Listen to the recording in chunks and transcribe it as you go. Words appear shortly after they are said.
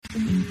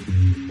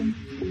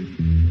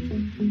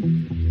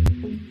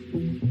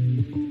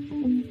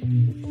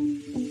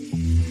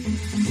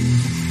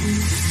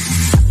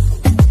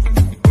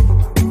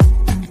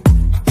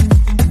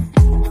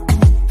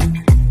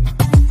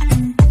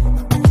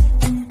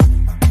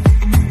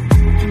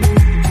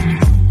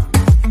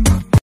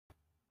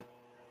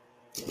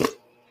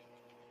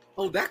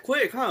that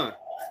quick, huh?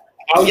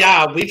 Oh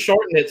yeah, we've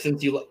shortened it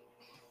since you.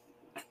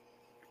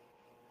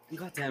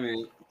 God damn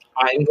it!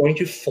 I'm going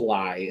to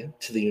fly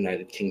to the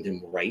United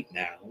Kingdom right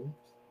now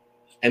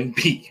and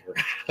beat your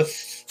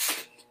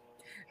ass.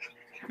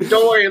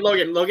 Don't worry,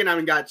 Logan. Logan,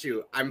 I got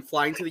you. I'm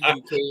flying to the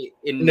UK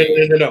in No.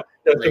 May.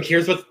 So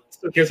here's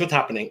what's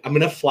happening. I'm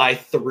gonna fly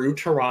through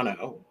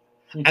Toronto,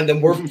 and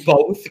then we're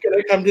both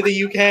gonna come to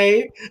the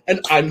UK, and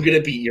I'm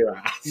gonna beat your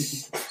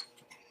ass.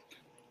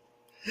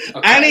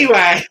 Okay.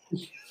 Anyway,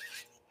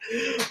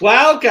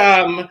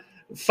 welcome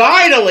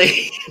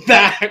finally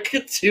back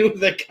to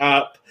The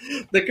Cup,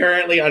 the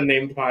currently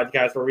unnamed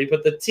podcast where we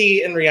put the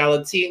tea in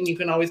reality, and you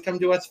can always come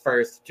to us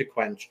first to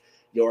quench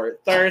your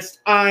thirst.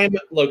 I'm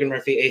Logan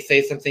Murphy, a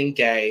Say Something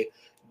Gay.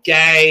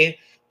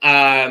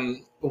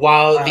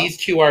 While these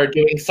two are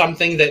doing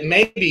something that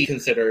may be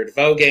considered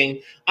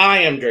voguing, I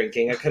am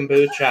drinking a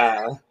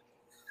kombucha.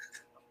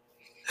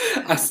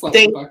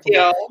 Thank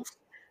you.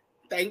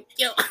 Thank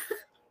you.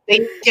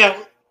 Thank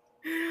you.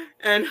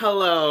 And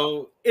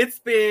hello. It's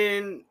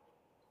been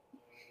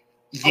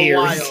years.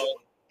 A while.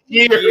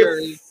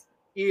 Years.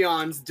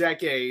 Eons,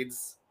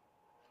 decades.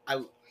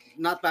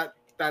 Not that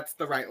that's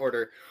the right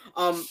order.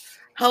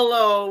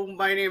 Hello,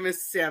 my name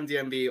is Sam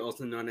DMB,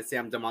 also known as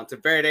Sam de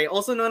Monteverde,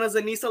 also known as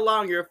Anissa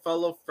Long, your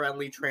fellow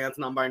friendly, trans,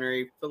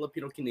 non-binary,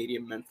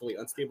 Filipino-Canadian, mentally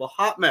unstable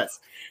hot mess.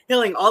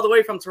 Hailing all the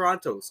way from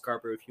Toronto,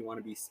 Scarborough, if you want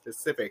to be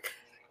specific.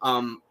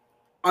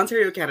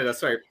 Ontario, Canada.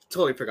 Sorry,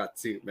 totally forgot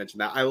to mention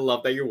that. I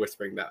love that you're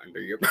whispering that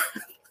under your breath.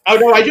 Oh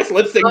no, I just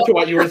lip-synced to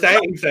what you were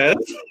saying, sis.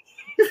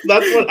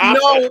 That's what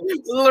happened.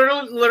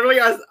 No, literally,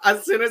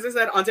 as soon as I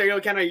said Ontario,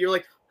 Canada, you're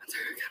like,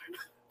 Ontario, Canada.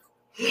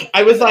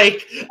 I was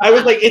like,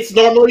 it's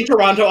normally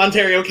Toronto,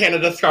 Ontario,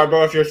 Canada,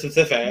 Scarborough, if you're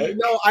specific.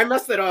 No, I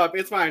messed it up.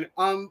 It's fine.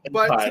 But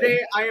fine. Today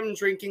I am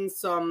drinking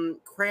some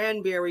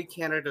Cranberry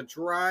Canada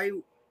Dry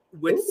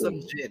with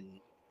some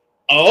gin.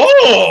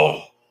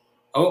 Oh,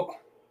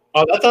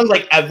 that sounds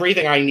like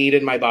everything I need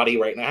in my body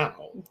right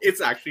now.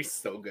 It's actually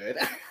so good.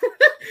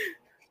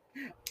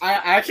 I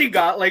actually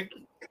got like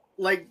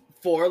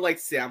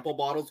 6 sample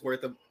bottles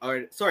worth of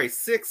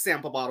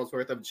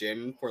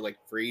gin for like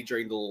free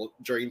during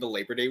the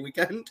Labor Day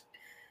weekend.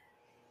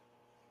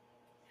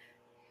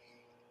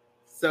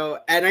 So,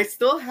 and I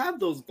still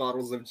have those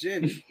bottles of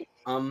gin.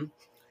 And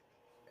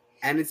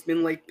it's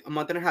been like a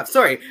month and a half.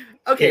 Sorry.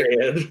 Okay.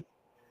 Period.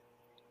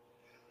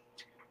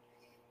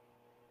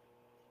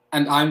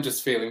 And I'm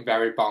just feeling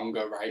very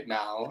bongo right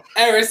now.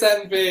 Eris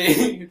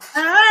Envy!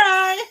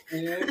 Hi!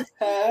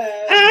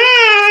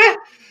 Hi!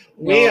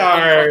 We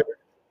are...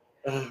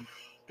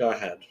 go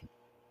ahead.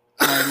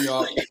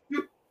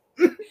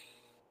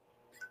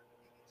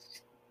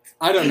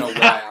 I don't know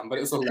where I am, but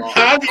it's a lot.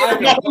 Have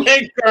your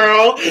moment,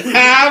 girl!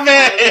 Have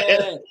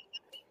it!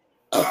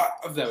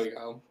 There we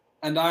go.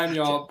 And I'm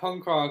your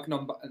punk rock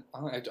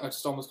I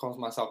just almost call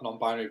myself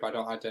non-binary, but I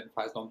don't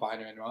identify as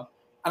non-binary anymore.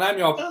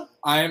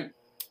 And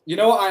you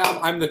know what I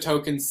am? I'm the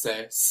token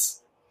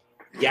cis.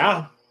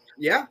 Yeah.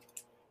 Yeah.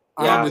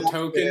 I'm the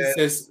token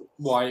cis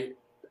white.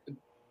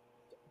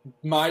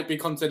 Might be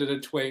considered a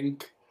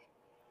twink.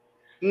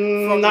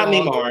 Not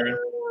anymore.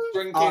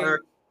 Drinking.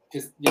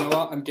 Because you know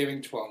what? I'm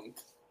giving twunk.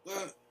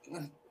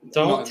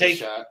 Don't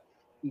take...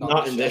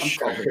 Not in this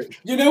shirt.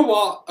 You know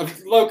what?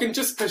 Logan,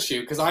 just push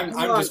you, because I'm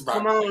just...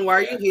 Come on, why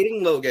are you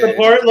hating Logan?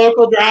 Support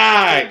local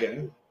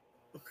drag!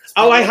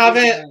 Oh, I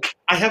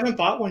haven't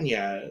bought one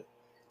yet.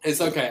 It's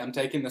okay, I'm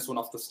taking this one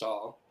off the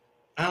stall.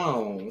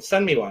 Oh,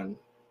 send me one.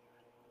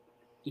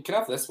 You can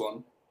have this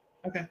one.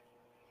 Okay.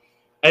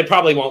 It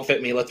probably won't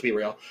fit me, let's be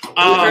real.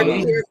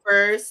 Here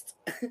first.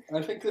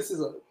 I think this is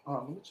a...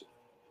 you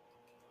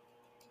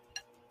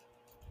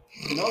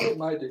know what it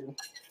might do?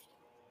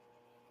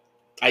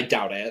 I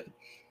doubt it.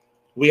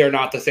 We are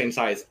not the same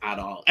size at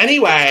all.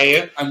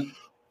 Anyway,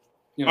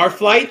 our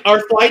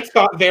flights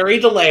got very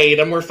delayed,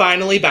 and we're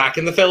finally back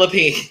in the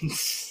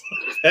Philippines.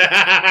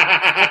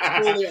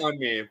 Fully on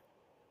me.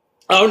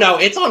 Oh no,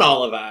 it's on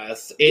all of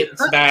us.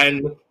 It's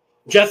been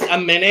just a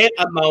minute,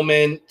 a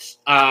moment,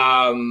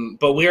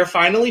 but we are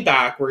finally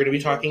back. We're going to be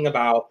talking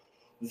about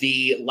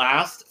the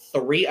last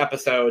 3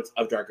 episodes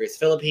of Drag Race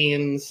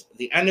Philippines,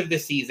 the end of the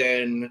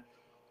season,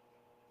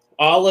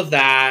 all of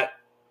that,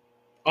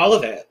 all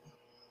of it.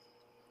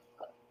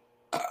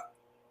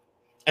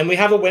 And we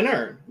have a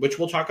winner, which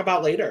we'll talk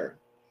about later.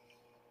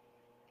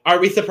 Are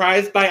we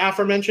surprised by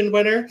aforementioned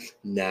winner?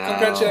 No.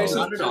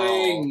 Congratulations,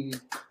 Turing!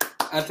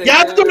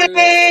 Yes,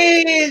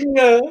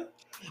 Turing!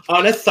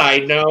 On a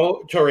side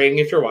note, Turing,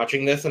 if you're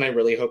watching this, and I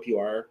really hope you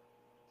are,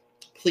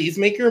 please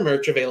make your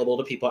merch available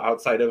to people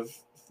outside of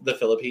the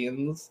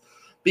Philippines.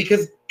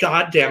 Because,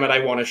 god damn it,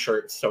 I want a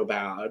shirt so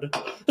bad.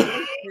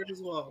 Shirt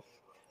as well.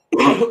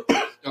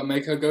 Don't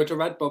make her go to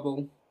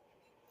Redbubble.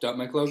 Don't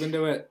make Logan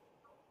do it.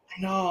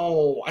 I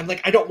know. I'm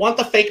like, I don't want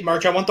the fake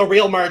merch. I want the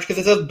real merch because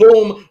it says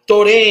Boom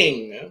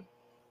Turing.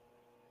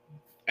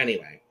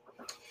 Anyway.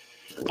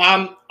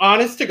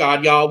 Honest to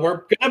God, y'all,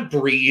 we're gonna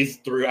breeze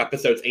through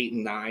episodes 8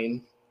 and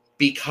 9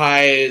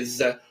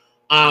 because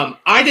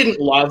I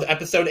didn't love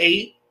episode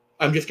 8.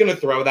 I'm just going to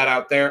throw that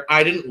out there.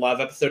 I didn't love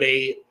episode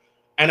 8,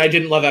 and I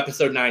didn't love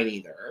episode 9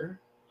 either.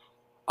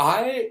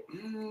 I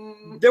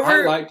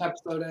liked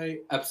episode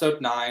 8.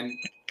 Episode 9,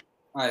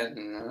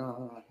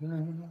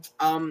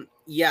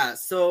 yeah,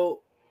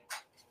 so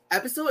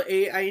episode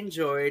 8 I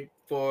enjoyed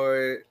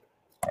for,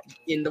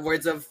 in the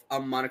words of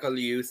Monica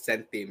Liu,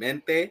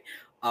 sentimente.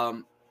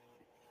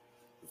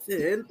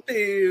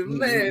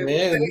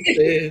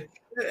 Sentimente.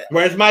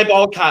 Where's my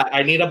bowl cut?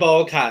 I need a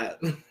bowl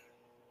cut.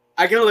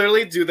 I can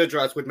literally do the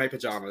dress with my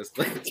pajamas.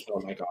 Oh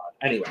my god.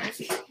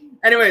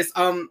 Anyways,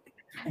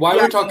 why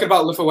are we talking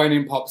about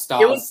Lithuanian pop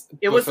stars?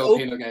 It was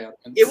Filipino gay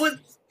audience? It was.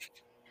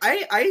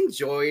 I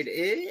enjoyed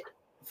it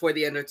for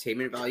the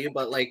entertainment value,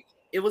 but like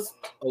it was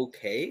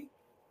okay.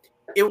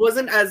 It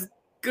wasn't as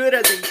good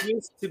as it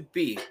used to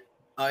be,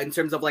 in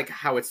terms of like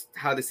how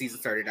the season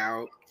started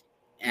out,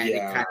 and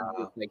it kind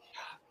of like.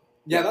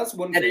 Yeah, that's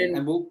one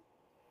thing.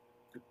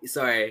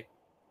 Sorry.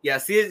 Yeah,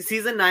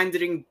 season 9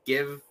 didn't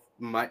give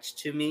much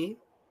to me.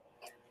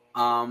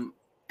 And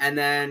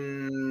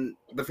then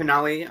the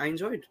finale I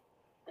enjoyed.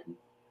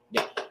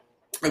 Yeah.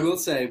 I will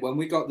say, when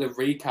we got the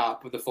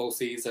recap of the full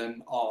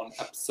season on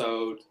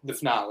the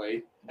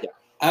finale,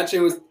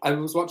 actually I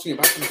was watching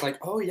it back and I was like,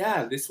 oh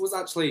yeah, this was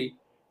actually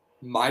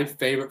my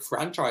favorite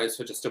franchise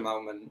for just a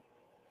moment.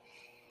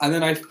 And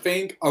then I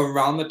think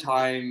around the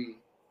time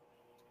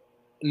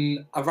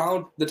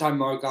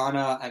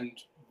Morgana and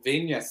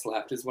Venus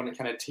left is when it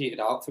kind of teetered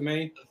out for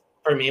me.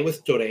 For me, it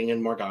was Turing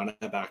and Morgana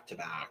back to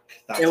back.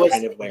 That's it was,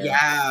 kind of where.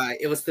 Yeah,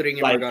 it was Turing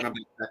and Morgana back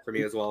to back for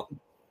me as well.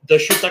 The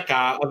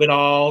shutaka of it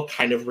all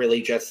kind of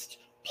really just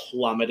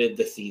plummeted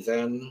the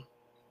season.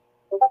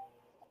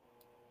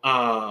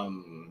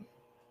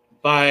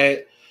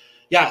 But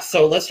yeah,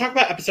 so let's talk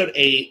about episode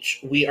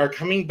 8. We are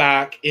coming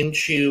back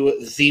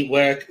into the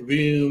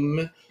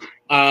workroom.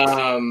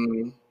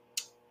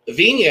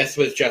 Venus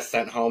was just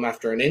sent home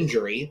after an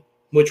injury,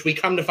 which we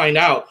come to find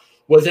out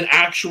was an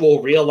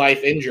actual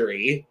real-life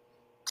injury.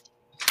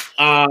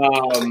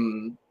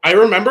 I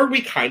remember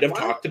we kind of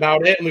talked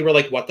about it, and we were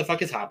like, what the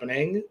fuck is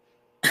happening?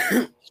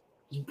 And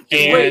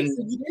wait,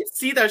 so you didn't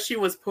see that she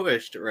was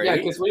pushed, right? Yeah,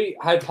 because we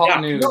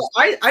hypotenused. No,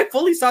 I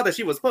fully saw that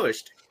she was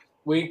pushed.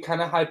 We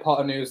kind of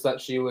hypotenused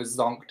that she was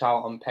zonked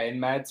out on pain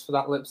meds for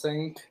that lip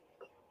sync.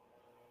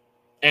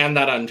 And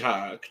that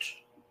untucked.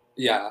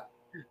 Yeah.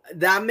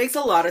 That makes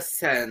a lot of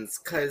sense,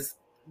 because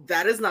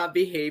that is not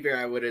behavior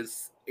I would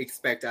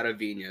expect out of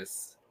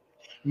Venus.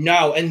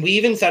 No, and we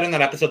even said in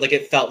that episode, like,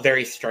 it felt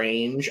very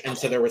strange, and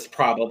so there was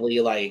probably,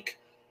 like,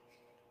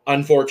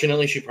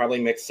 unfortunately, she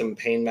probably mixed some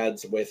pain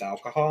meds with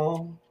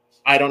alcohol.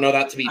 I don't know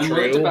that to be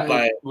true,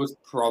 but... It was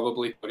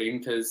probably codeine,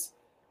 because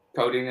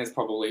codeine is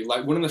probably,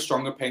 like, one of the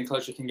stronger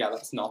painkillers you can get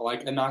that's not,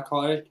 like, a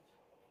narcotic,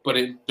 but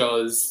it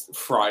does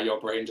fry your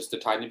brain just a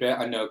tiny bit.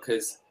 I know,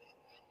 because...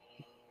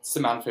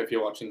 Samantha, if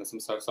you're watching this, I'm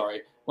so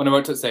sorry. When I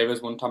worked at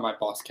Savers, one time my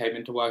boss came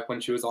into work when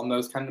she was on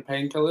those kind of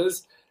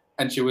painkillers,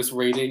 and she was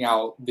reading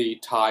out the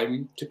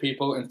time to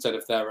people instead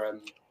of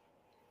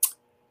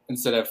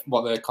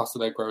what the cost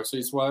of their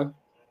groceries were.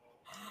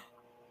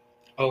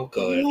 Oh,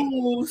 good.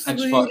 Oh,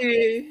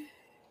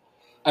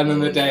 and then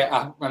the day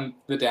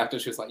after,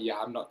 she was like, "Yeah,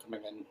 I'm not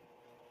coming in."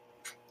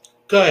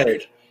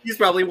 Good. He's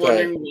probably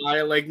wondering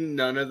why, like,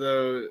 none of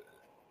the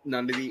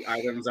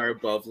items are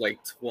above like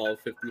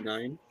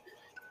 $12.59.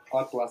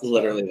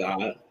 Literally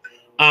that.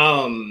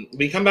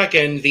 We come back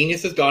in.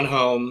 Venus has gone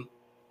home.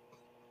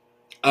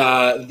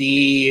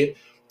 The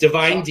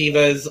Divine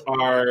Divas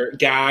are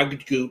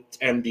gagged, gooped,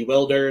 and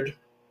bewildered.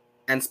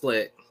 And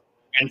split,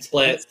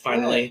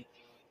 finally.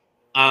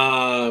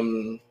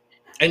 And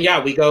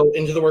yeah, we go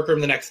into the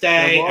workroom the next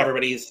day.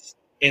 Everybody's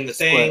in the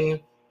thing.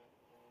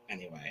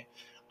 Anyway.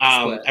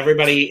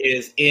 Everybody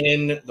is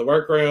in the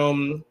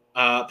workroom.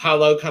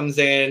 Paolo comes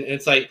in, and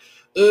it's like,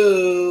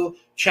 ooh,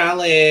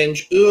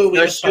 challenge. Ooh, we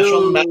have a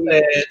special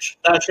message.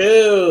 The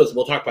shoes.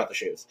 We'll talk about the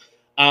shoes.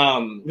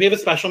 We have a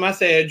special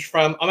message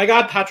from, oh my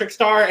god, Patrick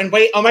Star. And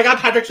wait, oh my god,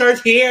 Patrick Star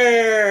is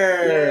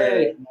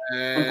here.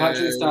 And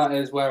Patrick Star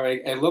is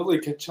wearing a lovely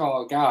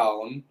couture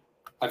gown.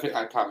 I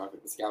can't remember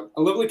this gown.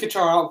 A lovely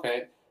couture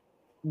outfit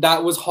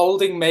that was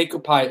holding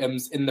makeup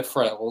items in the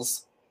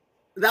frills.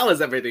 That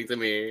was everything to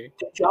me.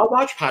 Did y'all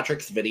watch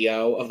Patrick's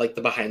video of like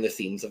the behind the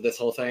scenes of this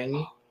whole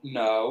thing?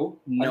 No.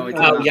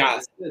 Yeah.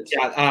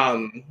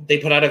 They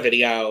put out a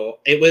video.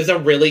 It was a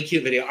really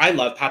cute video. I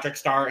love Patrick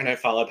Star, and I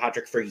followed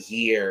Patrick for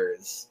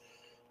years.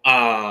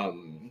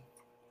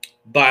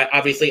 But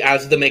obviously,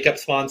 as the makeup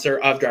sponsor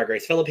of Drag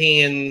Race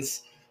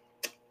Philippines,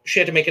 she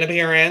had to make an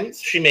appearance.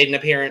 She made an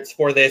appearance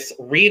for this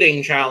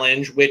reading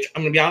challenge, which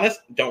I'm gonna be honest,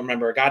 don't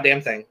remember a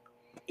goddamn thing.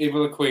 Eva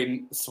La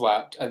Queen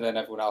swept, and then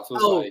everyone else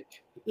was like,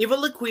 Eva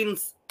La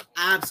Queen's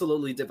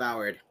absolutely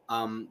devoured.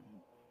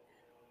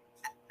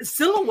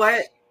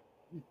 Silhouette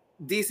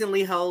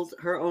decently held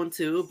her own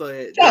too,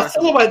 but yeah,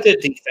 Silhouette did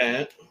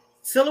decent.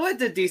 Silhouette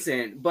did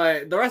decent,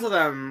 but the rest of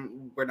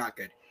them were not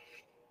good.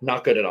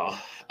 Not good at all.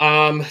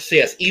 So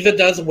yes, Eva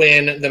does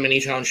win the mini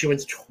challenge. She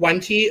wins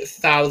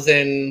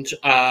 20,000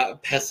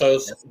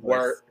 pesos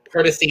worth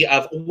courtesy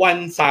of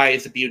One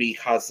Size Beauty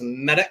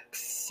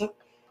Cosmetics.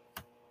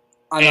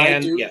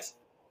 And yes.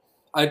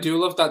 I do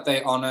love that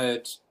they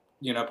honoured,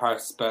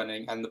 Paris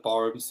Burning and the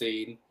ballroom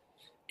scene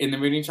in the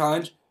reading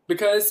challenge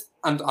because,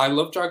 and I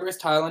love Drag Race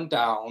Thailand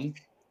down,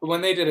 but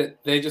when they did it,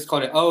 they just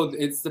called it,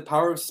 it's the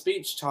Power of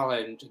Speech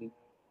challenge, and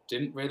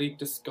didn't really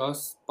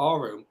discuss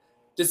ballroom,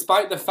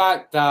 despite the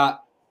fact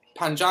that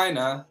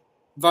Pangina,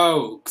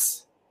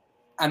 Vogues,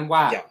 and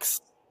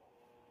Wax.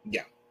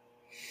 Yeah.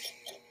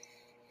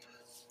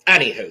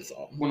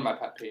 Anywho, one of my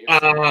pet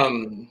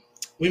peeves.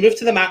 We move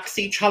to the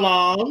Maxi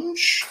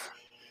Challenge,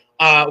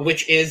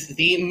 which is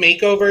the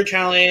makeover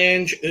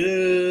challenge.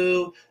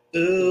 Ooh,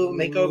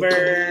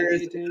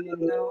 makeovers. Do you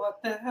know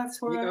what that's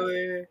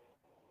for?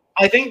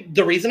 I think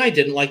the reason I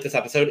didn't like this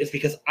episode is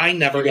because I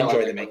never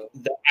enjoy the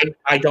makeover.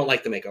 I don't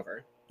like the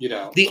makeover. You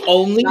know, the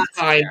only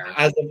time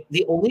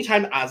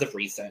as of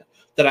recent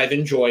that I've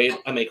enjoyed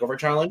a makeover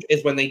challenge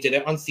is when they did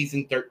it on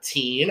season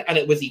 13, and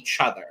it was each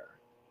other.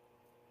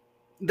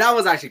 That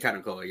was actually kind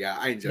of cool. Yeah,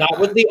 I enjoyed that. That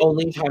was the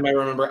only time I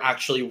remember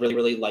actually really,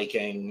 really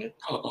liking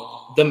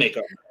the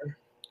makeover.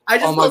 I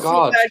just felt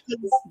so bad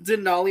because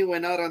Denali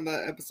went out on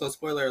the episode.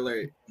 Spoiler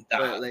alert.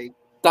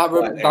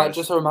 That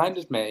just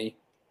reminded me,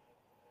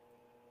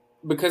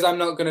 because I'm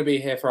not going to be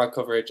here for our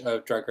coverage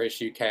of Drag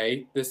Race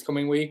UK this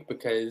coming week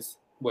because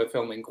we're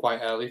filming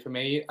quite early for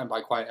me, and by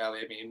quite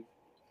early I mean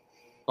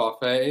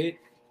 4:30.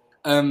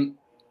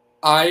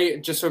 I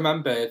just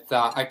remembered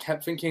that I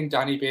kept thinking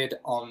Danny Beard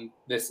on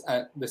this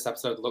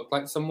episode looked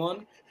like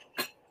someone,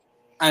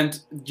 and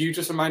you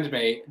just reminded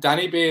me.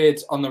 Danny Beard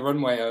on the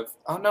runway of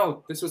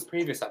this was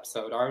previous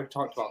episode. I already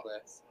talked about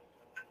this.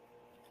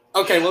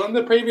 Okay, well in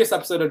the previous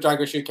episode of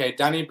Drag Race UK,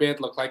 Danny Beard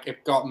looked like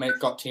it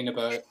got Tina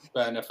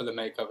Burner for the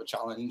makeover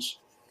challenge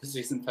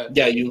season 13.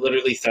 Yeah, you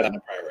literally said on a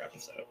prior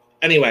episode.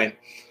 Anyway.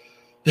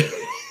 Are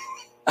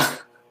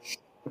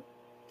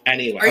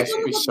you talking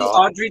about the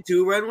Audrey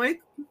 2 runway?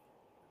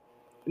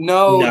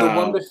 No, the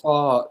one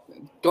before.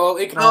 Go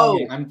ignore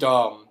me. I'm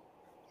dumb.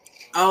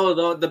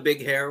 Oh, the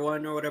big hair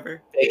one or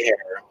whatever. Big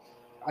hair.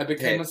 I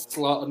became a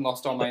slut and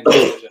lost all my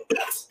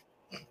intelligence.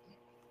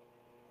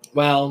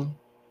 Well,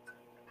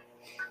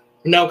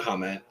 no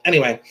comment.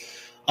 Anyway,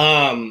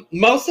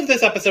 most of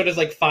this episode is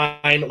like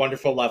fine,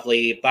 wonderful,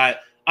 lovely, but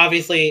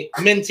obviously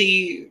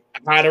Minty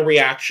had a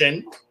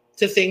reaction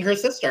to seeing her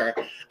sister.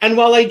 And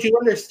while I do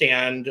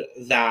understand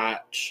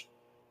that,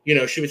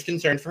 she was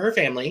concerned for her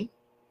family,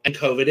 and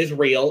COVID is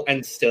real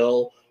and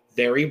still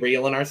very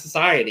real in our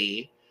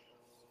society,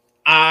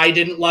 I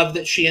didn't love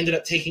that she ended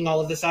up taking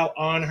all of this out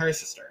on her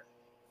sister.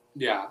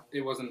 Yeah,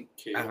 it wasn't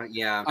cute.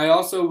 Yeah. I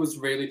also was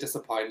really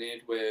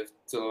disappointed with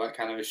Silhouette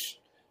kind of...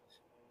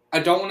 I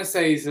don't want to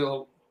say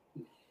Zil...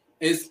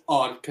 It's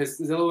odd, because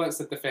Silhouette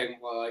said the thing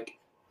where, like,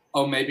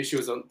 maybe she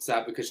was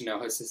upset because,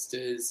 her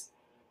sister's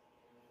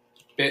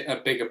a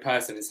bigger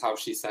person is how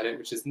she said it,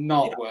 which is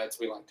not words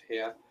we like to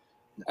hear.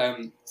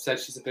 Said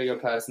she's a bigger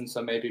person,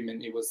 so maybe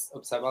Minty was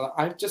upset about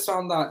that. I just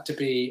found that to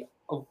be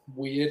a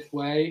weird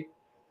way.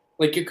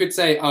 Like, you could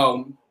say,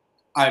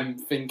 I'm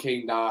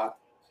thinking that...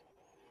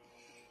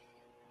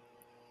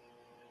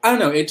 I don't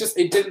know, it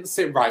didn't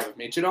sit right with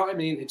me. Do you know what I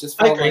mean? It just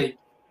felt like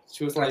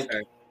she was like,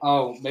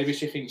 maybe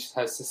she thinks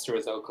her sister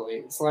is ugly.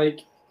 It's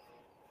like,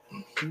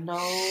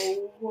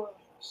 no,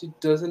 she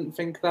doesn't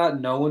think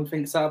that. No one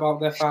thinks that about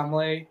their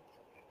family.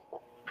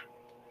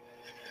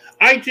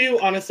 I do,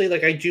 honestly,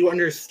 I do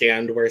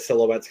understand where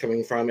Silhouette's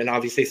coming from, and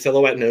obviously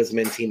Silhouette knows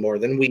Minty more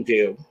than we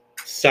do.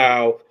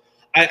 So,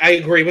 I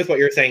agree with what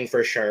you're saying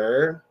for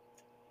sure.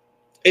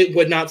 It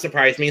would not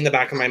surprise me in the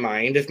back of my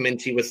mind if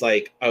Minty was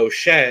like, oh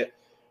shit,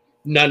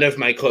 none of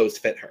my clothes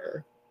fit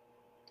her.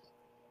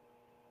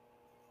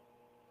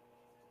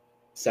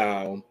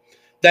 So,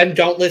 then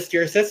don't list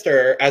your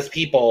sister as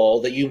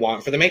people that you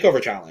want for the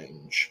makeover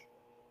challenge.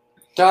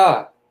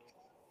 Duh.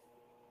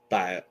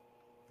 But,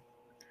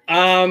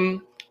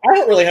 I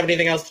don't really have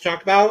anything else to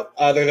talk about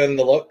other than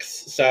the looks,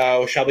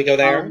 so shall we go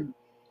there?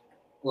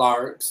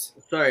 Larks.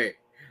 Sorry.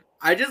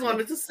 I just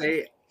wanted to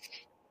say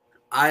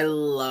I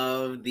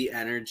love the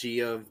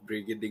energy of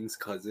Brigading's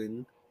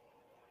cousin.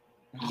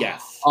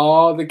 Yes.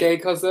 Oh, the gay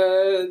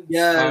cousin.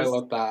 Yes. I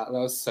love that. That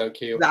was so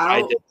cute.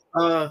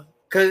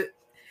 Cause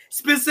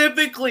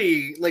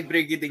specifically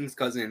Brigading's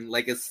cousin,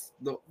 it's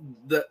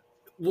the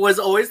was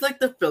always like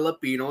the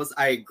Filipinos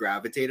I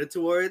gravitated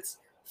towards.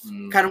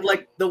 Kind of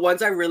like the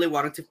ones I really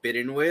wanted to fit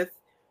in with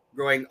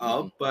growing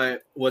up,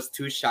 but was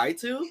too shy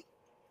to.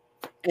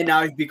 And now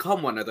I've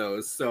become one of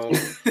those, so.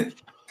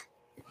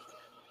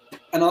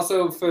 And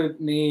also for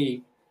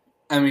me,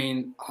 I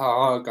mean,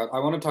 oh god, I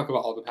want to talk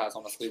about all the pairs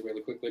honestly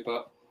really quickly,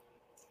 but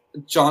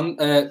John,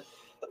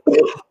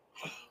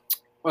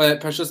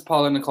 Precious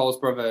Paul and Nicole's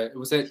brother,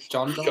 was it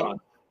John? John.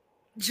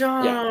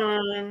 Yeah.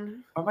 Where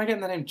am I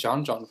getting the name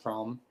John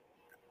from?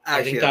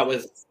 I think that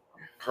was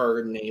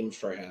her name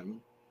for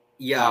him.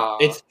 Yeah.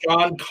 It's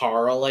John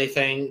Carl, I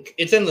think.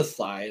 It's in the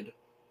slide.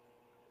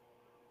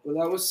 Well,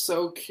 that was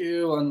so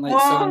cute and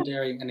so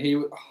endearing, and he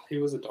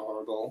was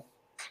adorable.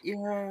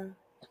 Yeah.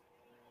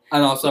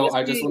 And also,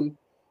 honestly,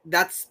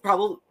 that's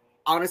probably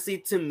honestly,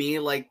 to me,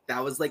 like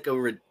that was like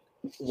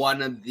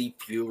one of the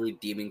few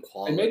redeeming It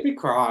qualities. made me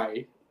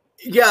cry.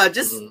 Yeah,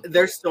 just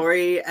their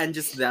story and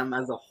just them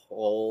as a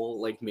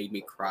whole, like made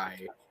me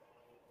cry.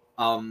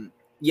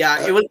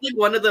 Yeah, it was like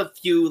one of the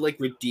few like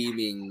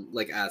redeeming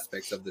like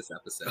aspects of this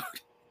episode.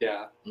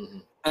 Yeah. Mm-hmm.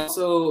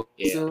 Also,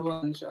 Yeah.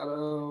 Silhouette and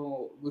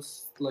Shadow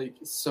was like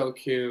so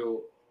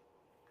cute,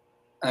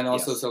 and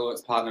also Yes.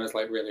 Silhouette's partner is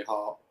like really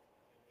hot.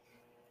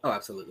 Oh,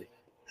 absolutely.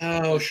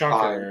 Oh,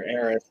 shocker!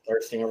 Eris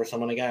thirsting over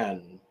someone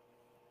again.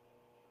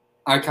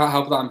 I can't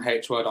help that I'm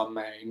H-word on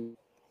main.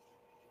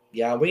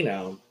 Yeah, we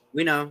know.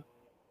 We know.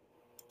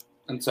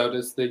 And so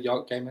does the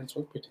York Gay Men's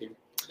Rugby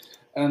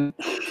team.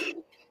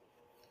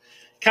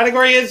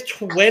 Category is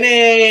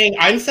twinning.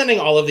 I'm sending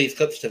all of these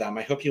clips to them.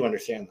 I hope you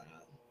understand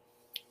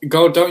that.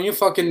 Go, don't you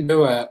fucking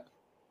do it.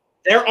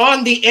 They're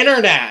on the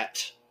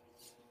internet.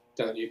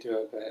 Don't you do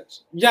it,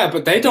 bitch. Yeah,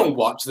 but they don't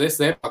watch this.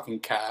 They fucking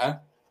care.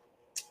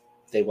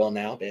 They will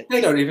now, bitch. They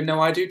don't even know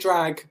I do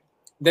drag.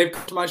 They've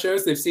come to my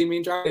shows. They've seen me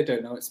in drag. They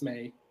don't know it's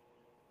me.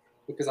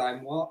 Because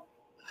I'm what?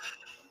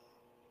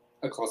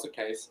 A closet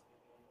case.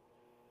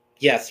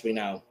 Yes, we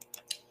know.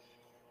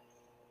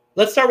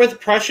 Let's start with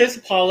Precious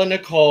Paula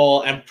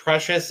Nicole and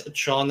Precious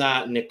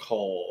Chona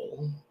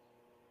Nicole.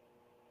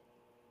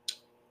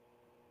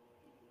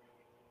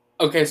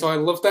 Okay, so I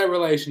love their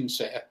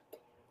relationship.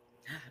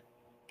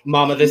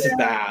 Mama, this is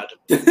bad.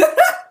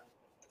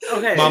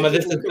 Okay. Mama,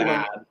 this is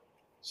bad.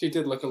 She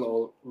did look a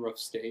little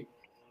rusty.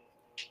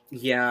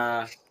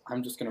 Yeah.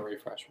 I'm just gonna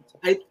refresh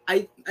myself.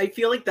 I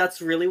feel like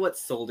that's really what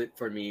sold it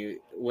for me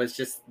was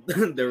just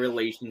the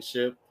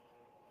relationship.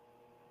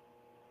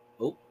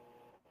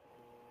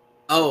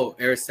 Oh,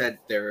 Eris said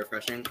they're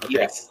refreshing. Okay.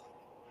 Yes.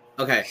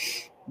 Okay.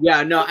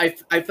 Yeah, no,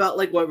 I felt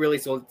like what really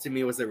sold it to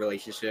me was the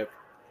relationship.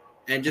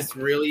 And just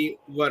really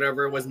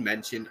whatever was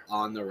mentioned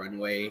on the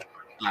runway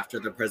after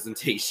the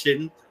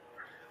presentation.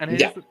 And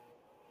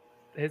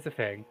here's the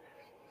thing.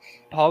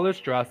 Paula's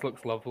dress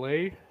looks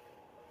lovely.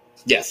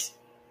 Yes.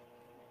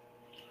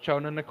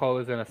 Chona Nicole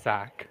is in a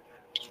sack.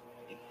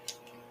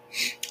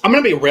 I'm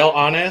going to be real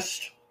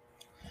honest.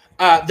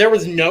 There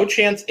was no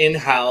chance in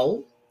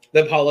hell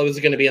that Paula was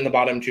going to be in the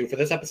bottom two for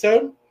this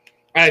episode.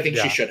 And I think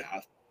she should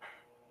have.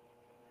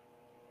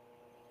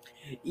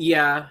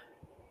 Yeah.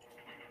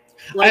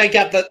 I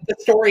get the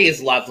story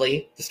is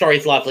lovely. The story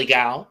is lovely,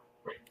 gal.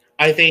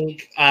 I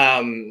think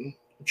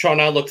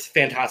Chona looks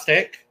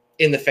fantastic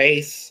in the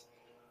face,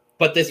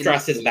 but this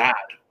dress is bad.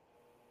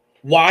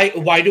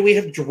 Why do we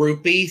have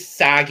droopy,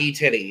 saggy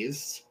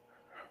titties?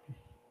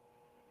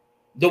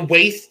 The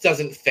waist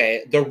doesn't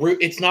fit.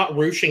 It's not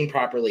ruching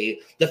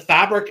properly. The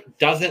fabric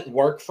doesn't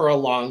work for a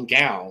long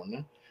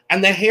gown,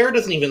 and the hair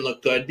doesn't even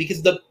look good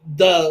because the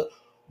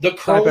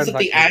curls at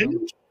the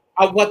end.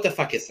 What the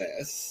fuck is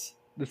this?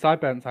 The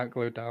sideburns aren't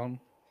glued down.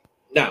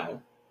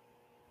 No.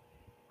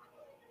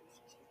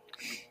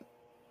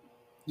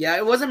 Yeah,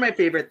 it wasn't my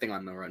favorite thing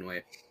on the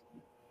runway.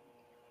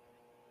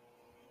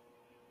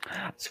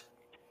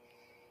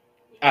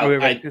 Are we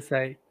ready to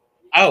say?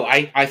 Oh,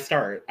 I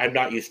start. I'm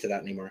not used to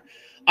that anymore.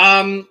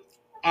 I'm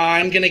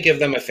gonna give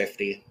them a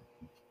 50.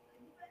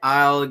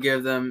 I'll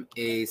give them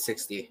a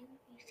 60.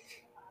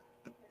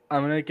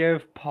 I'm gonna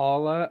give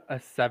Paula a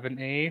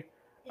 70. I'm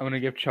gonna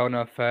give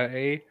Chona a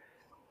 30.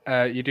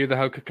 You do the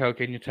hokey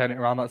cokey and you turn it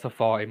around. That's a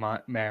 40,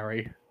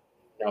 Mary.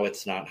 No,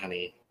 it's not,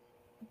 honey.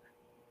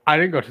 I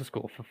didn't go to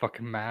school for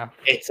fucking math.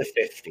 It's a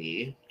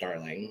 50,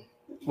 darling.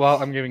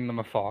 Well, I'm giving them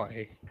a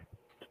 40.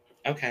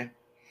 Okay.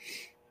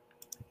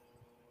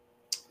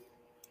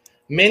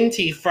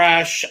 Minty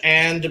Fresh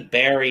and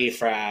Berry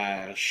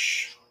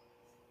Fresh.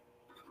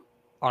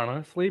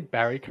 Honestly,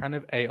 Berry kind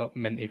of ate up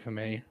Minty for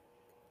me.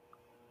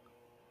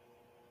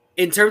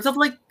 In terms of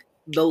like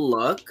the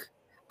look,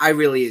 I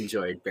really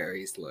enjoyed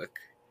Berry's look.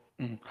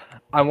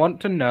 I want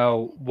to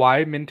know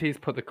why Minty's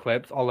put the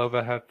clips all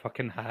over her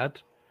fucking head.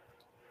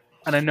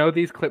 And I know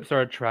these clips are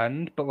a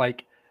trend, but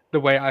like the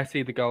way I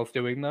see the girls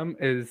doing them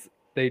is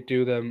they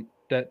do them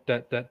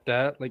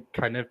like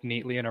kind of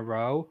neatly in a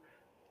row,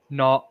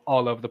 not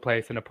all over the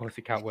place in a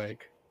pussycat wig.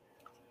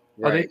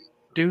 Right. Or they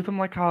do them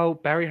like how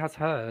Berry has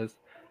hers.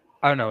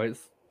 I don't know,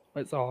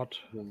 it's odd.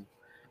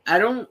 I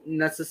don't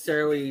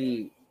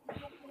necessarily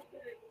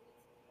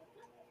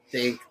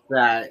think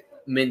that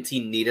Minty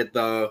needed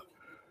the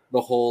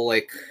whole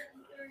like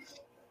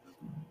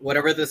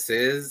whatever this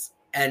is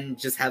and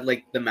just had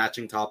like the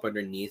matching top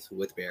underneath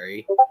with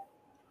Berry.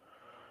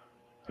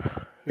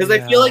 Because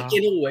I feel like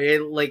in a way,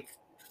 like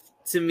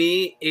to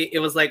me,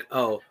 it was like,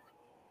 oh,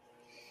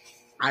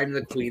 I'm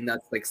the queen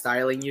that's like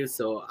styling you,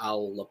 so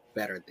I'll look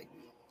better than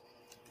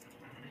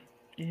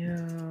you.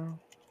 Yeah.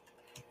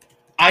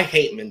 I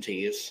hate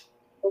Minty's.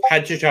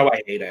 Head to toe,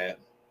 I hate it.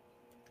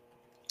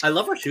 I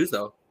love her shoes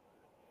though.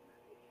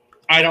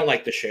 I don't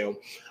like the shoe.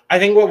 I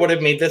think what would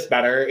have made this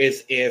better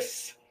is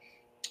if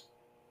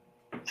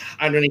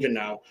I don't even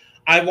know.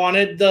 I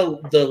wanted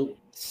the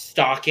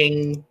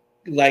stocking,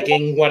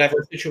 legging,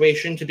 whatever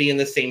situation to be in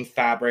the same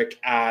fabric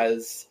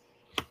as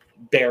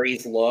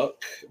Barry's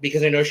look,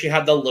 because I know she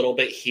had the little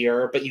bit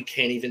here, but you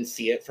can't even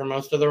see it for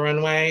most of the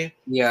runway.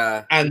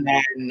 Yeah. And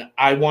then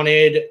I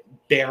wanted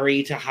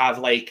Barry to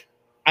have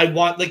I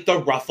want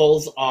the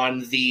ruffles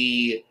on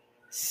the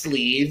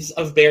sleeves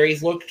of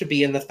Barry's look to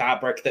be in the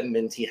fabric that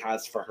Minty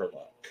has for her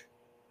look.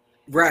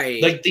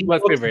 Right. Let's be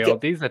real.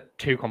 These are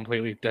two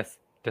completely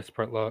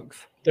disparate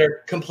looks. They're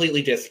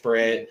completely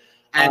disparate.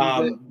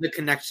 And the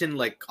connection,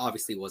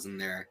 obviously wasn't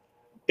there.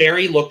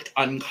 Barry looked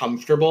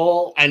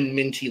uncomfortable and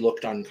Minty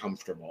looked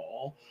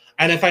uncomfortable.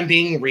 And if I'm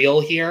being real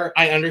here,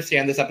 I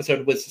understand this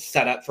episode was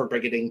set up for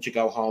Brigading to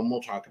go home.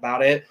 We'll talk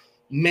about it.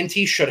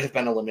 Minty should have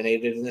been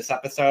eliminated in this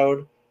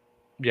episode.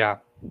 Yeah.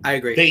 I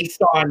agree.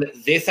 Based on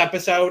this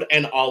episode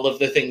and all of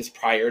the things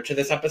prior to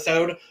this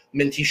episode,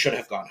 Minty should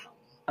have gone home.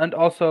 And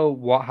also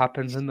what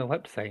happens in the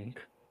lip sync.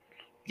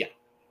 Yeah.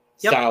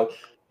 Yep. So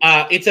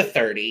it's a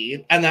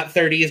 30, and that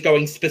 30 is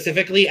going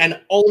specifically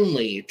and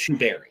only to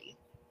Barry.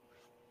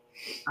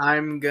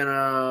 I'm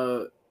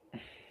gonna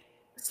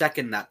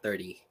second that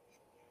 30.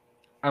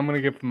 I'm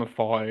gonna give them a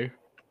 5.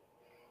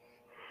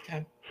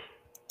 Okay.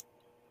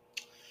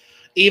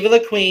 Eva the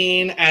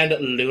Queen and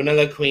Luna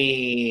the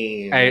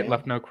Queen. 8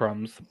 left no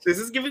crumbs. This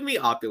is giving me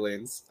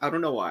opulence. I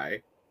don't know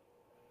why.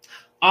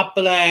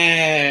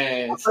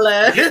 Opulence.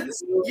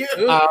 Opulence.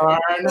 Earn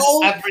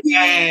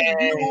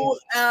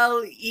everything.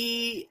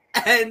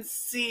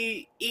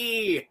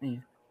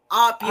 Ulence.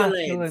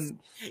 Opulence.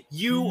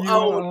 You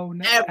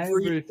own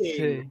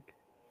everything.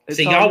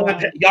 See,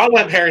 y'all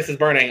went Paris is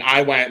Burning.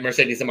 I went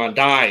Mercedes Amon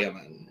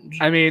Diamond.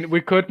 I mean,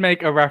 we could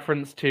make a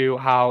reference to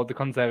how the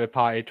Conservative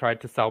Party tried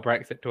to sell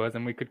Brexit to us,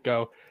 and we could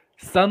go,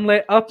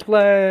 sunlit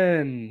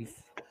uplands.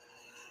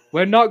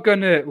 We're not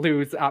going to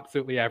lose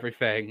absolutely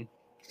everything.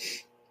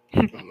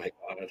 Oh my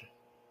god.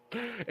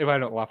 If I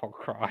don't laugh, I'll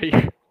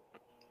cry.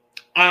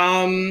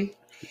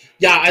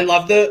 Yeah, I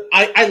love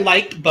I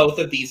like both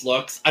of these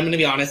looks. I'm gonna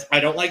be honest,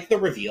 I don't like the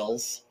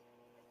reveals.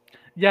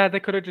 Yeah, they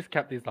could have just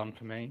kept these on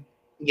for me.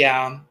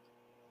 Yeah.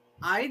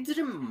 I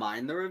didn't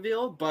mind the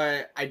reveal,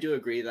 but I do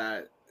agree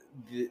that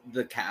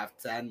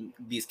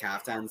these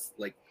caftans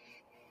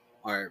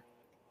are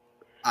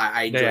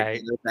I enjoy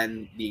better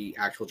than the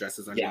actual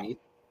dresses underneath.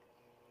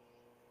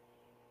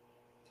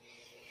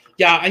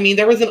 Yeah, I mean,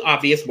 there was an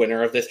obvious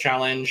winner of this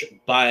challenge,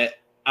 but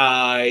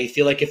I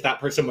feel like if that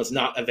person was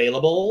not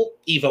available,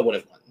 Eva would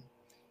have won.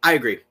 I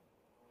agree.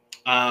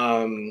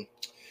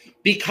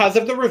 Because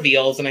of the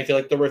reveals, and I feel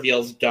like the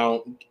reveals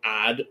don't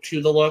add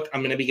to the look,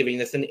 I'm going to be giving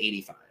this an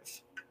 85.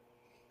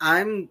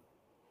 I'm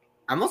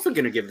also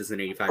going to give this an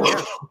 85.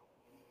 Yeah.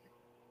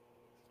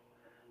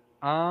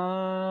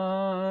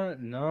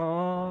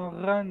 No,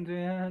 Randy.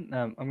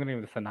 No, I'm going to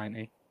give this a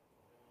 90.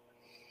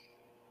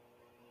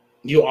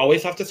 You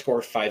always have to score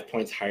 5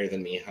 points higher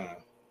than me, huh?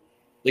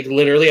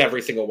 Literally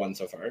every single one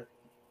so far.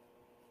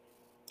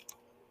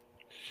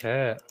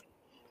 Shit.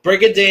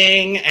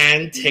 Brigading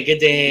and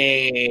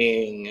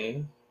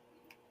Tigading.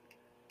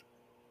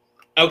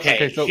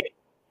 Okay.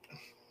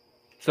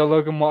 So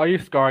Logan, what are you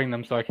scoring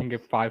them so I can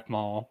give 5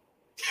 more?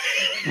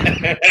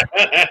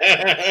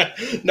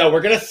 No,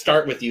 we're going to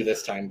start with you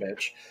this time,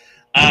 bitch.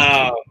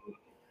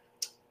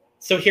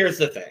 So here's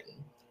the thing.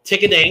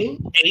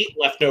 Tigading, 8,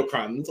 left no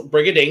crumbs.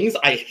 Brigadings,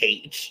 I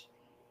hate.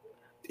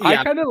 Yeah.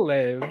 I kind of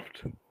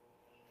lived.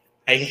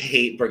 I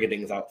hate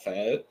Brigading's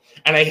outfit.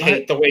 And I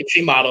hate the way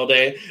she modeled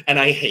it. And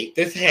I hate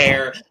this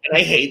hair. And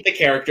I hate the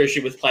character she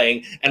was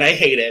playing. And I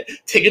hate it.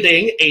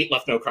 Tigading, 8,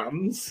 left no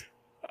crumbs.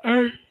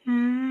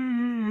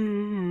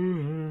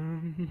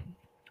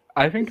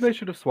 I think they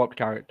should have swapped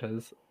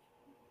characters.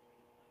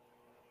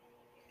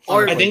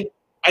 Or I think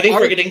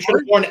Brigading should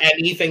have worn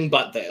anything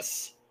but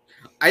this.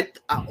 I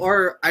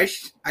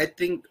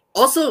think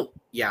also,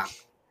 yeah,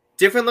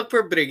 different look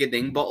for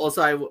Brigading, but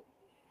also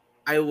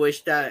I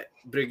wish that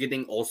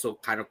Brigading also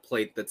kind of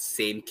played the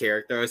same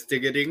character as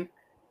Tigading.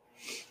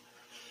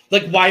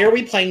 Why are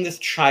we playing this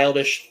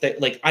childish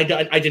thing? I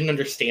didn't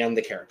understand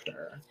the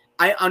character.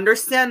 I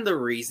understand the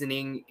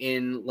reasoning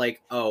in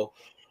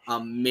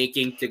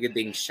making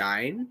Tigading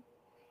shine.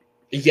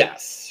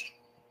 Yes.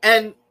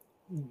 And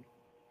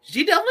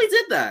she definitely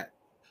did that.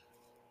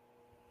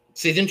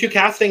 Season 2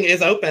 casting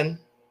is open.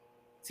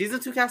 Season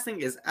 2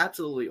 casting is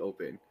absolutely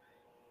open.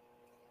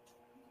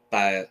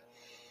 But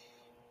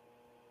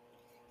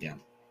yeah.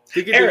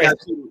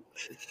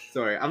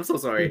 Sorry, I'm so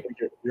sorry.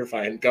 You're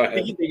fine. Go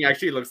ahead. Tigading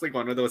actually looks like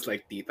one of those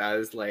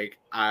titas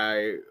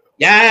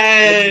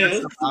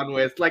Yes. on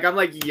with I'm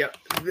yeah.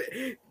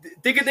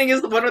 Tigading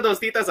is one of those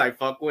titas I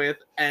fuck with,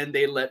 and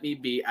they let me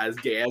be as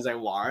gay as I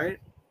want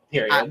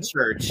Period. at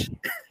church.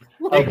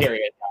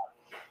 Period.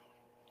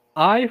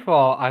 I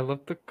thought I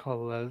loved the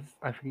colors.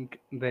 I think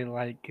they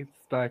like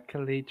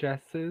sparkly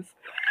dresses.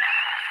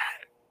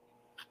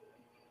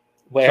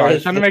 Where I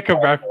was trying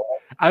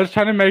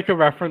to make a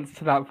reference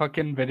to that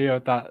fucking video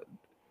that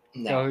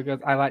girl who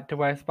goes, "I like to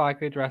wear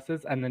sparkly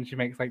dresses," and then she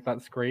makes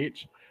that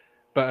screech.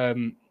 But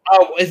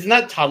oh, isn't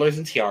that toddlers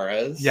and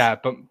tiaras? Yeah,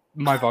 but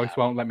my voice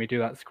won't let me do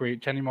that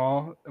screech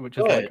anymore, which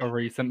is a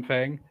recent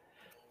thing.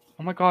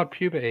 Oh my god,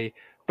 puberty.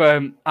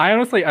 But I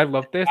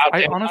love this. Wow,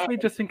 I damn honestly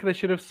that. just think they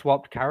should have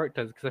swapped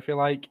characters because I feel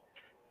like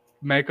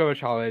Makeover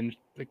Challenge,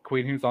 the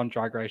queen who's on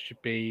Drag Race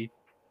should be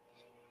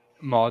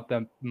more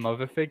the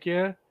mother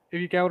figure,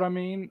 if you get what I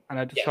mean. And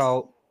I just Yes.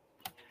 felt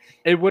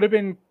it would have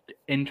been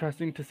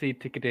interesting to see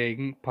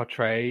Ticketing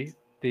portray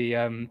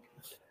the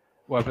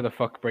whatever the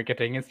fuck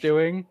Brigading is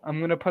doing.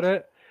 I'm gonna put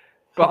it.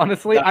 But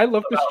honestly, I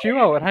love this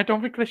duo, and I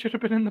don't think they should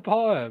have been in the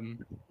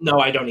bottom. No,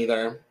 I don't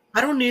either.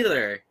 I don't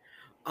either.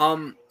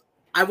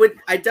 I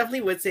definitely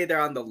would say they're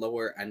on the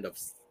lower end of.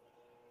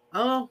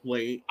 Oh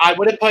wait, I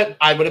would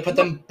have put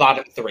them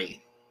bottom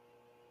 3.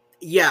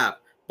 yeah,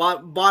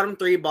 bottom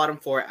 3, bottom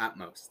 4 at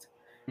most.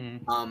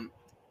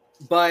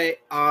 But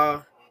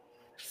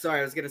sorry,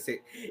 I was gonna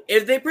say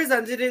if they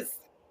presented it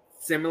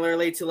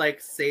similarly to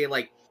like say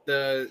like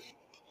the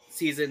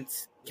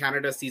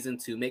Canada season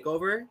 2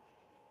 makeover,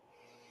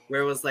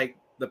 where it was like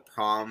the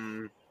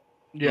prom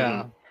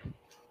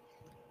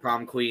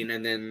queen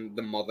and then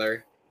the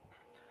mother.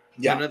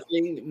 Yeah. Kind of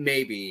thing,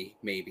 maybe,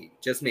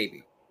 just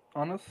maybe.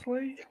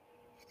 Honestly,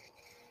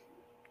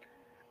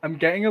 I'm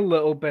getting a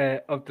little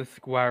bit of the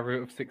square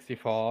root of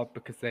 64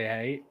 because they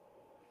ate.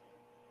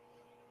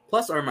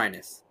 Plus or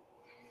minus?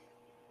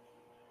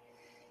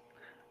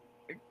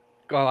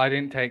 Well, I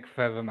didn't take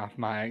further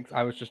mathematics.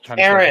 I was just trying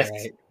to Eris,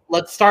 figure it.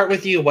 let's start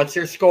with you. What's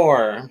your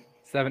score?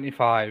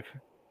 75.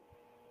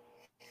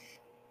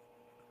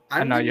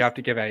 And now you have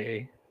to give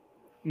 80.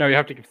 No, you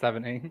have to give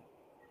 70.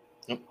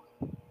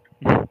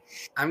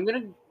 I'm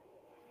gonna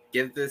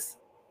give it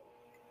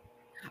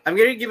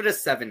a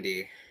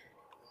 70. I'm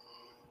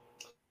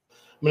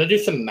gonna do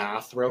some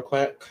math real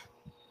quick.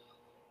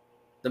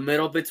 The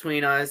middle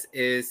between us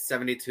is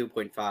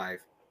 72.5.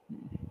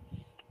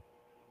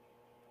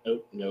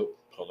 Nope.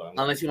 Hold on.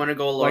 Unless you want to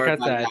go lower Like I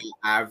by said. the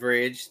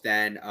average,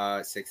 then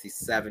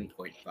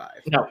 67.5.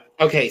 No.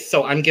 Okay,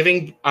 so I'm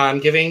giving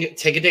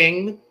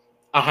Ticketing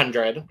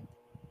 100.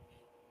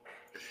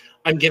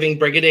 I'm giving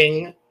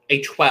Brigading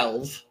a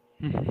 12.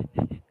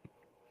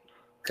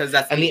 Because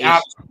that's And the age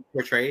app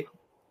portray.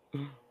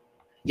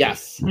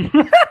 Yes.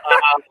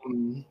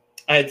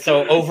 And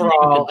so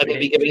overall, I'm going to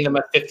be giving them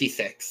a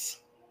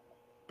 56.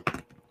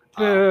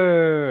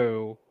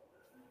 Boo.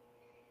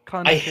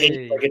 I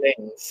hate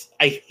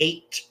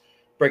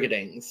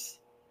Brigadings.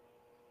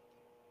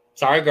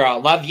 Sorry, girl.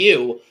 Love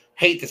you.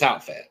 Hate this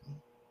outfit.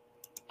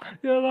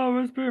 You'll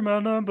always be my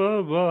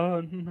number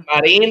one.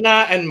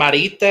 Marina and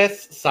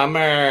Marites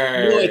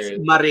Summer. No, it's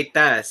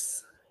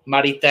Marites.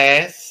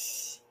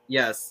 Marites.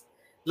 Yes.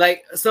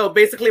 Like, so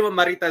basically what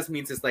Marites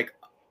means is like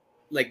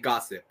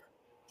gossip.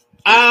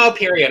 Oh,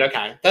 period.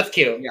 Okay. That's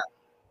cute. Yeah.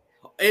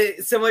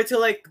 It's similar to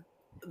like,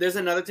 there's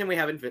another term we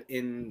have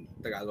in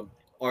Tagalog.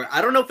 Or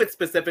I don't know if it's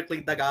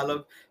specifically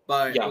Tagalog,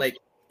 but like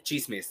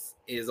chismis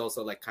is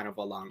also like kind of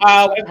along.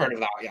 Oh, I've heard of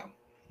that, yeah.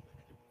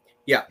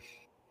 Yeah.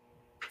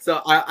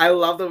 So I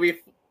love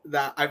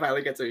that I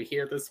finally get to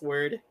hear this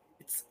word.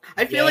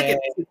 I feel like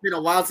it's been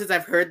a while since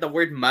I've heard the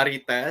word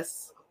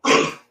marites.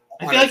 I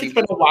feel like it's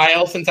been a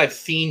while since I've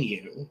seen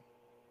you.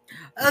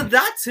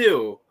 That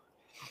too.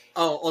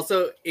 Oh,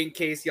 also, in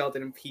case y'all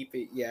didn't peep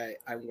it yet,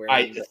 I'm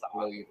wearing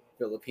the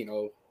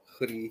Filipino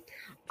hoodie.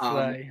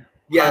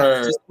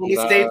 Yeah, just want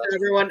to say to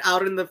everyone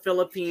out in the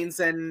Philippines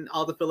and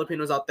all the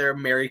Filipinos out there,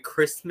 Merry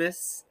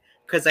Christmas.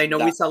 Because I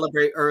know we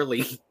celebrate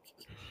early.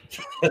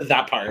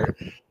 That part.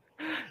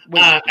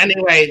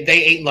 Anyway,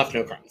 they ate left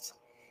no crumbs.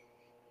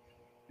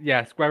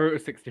 Yeah, square root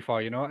of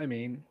 64, you know what I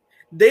mean?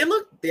 They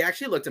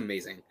actually looked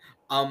amazing.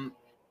 I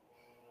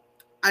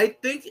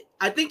think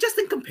just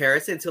in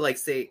comparison to like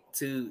say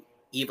to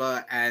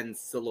Eva and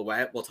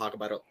Silhouette, we'll talk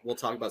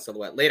about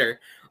Silhouette later.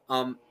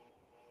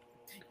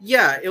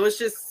 Yeah, it was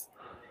just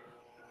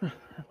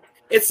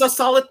it's a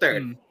solid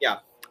third. Yeah.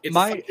 It's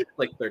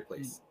like third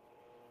place.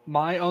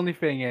 My only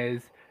thing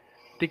is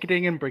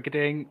Ticketing and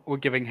Brigading were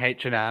giving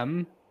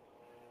H&M.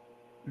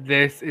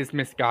 This is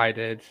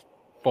misguided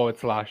 /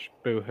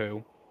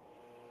 boohoo.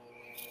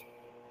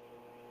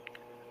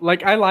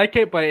 Like, I like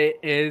it, but it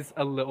is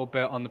a little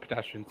bit on the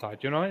pedestrian side.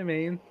 Do you know what I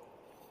mean?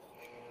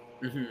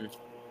 Mm-hmm.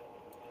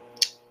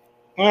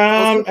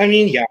 I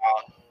mean, yeah.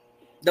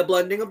 The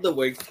blending of the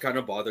wigs kind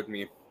of bothered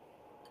me.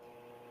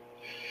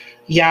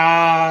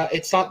 Yeah,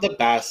 it's not the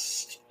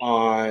best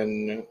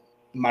on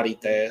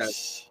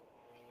Marites.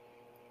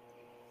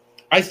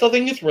 I still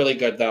think it's really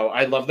good, though.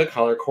 I love the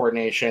color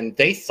coordination.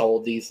 They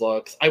sold these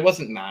looks. I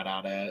wasn't mad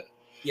at it.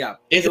 Yeah.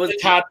 Is it a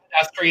tad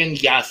pedestrian?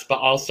 Yes, but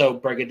also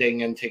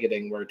Brigading and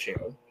Ticketing were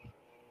too.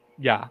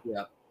 Yeah.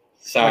 Yeah.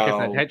 So, like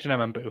I said, H&M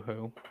and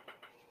Boohoo.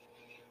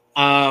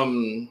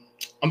 I'm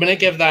gonna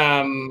give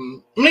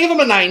them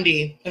a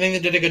 90. I think they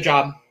did a good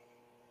job.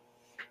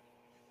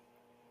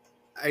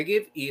 I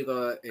gave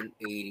Eva an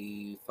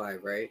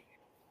 85, right?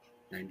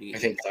 90. I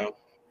think so.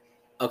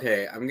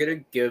 Okay, I'm gonna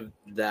give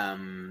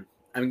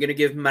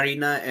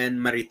Marina and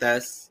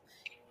Marites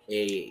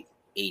a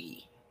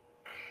 80.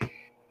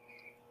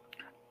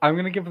 I'm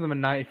going to give them a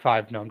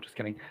 95. No, I'm just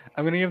kidding.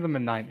 I'm going to give them a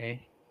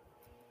 90.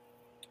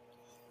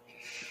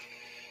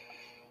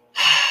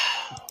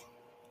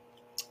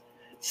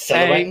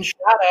 Silhouette and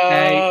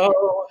Shadow.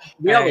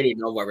 We already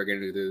know what we're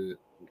gonna do.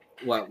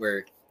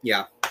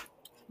 Yeah.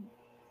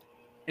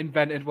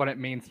 Invented what it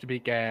means to be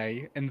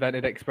gay.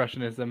 Invented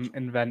expressionism.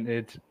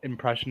 Invented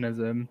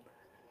impressionism.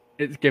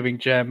 It's giving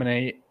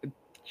Germany.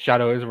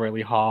 Shadow is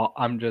really hot.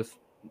 I'm just.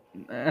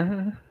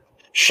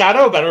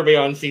 Shadow better be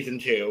on season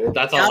 2.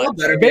 That's all. Shadow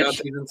better be on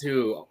season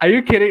 2. Are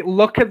you kidding?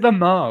 Look at the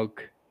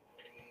mug.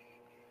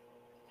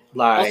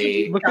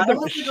 Like, Look at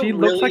the. She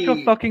looks like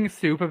a fucking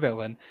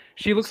supervillain.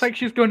 She looks like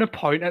she's going to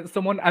point at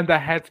someone and their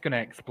head's going to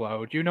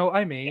explode. You know what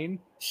I mean?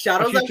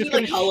 Shadow's She's actually just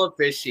like gonna hella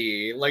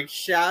fishy. Like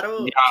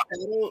Shadow,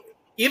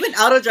 even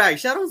out of drag,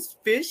 Shadow's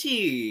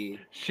fishy.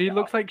 She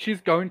looks like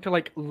she's going to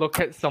like look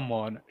at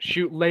someone,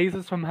 shoot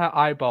lasers from her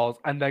eyeballs,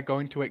 and they're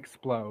going to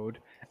explode.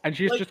 And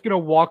she's Like- just gonna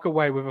walk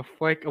away with a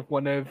flick of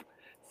one of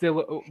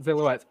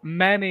Silhouette's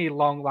many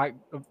long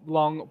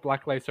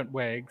black lace front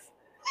wigs,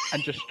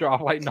 and just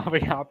drop like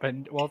nothing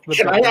happened. Whilst the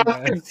can I building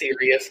ask a there.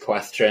 serious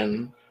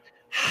question?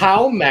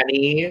 How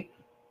many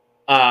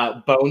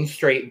bone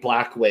straight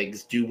black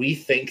wigs do we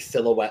think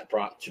Silhouette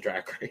brought to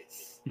Drag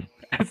Race?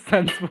 A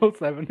sensible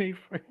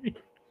 73.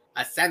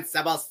 A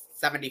sensible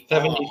 74.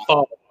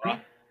 74.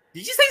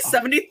 Did you say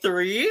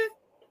 73?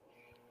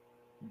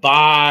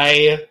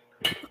 Bye.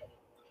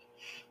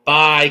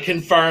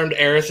 Confirmed.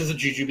 Eris is a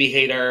Jujubee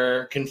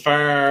hater.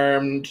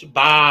 Confirmed.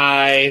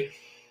 Bye.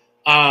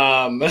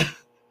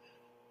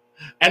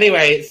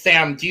 Anyway,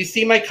 Sam, do you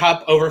see my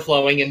cup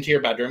overflowing into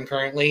your bedroom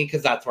currently?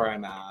 Because that's where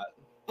I'm at.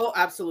 Oh,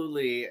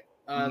 absolutely.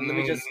 Let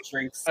me just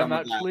drink some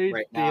I'm of actually that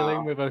right dealing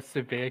now. with a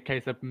severe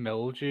case of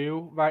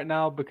mildew right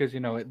now because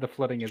the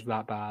flooding is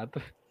that bad.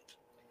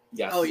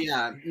 Yes. Oh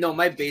yeah, no,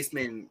 my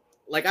basement.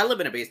 Like I live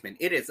in a basement.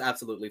 It is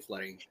absolutely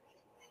flooding.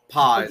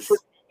 Pause.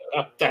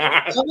 I'm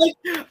like,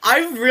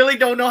 I really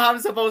don't know how I'm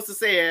supposed to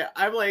say it.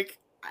 I'm like,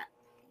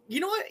 you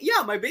know what?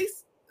 Yeah, my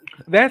base.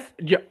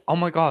 Oh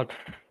my god.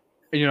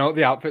 You know what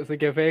the outfits are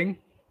giving?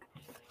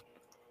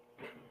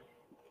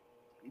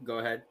 Go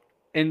ahead.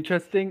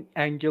 Interesting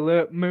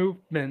angular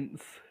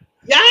movements.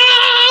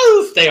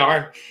 Yes! They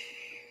are.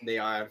 They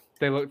are.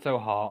 They look so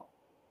hot.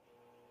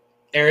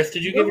 Eris,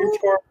 did you give your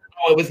score?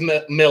 Oh, it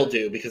was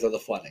mildew because of the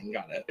flooding.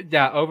 Got it.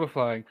 Yeah,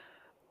 overflowing.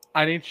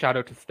 I need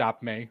Shadow to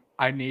stab me.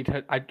 I need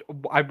her.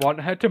 I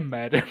want her to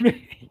murder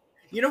me.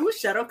 You know who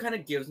Shadow kind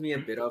of gives me a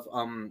bit of?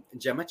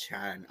 Gemma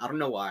Chan. I don't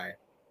know why.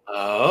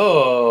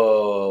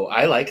 Oh,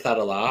 I like that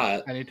a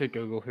lot. I need to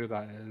Google who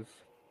that is.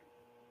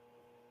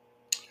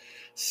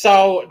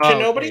 So, to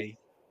Okay.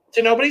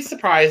 nobody's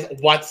surprise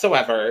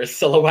whatsoever,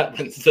 Silhouette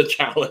wins the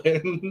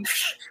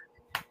challenge.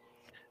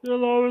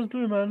 You'll always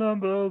be my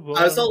number one.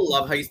 I also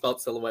love how you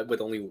spelled silhouette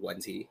with only one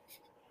T.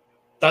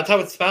 That's how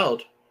it's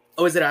spelled.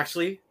 Oh, is it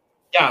actually?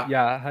 Yeah.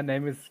 Yeah, her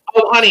name is.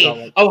 Oh, honey.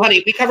 Silhouette. Oh,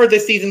 honey. We covered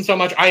this season so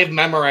much. I have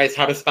memorized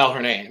how to spell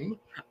her name.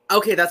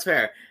 Okay, that's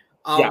fair.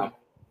 Yeah.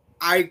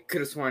 I could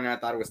have sworn I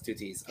thought it was two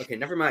T's. Okay,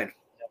 never mind.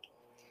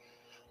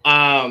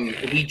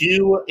 We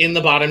do in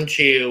the bottom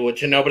two,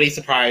 to nobody's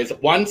surprise,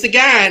 once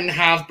again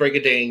have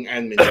Brigading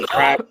and Mindy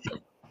Crab,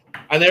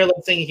 and they're lip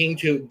syncing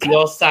to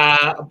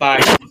Diosa by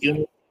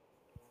Yumi.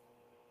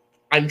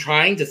 I'm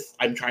trying to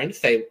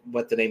say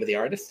what the name of the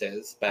artist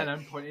is, but And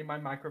I'm pointing my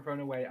microphone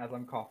away as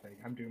I'm coughing.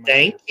 I'm doing my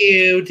thank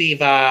you,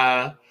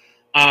 Diva.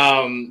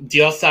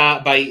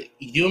 Diosa by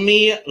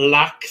Yumi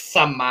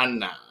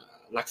Laksamana.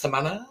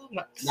 Laksamana?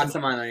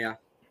 Laksamana, yeah.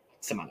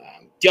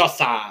 Laksamana.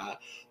 Diosa.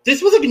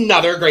 This was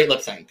another great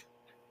lip sync.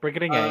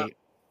 Brigading 8.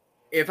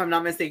 If I'm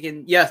not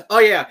mistaken, yes. Oh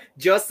yeah,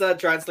 just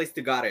translates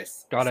to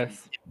goddess.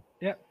 Goddess.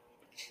 Yep.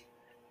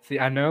 See,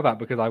 I know that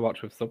because I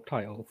watch with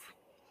subtitles.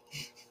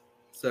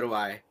 So do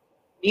I.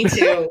 Me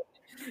too.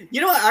 You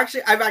know what?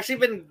 Actually, I've actually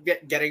been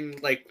getting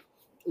like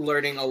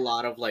learning a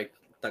lot of like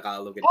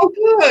Tagalog. And Oh,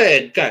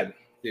 good. Good.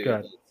 dude.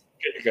 Good.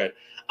 Good.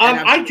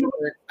 And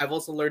I've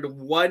also learned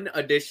one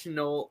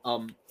additional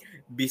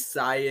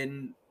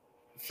Bisayan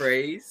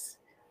phrase,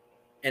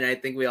 and I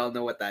think we all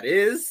know what that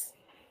is.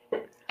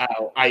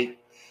 Oh,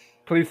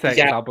 Please say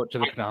Yeah. it, I'll butcher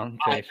the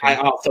pronunciation. I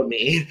also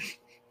me.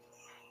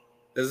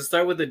 Does it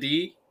start with a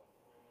D?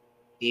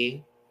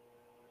 E.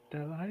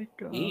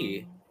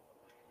 E.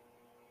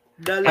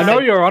 I know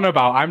what you're on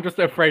about. I'm just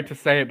afraid to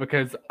say it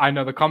because I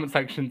know the comment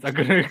sections are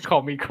going to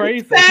call me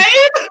crazy.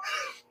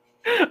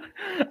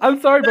 I'm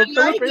sorry, but Oh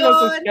my Filipinos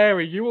are God.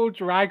 scary. You will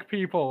drag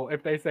people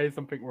if they say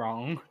something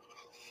wrong.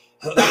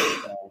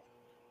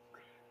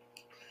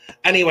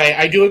 Anyway,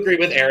 I do agree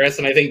with Eris,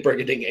 and I think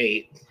Brigading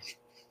 8.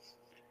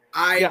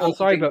 I'm I'm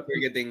sorry, think but-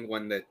 Brigading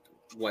won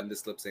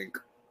this lip sync.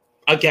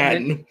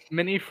 Again.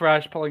 Minnie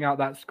Fresh pulling out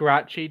that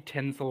scratchy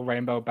tinsel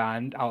rainbow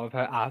band out of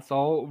her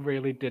asshole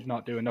really did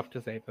not do enough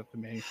to save her for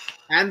me.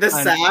 And the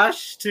And-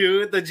 sash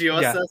too, the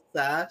Giosa Yeah.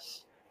 sash.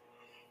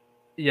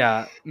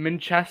 Yeah,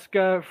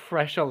 Mincheska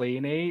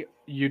Freshalini,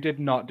 you did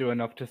not do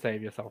enough to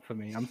save yourself for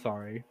me. I'm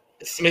sorry.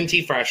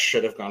 Sminty Fresh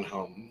should have gone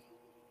home.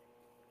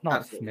 Not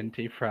Absolutely.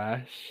 Minty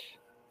Fresh.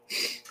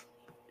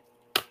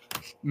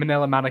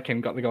 Manila Mannequin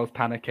got the girls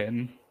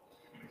panicking.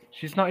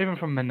 She's not even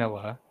from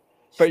Manila.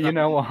 But you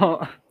know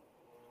what?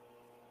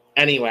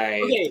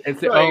 Anyway, Okay,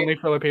 It's the only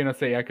Filipino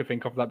city I could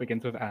think of that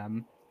begins with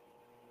M.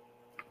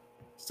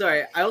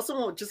 Sorry, I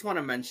also just want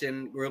to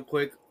mention real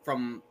quick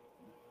from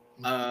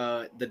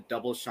the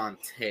Double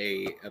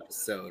Shantae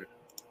episode.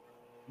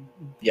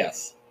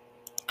 yes.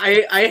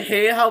 I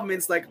hate how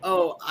Min's like,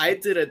 oh, I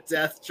did a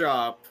death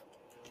drop.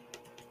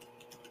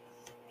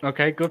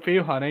 Okay, good for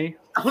you, honey.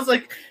 I was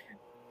like,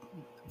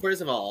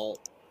 first of all,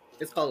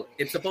 it's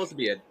supposed to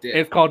be a dip.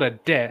 It's called a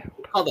dip.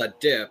 It's called a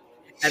dip.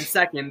 And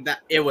second,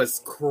 that it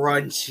was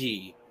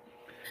crunchy.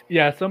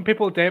 Yeah, some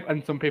people dip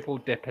and some people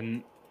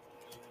dipn't.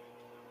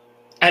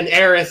 And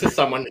Eris is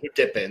someone who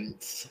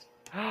dippins.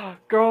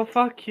 Girl,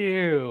 fuck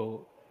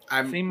you.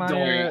 See my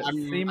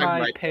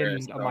right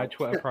pinned there, on my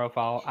Twitter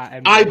profile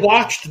at I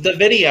watched the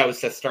video,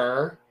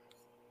 sister.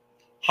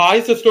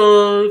 Hi,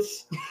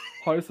 sisters.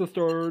 Hi,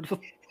 sisters.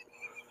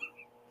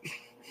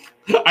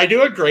 I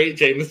do a great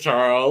James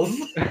Charles.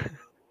 That's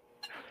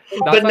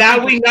But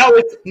now we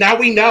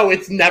know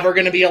it's never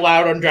going to be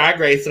allowed on Drag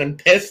Race, and I'm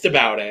pissed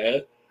about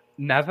it.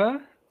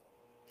 Never?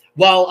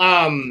 Well,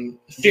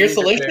 Fierce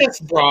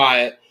Delicious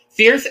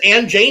Fierce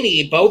and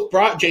Janie both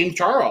brought James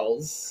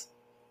Charles.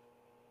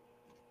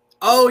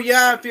 Oh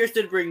yeah, Fierce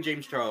did bring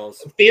James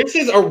Charles.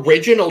 Fierce's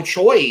original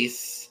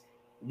choice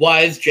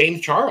was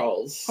James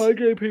Charles. Hi,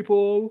 gay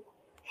people.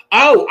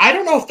 Oh, I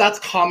don't know if that's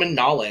common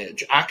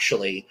knowledge,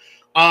 actually.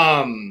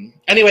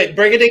 Anyway,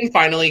 Brigading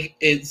finally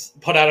is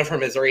put out of her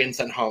misery and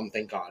sent home,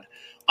 thank God.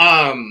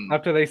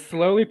 After they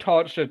slowly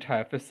tortured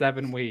her for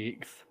 7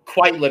 weeks.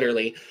 Quite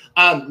literally.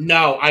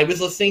 No, I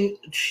was listening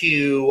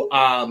to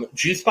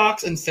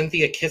Juicebox and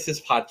Cynthia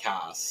Kiss's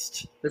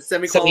podcast. The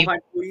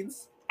semi-qualified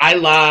queens. I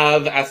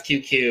love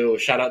SQQ.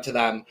 Shout out to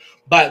them.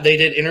 But they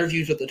did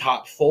interviews with the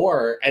top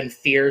 4, and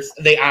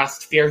they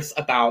asked Fierce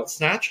about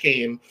Snatch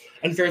Game,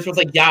 and Fierce was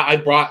like, yeah, I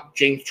brought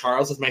James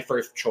Charles as my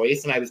first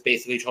choice, and I was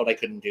basically told I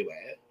couldn't do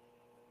it.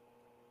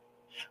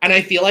 And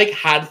I feel like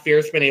had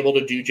Fierce been able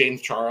to do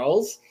James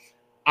Charles,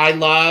 I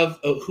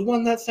love... Oh, who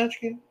won that Snatch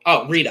Game?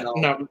 Oh, Rita.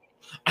 No,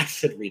 I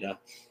said Rita.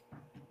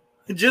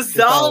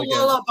 Giselle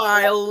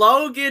Lullaby,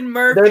 Logan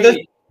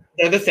Murphy.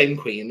 They're the same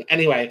queen.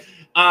 Anyway,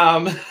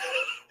 I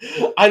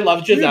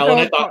love Giselle,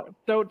 and I thought...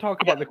 Don't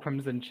talk about the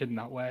Crimson Chin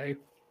that way.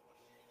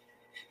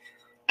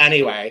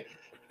 Anyway.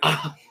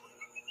 I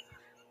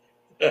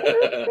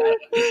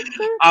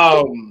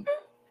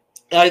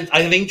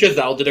think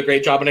Giselle did a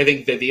great job, and I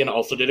think Vivian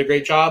also did a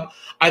great job.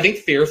 I think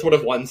Fierce would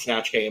have won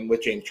Snatch Game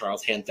with James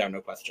Charles, hands down,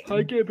 no question.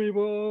 Hi, gay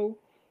people.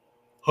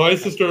 Hi,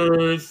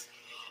 sisters.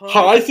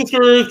 Hi,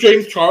 sisters.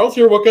 James Charles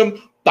here.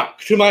 Welcome back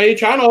to my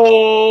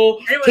channel.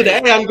 Anyway.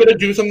 Today, I'm going to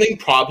do something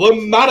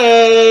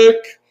problematic.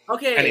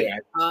 Okay. Anyway.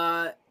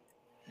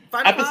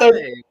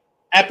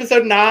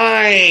 Episode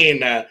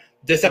 9.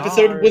 This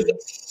episode was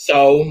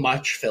so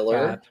much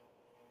filler. Bad.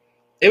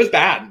 It was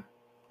bad.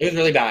 It was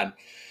really bad.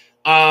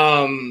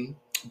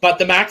 But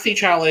the Maxi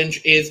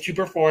Challenge is to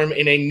perform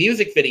in a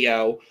music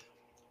video,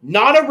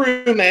 not a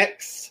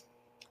remix,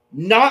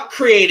 not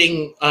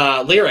creating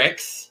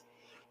lyrics,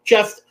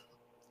 just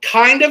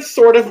kind of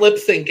sort of lip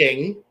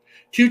syncing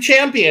to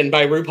Champion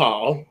by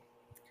RuPaul.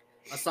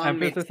 A song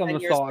made 10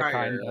 years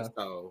prior,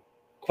 so.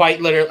 Quite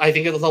literally, I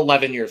think it was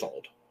 11 years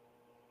old.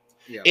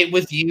 Yeah. It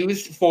was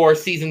used for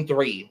season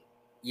 3.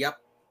 Yep.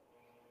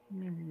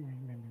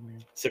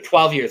 So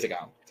 12 years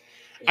ago.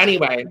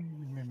 Anyway,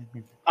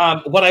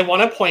 what I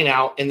want to point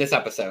out in this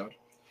episode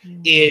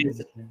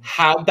is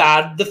how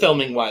bad the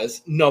filming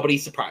was.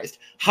 Nobody's surprised.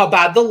 How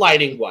bad the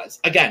lighting was.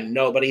 Again,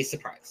 nobody's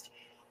surprised.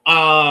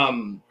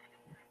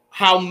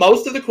 How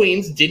most of the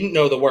queens didn't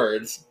know the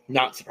words.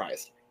 Not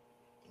surprised.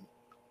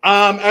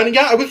 And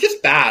yeah, it was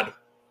just bad.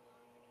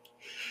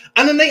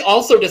 And then they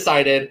also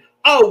decided,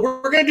 oh,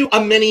 we're going to do a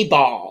mini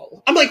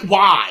ball. I'm like,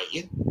 why?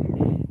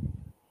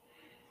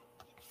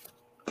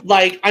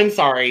 Like, I'm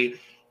sorry.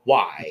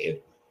 Why?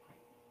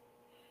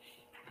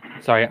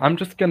 Sorry, I'm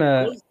just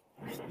gonna...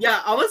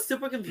 Yeah, I was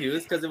super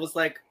confused because it was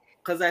like...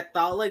 Because I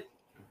thought like...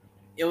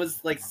 It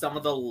was like some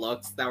of the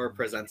looks that were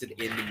presented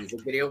in the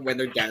music video when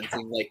they're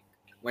dancing, like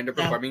when they're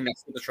performing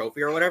next to the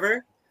trophy or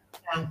whatever.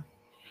 Yeah.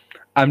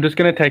 I'm just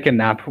gonna take a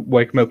nap,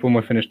 wake me up when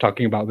we're finished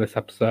talking about this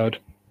episode.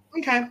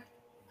 Okay.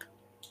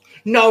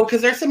 No,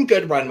 because there's some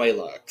good runway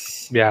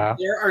looks. Yeah.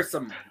 There are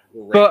some...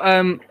 But,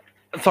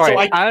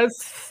 sorry,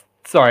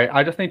 So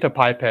I just need to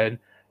pipe in.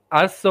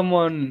 As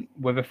someone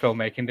with a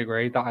filmmaking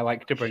degree that I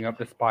like to bring up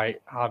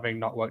despite having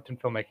not worked in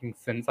filmmaking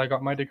since I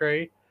got my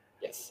degree,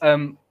 Yes.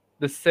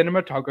 the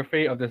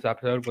cinematography of this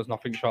episode was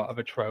nothing short of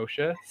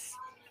atrocious.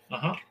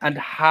 Uh-huh. And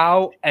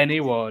how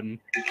anyone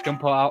can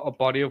put out a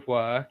body of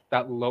work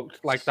that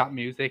looked like that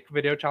music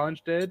video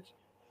challenge did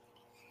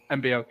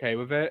and be okay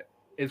with it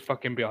is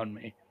fucking beyond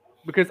me.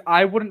 Because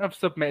I wouldn't have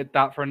submitted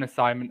that for an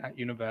assignment at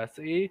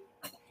university,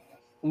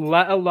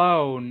 let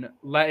alone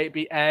let it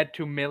be aired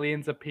to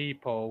millions of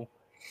people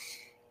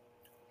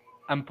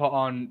and put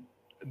on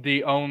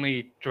the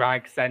only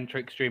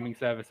drag-centric streaming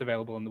service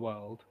available in the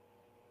world.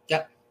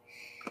 Yep.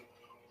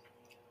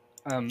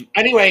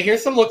 Anyway,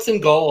 here's some looks in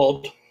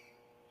gold.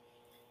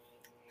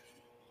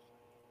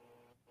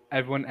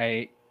 Everyone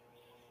ate.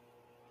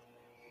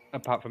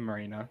 apart from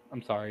Marina.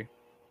 I'm sorry.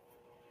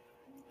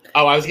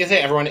 Oh, I was gonna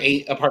say everyone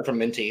ate apart from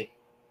Minty.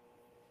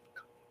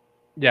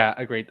 Yeah,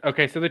 agreed.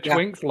 Okay, so the Yeah.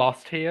 Twinks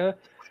lost here,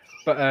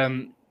 but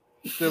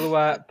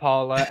Silhouette,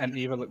 Paula, and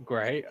Eva look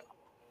great.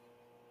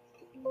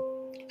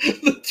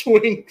 The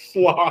Twinks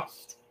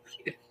lost.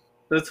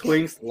 The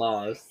Twinks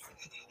lost.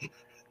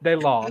 They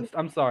lost.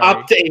 I'm sorry.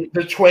 Update: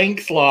 the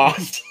Twinks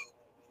lost.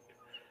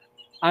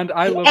 And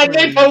I love And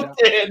they Marina. both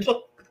did.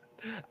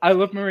 I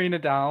love Marina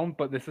down,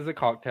 but this is a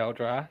cocktail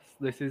dress.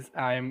 This is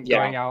I'm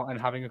going out and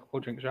having a couple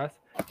drinks dress.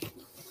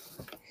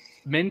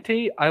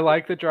 Minty, I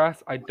like the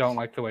dress. I don't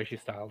like the way she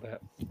styled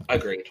it.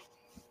 Agreed.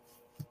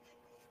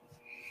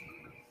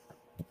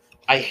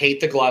 I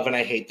hate the glove and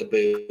I hate the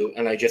boot,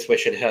 and I just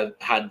wish it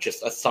had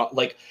just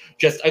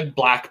a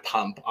black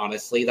pump.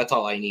 Honestly, that's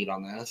all I need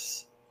on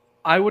this.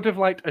 I would have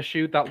liked a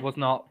shoe that was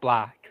not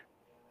black.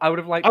 I would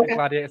have liked a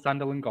gladiator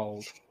sandal in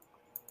gold.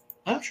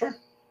 Oh, sure.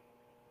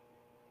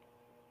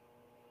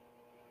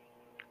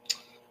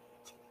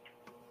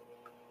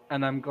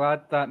 And I'm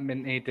glad that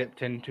Minty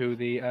dipped into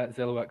the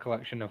Silhouette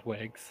collection of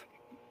wigs.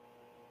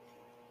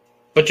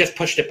 But just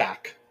pushed it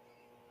back.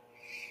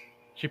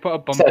 She put a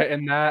bump it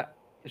in there.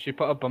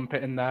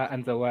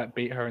 And Silhouette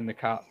beat her in the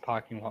car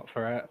parking lot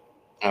for it.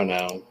 Oh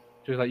no.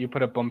 She was like, "You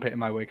put a bump it in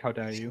my wig. How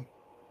dare you?"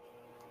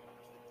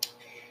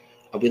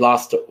 We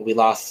lost Sam.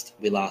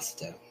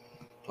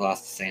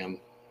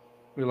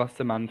 We lost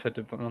the man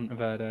for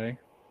Monteverde.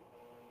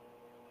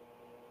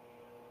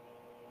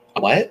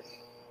 What?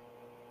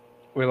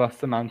 We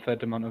lost the Manfred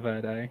de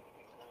Monteverde.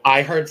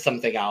 I heard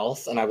something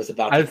else, and I was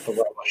about to throw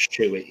a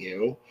shoe at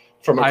you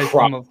from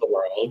across the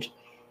world.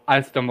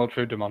 I stumbled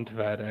through de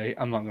Monteverde.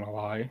 I'm not gonna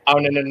lie. Oh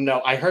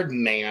no! I heard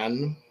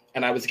man,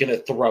 and I was gonna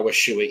throw a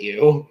shoe at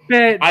you.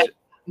 Bitch.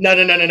 No!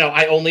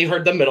 I only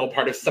heard the middle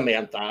part of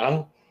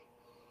Samantha.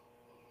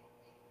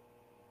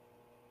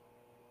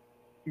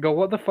 Go.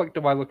 What the fuck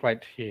do I look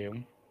like to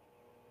you?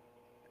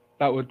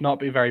 That would not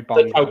be very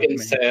bongo. The token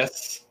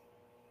cis.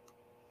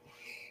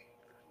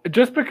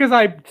 Just because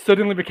I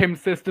suddenly became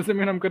cis doesn't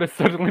mean I'm going to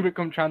suddenly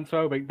become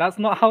transphobic. That's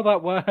not how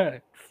that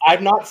works.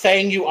 I'm not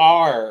saying you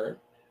are.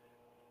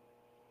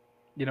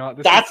 You know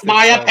what? That's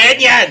my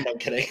opinion! I'm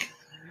kidding.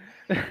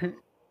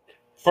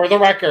 For the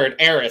record,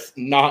 Eris,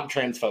 not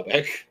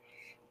transphobic.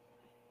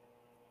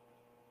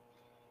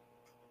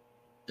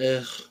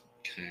 Ugh.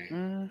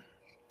 Okay.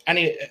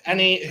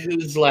 Any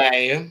who's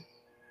lay?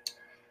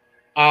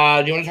 Do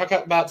you want to talk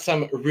about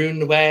some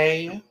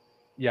runway?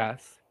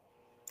 Yes.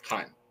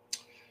 Fine.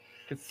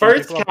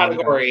 First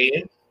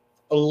category,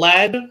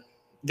 lead,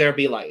 there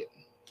be light.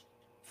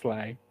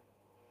 Slay.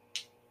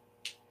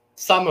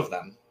 Some of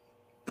them.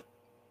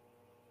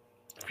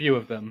 Few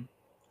of them.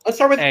 Let's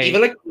start with Eva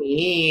the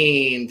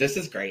Queen. This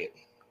is great.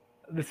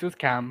 This was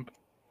camp.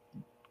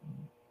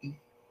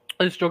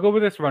 The struggle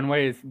with this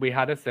runway is we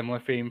had a similar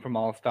theme from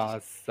All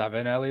Stars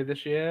 7 earlier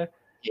this year.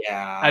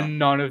 Yeah. And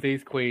none of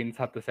these queens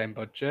had the same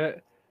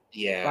budget.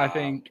 Yeah. But I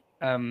think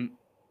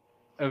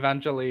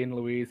Evangeline,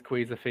 Louise,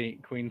 Queen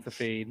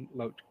Sophie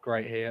looked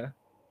great here.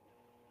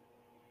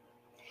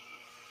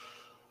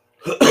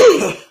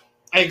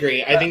 I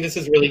agree. I think this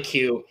is really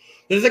cute.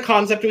 This is a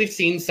concept we've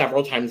seen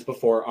several times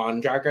before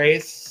on Drag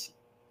Race.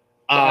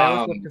 I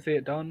always love to see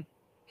it done.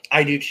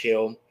 I do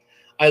too.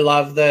 I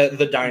love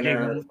the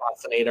diner, the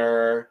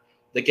fascinator,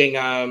 the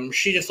gingham.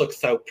 She just looks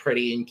so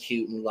pretty and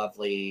cute and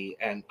lovely.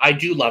 And I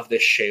do love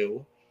this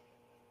shoe.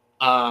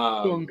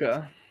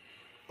 Bonga.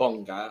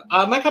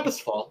 My cup is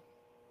full.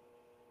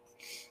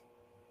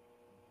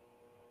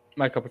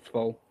 My cup is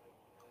full.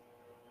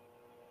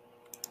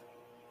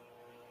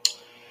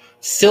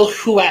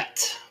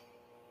 Silhouette.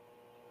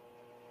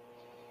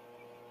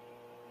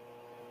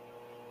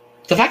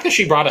 The fact that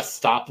she brought a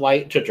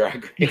stoplight to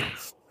Drag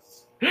Race.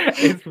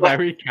 It's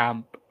very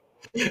camp.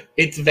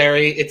 It's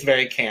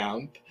very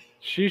camp.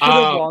 She should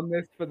have won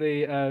this for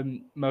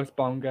the most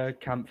bonga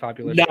camp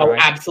fabulous. No, drag.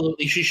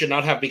 Absolutely, she should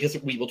not have,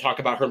 because we will talk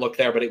about her look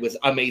there, but it was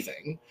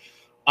amazing.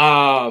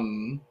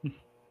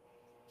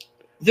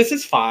 This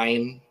is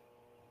fine.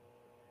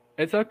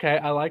 It's okay.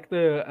 I like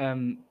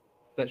the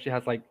that she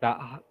has like that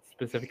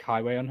specific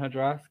highway on her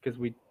dress because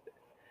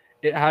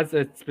it has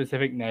a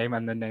specific name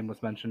and the name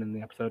was mentioned in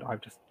the episode.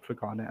 I've just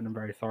forgotten it and I'm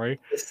very sorry.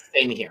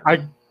 Same here.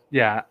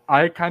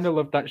 I kind of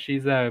love that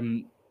she's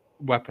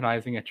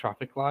weaponizing a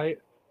traffic light.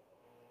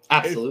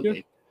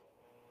 Absolutely.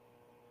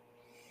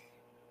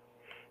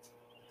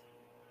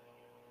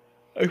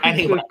 I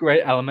think there's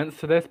great elements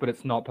to this, but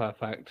it's not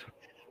perfect.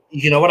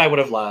 You know what I would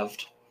have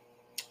loved?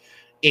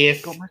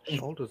 If God, my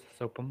shoulders are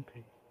so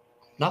bumpy.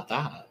 Not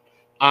that.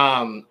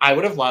 I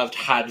would have loved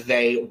had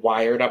they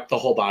wired up the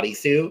whole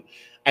bodysuit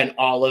and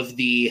all of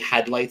the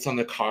headlights on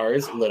the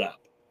cars lit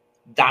up.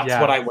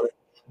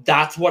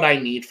 That's what I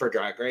need for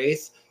Drag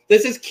Race.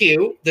 This is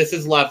cute. This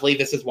is lovely.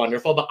 This is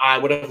wonderful. But I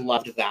would have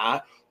loved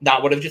that.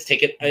 That would have just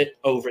taken it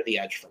over the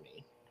edge for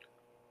me.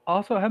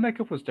 Also, her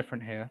makeup was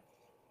different here.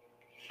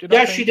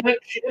 She did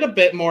a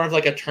bit more of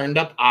like a turned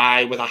up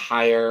eye with a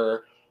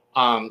higher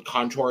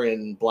contour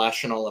and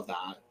blush and all of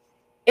that.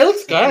 It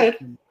looks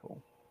good.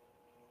 Cool.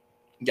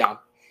 Yeah.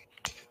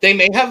 They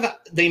may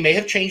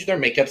have changed their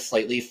makeup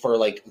slightly for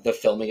like the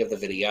filming of the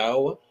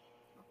video,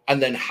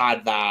 and then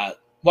had that.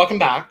 Welcome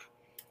back.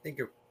 Thank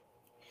you.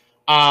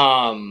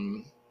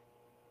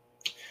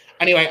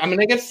 Anyway, I'm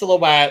gonna give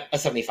Silhouette a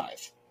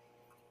 75.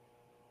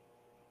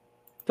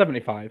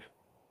 75.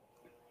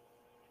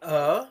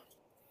 Oh,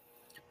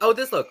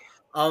 this look.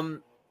 I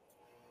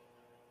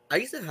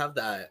used to have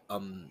that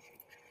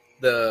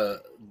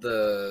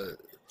the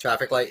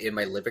traffic light in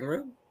my living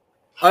room.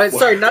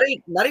 Sorry, not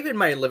even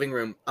my living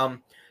room.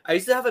 I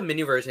used to have a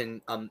mini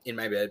version in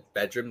my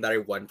bedroom that I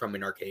won from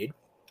an arcade.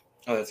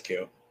 Oh, that's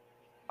cute.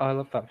 Oh, I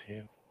love that for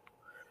you.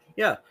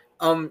 Yeah.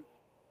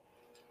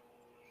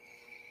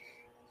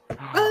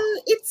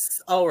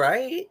 It's all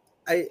right.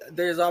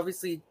 There's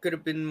obviously could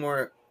have been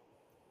more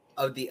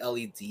of the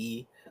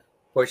LED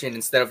portion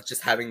instead of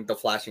just having the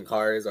flashing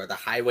cars or the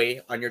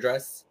highway on your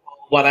dress.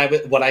 What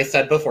I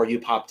said before you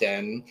popped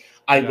in,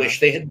 I wish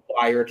they had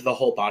wired the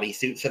whole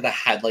bodysuit so the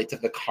headlights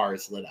of the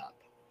cars lit up.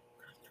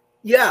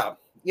 Yeah,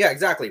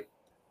 exactly.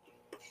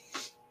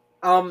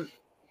 I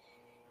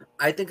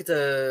think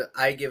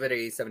I give it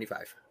a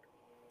 75.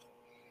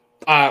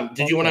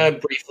 Did you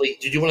want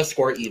to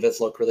score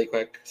Eva's look really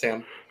quick,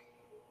 Sam?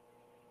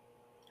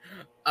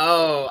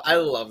 Oh, I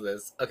love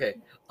this. Okay.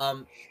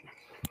 I'm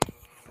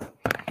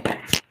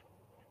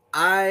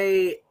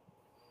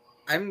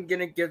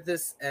gonna give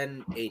this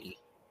an 80.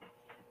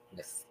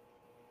 Yes.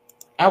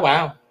 Oh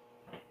wow.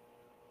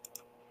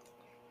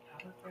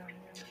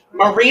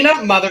 Marina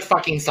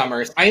motherfucking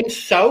Summers. I am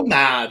so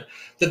mad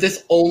that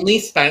this only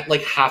spent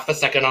like half a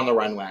second on the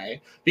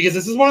runway because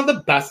this is one of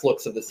the best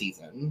looks of the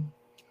season.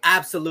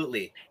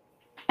 Absolutely.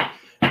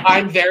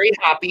 I'm very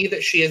happy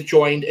that she has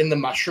joined in the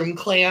Mushroom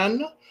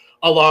Clan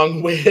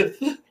along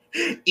with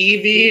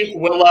Evie,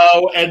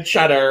 Willow, and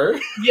Cheddar.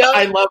 Yeah,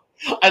 I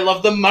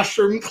love the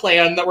Mushroom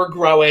Clan that we're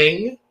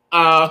growing.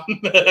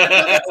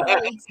 That's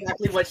not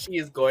exactly what she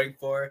is going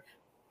for.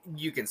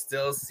 You can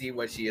still see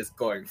what she is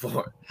going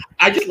for.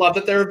 I just love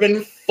that there have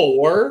been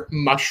 4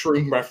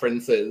 mushroom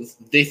references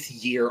this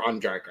year on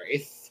Drag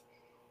Race.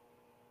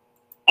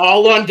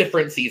 All on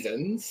different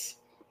seasons.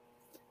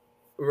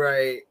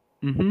 Right.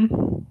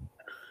 Mm-hmm.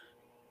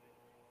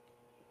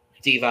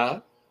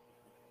 Diva.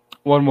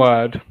 One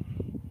word.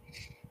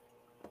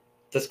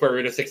 The square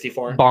root of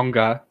 64.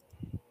 Bonga.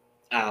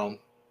 Oh.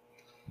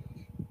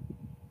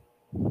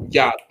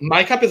 Yeah,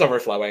 my cup is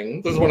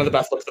overflowing. This is one of the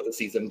best looks of the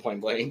season,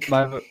 point blank.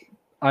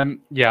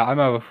 I'm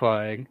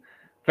overflowing.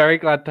 Very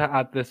glad to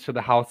add this to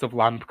the House of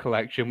Lamp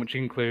collection, which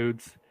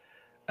includes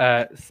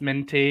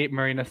Sminty,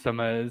 Marina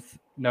Summers,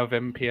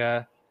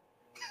 Novimpia,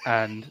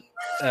 and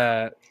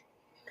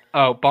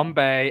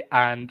Bombay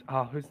and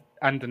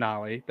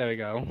Denali. There we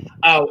go.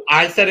 Oh,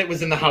 I said it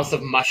was in the House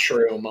of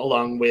Mushroom,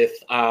 along with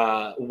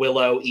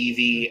Willow,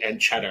 Evie,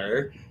 and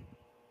Cheddar.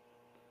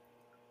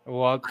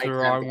 What's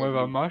wrong with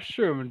a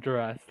mushroom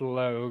dress,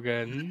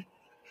 Logan?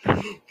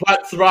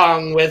 What's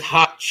wrong with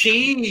hot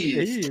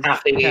cheese,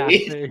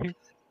 Kathy?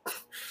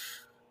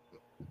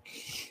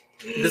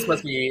 This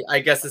must be, I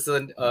guess this is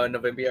a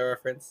Novimpia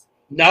reference.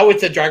 No,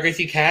 it's a Drag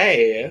Race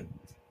UK.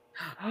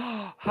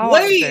 How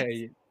Wait! are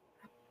they?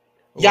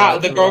 Yeah,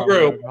 What's the girl wrong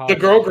group. with The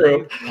girl hot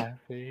group.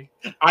 cheese, Kathy?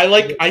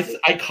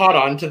 I caught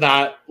on to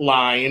that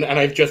line, and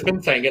I've just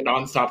been saying it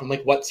nonstop. I'm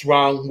like, what's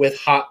wrong with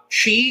hot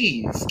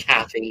cheese,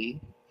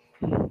 Kathy?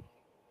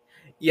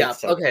 Yeah,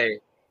 So- okay.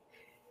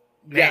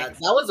 Yeah, that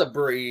was a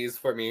breeze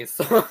for me.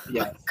 So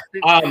Yes.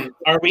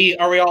 Are we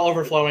all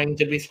overflowing?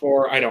 Did we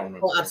score? I don't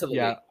remember. Oh, absolutely.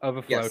 Yeah,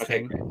 overflowing.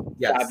 Okay.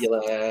 Yes.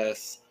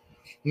 Fabulous.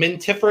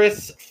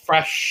 Mintiferous,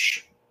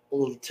 fresh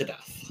to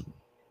death.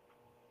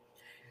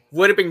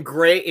 Would have been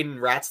great in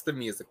Rats the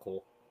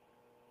Musical.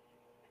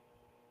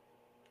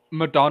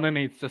 Madonna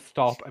needs to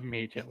stop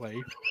immediately.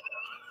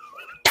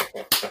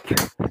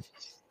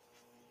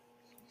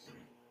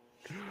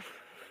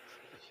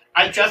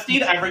 I just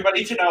need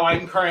everybody to know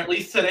I'm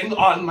currently sitting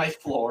on my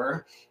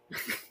floor.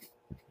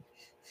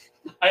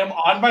 I am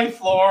on my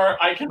floor.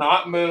 I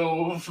cannot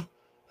move.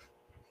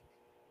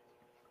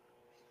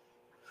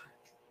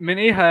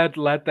 Minnie heard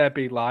 "Let There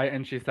Be Light"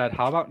 and she said,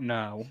 "How about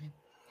no?"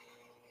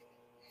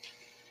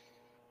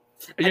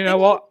 You know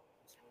what?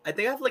 I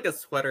think I have like a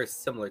sweater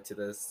similar to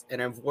this,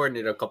 and I've worn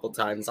it a couple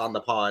times on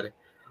the pod.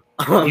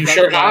 You Was that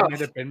sure the sweater have.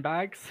 made of bin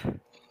bags?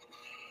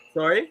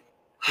 Sorry?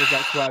 Was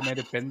that sweater made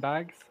of bin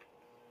bags?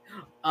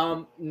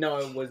 No,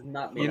 it was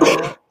not me. You know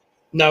what?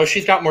 No,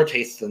 she's got more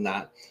taste than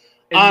that.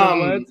 In the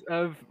words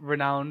of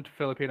renowned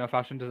Filipino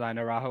fashion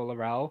designer Rahul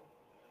Laurel,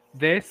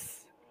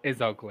 this is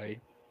ugly.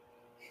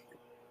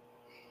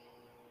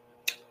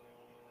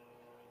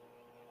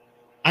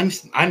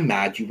 I'm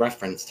mad you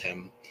referenced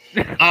him.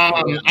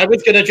 I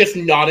was gonna just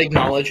not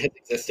acknowledge his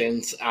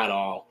existence at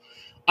all.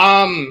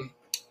 I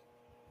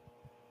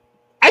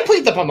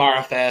played the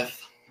Pomara Fifth.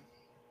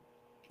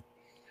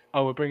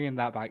 Oh, we're bringing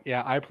that back.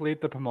 Yeah, I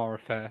plead the Pomora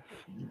Fifth.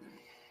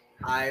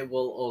 I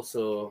will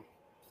also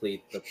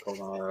plead the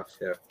Pomara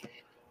Fifth.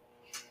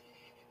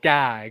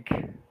 Gag.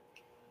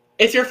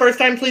 It's your first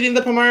time pleading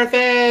the Pomara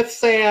Fifth,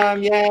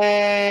 Sam. To be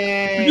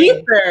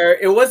Yay! fair,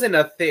 it wasn't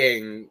a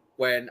thing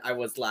when I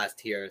was last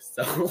here.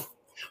 So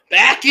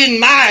Back in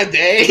my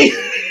day,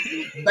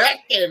 back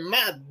in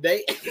my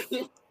day,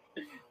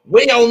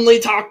 we only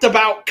talked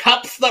about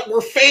cups that were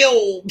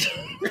filled.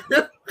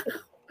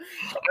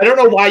 I don't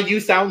know why you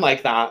sound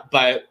like that,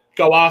 but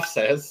go off,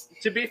 sis.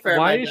 to be fair,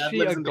 Why my is dad she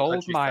lives a in the gold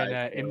countryside,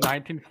 miner in so-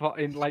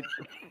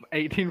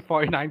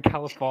 1849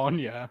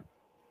 California?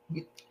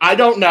 I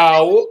don't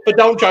know, but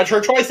don't judge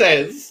her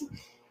choices.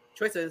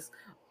 choices.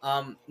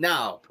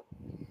 Now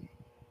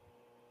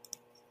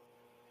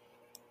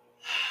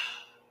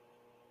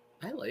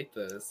I like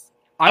this.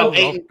 I Oh, love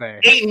Aiden,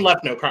 this. Aiden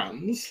left no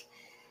crumbs.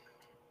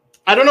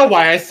 I don't know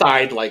why I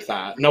sighed like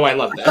that. No, I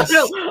love I this.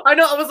 know. I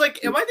was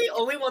like, am I the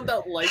only one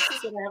that likes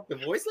this when I have the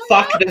voice like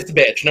Fuck that? this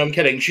bitch. No, I'm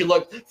kidding.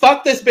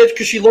 Fuck this bitch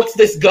because she looks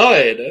this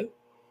good.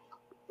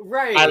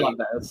 Right. I love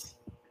this.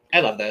 I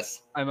love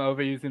this. I'm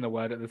overusing the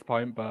word at this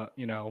point, but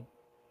you know,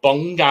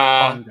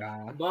 Bonga.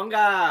 bonga.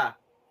 Bonga.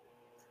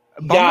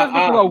 Yeah, Bonga's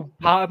become a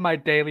part of my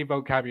daily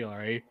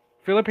vocabulary.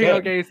 Filipino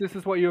Good. gays, this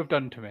is what you have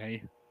done to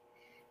me.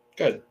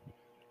 Good.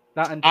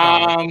 That and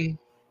chow.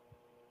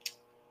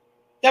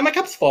 Yeah, my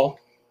cup's full.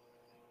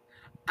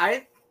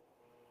 I'm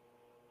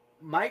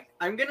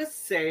gonna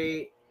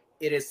say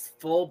it is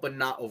full but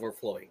not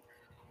overflowing.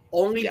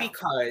 Only Yeah.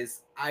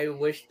 because I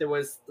wish there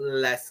was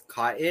less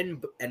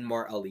cotton and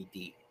more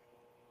LED.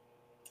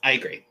 I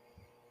agree.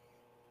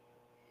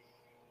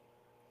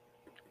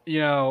 You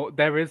know,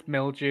 there is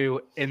mildew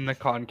in the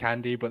cotton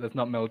candy, but there's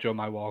not mildew on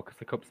my wall because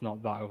the cup's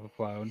not that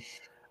overflown.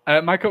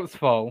 My cup's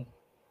full.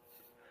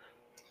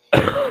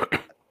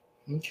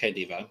 Okay,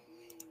 Diva.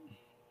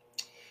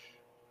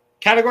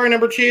 Category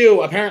number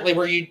 2.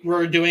 Apparently,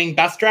 we're doing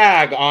best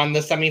drag on the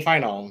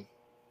semifinal.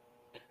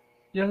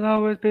 You'll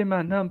always be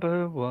my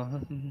number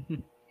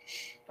one.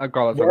 Oh,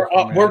 God,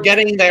 We're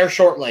getting there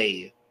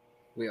shortly.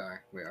 We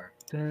are.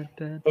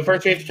 But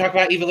first, we have to talk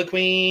about Eva the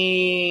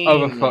Queen.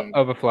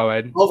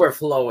 Overflowing.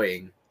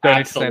 Overflowing. Don't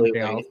need to say Absolutely.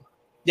 anything else.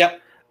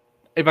 Yep.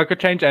 If I could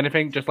change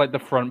anything, just like the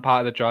front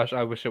part of the dress,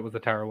 I wish it was a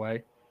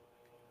tearaway.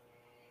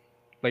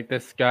 Like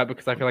this skirt,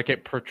 because I feel like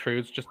it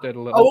protrudes just a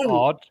little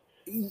odd.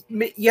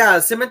 Yeah,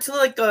 similar to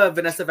like the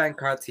Vanessa Van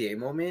Cartier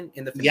moment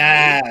in the finale.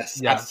 Yes,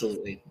 Yeah.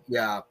 absolutely.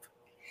 Yeah.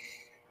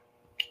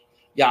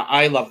 Yeah,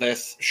 I love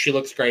this. She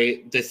looks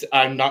great.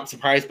 I'm not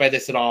surprised by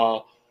this at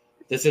all.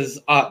 This is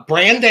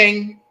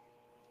branding.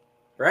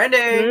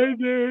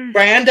 Branding.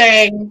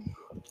 Branding.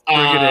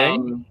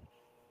 Brigading.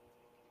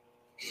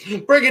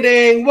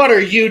 Brigading, what are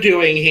you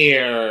doing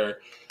here?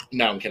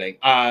 No, I'm kidding.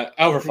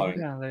 Overflowing.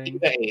 Darling,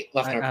 Hey,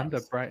 left I no am the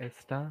crumbs.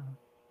 brightest star.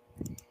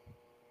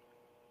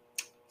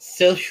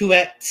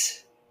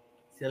 Silhouette.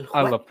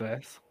 I love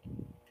this.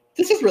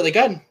 This is really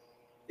good.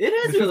 It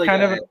is This really is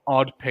kind good. of an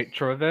odd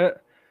picture of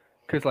it,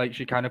 because like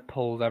she kind of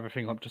pulls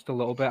everything up just a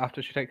little bit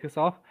after she takes this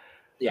off.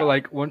 Yeah. But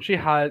like once she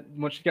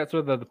gets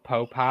rid of the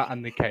Pope hat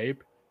and the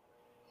cape,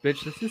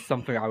 bitch, this is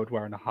something I would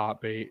wear in a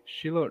heartbeat.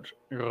 She looked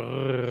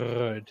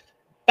good.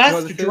 Best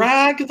Well, this is-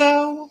 drag,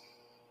 though?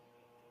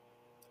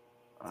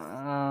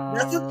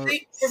 That's the thing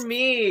for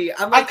me.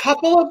 I'm A like,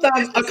 couple of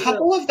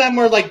them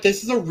were like,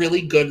 this is a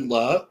really good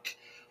look,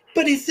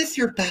 but is this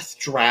your best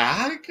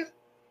drag?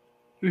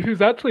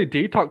 Who's actually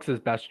Detox's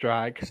best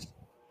drag?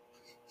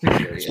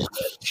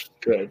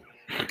 Good.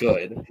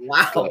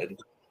 wow. Good.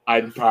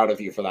 I'm proud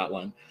of you for that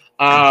one.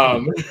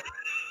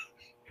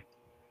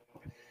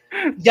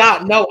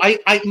 Yeah, no,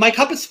 I my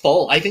cup is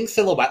full. I think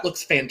Silhouette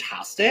looks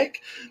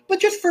fantastic, but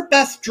just for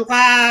best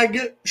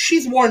drag,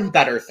 she's worn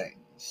better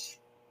things.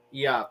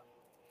 Yeah.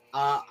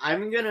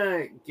 I'm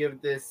gonna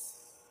give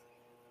this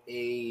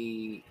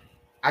a.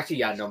 Actually,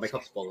 yeah, no, my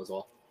cup's full as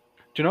well.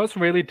 Do you know what's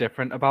really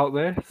different about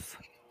this?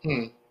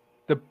 Hmm.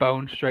 The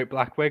bone straight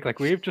black wig. Like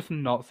we've just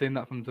not seen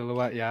that from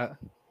Silhouette yet.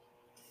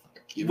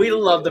 We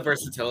love the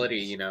versatility,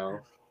 you know.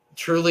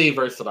 Truly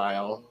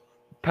versatile.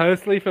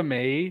 Personally, for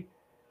me,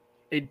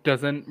 it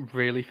doesn't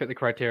really fit the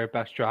criteria of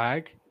best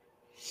drag.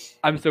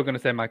 I'm still gonna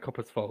say my cup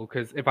is full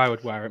because if I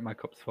would wear it, my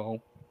cup's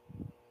full.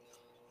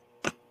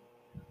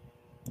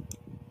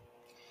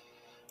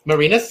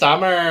 Marina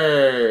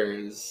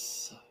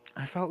Summers.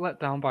 I felt let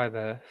down by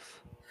this.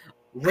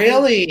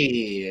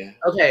 Really?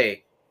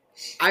 Okay,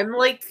 I'm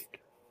like,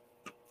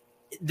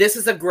 this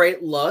is a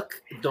great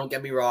look. Don't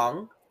get me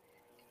wrong.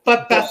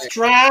 But best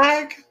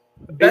drag?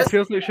 It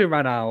feels like she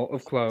ran out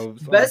of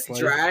clothes. Best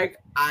honestly. drag,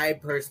 I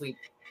personally,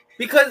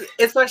 because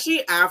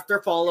especially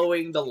after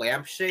following the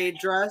lampshade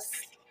dress.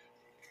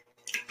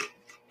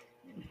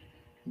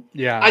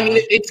 Yeah. I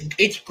mean,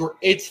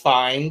 it's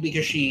fine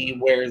because she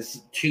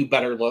wears 2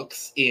 better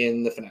looks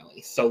in the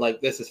finale. So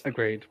like, this is fine.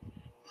 Agreed.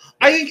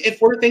 I think if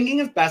we're thinking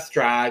of best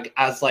drag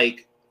as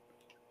like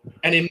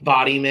an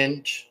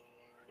embodiment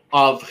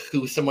of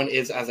who someone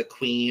is as a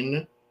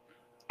queen,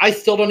 I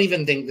still don't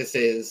even think this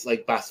is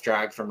like best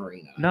drag for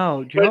Marina.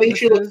 No, do But you know I what think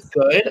she this looks is?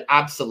 good,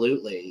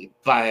 absolutely.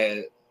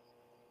 But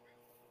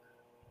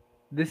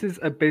This is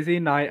a busy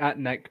night at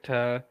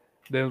Nectar.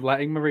 They're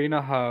letting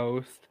Marina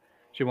host.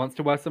 She wants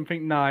to wear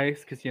something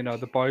nice because, you know,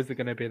 the boys are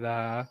going to be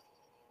there.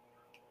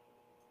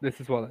 This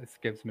is what this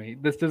gives me.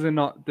 This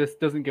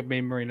doesn't give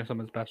me Marina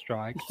Summers best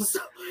drag. So,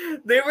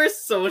 they were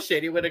so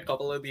shady with a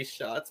couple of these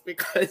shots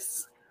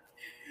because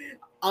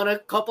on a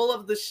couple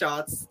of the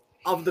shots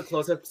of the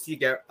close-ups you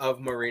get of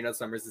Marina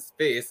Summers'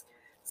 face,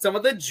 some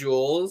of the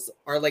jewels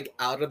are like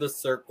out of the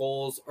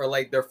circles or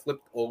like they're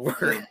flipped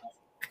over.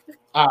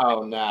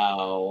 Oh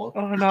no.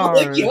 Oh no!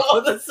 Like,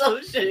 yo, that's so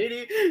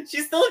shady.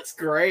 She still looks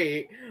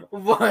great,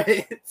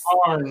 but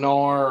Oh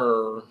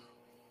no.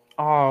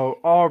 Oh,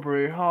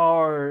 Aubrey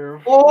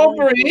Harv.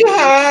 Aubrey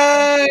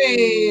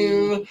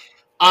Hive.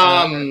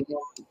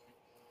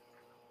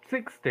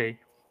 60.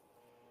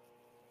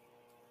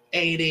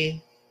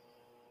 80.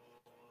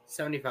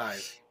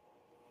 75.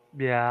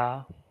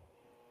 Yeah.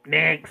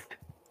 Next.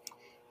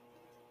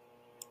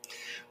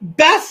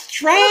 Best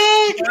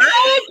drag.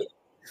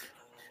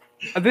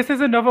 This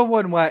is another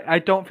one where I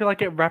don't feel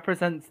like it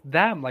represents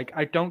them. Like,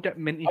 I don't get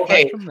Minty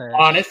Okay, Fresh from this.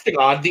 honest to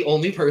God, the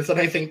only person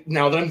I think,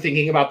 now that I'm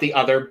thinking about the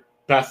other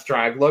best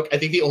drag look, I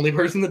think the only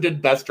person that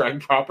did best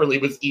drag properly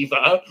was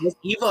Eva. Miss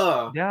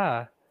Eva.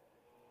 Yeah.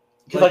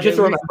 Because Like, I just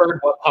at least- remembered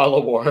what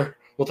Paula wore.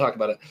 We'll talk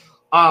about it.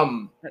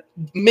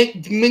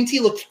 Minty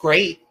looks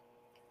great.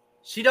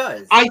 She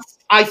does.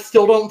 I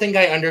still don't think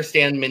I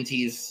understand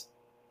Minty's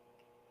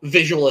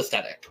visual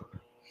aesthetic.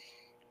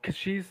 Because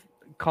she's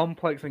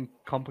complex and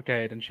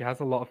complicated, and she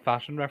has a lot of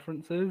fashion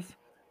references.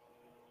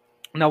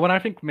 Now, when I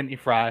think Minty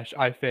Fresh,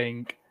 I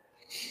think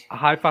a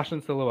high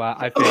fashion silhouette.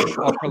 I think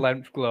upper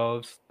length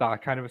gloves that are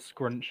kind of a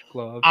scrunch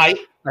glove. I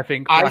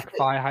think black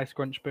thigh high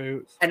scrunch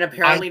boots. And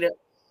apparently,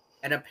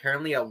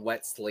 a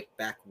wet slick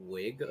back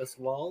wig as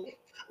well.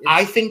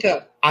 I think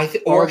or Or a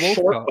a wolf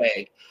short cut.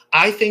 wig.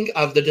 I think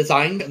of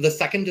the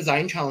second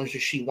design challenge that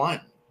she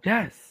won.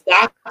 Yes.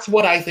 That's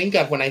what I think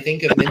of when I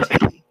think of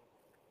Minty.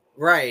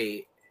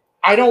 Right.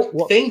 I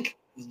don't think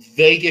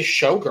Vegas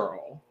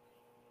showgirl.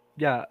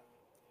 Yeah.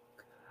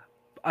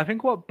 I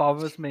think what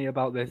bothers me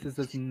about this is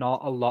there's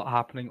not a lot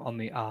happening on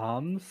the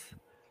arms.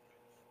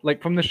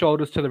 Like, from the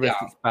shoulders to the wrist,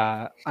 it's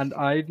bare. And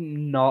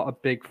I'm not a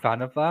big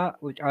fan of that.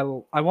 Like,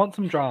 I want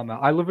some drama.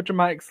 I love a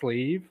dramatic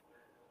sleeve.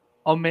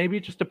 Or maybe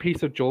just a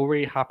piece of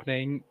jewelry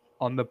happening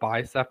on the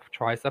bicep,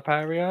 tricep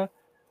area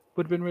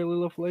would have been really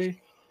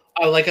lovely.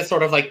 Like a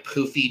sort of like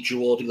poofy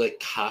jeweled like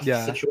cuff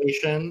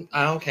situation.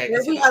 Okay.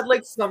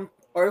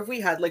 Or if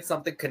we had like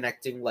something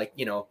connecting, like,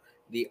 you know,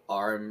 the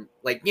arm,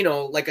 like, you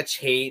know, like a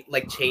chain,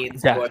 like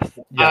chains. Yes.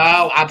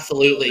 Oh,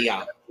 absolutely,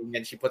 yeah.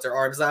 And she puts her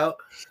arms out.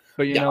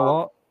 But you know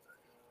what?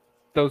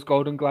 Those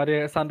golden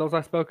gladiator sandals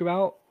I spoke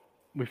about,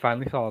 we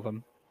finally saw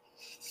them.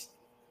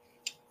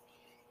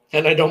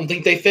 And I don't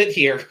think they fit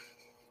here.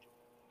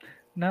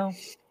 No.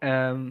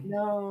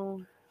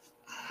 No.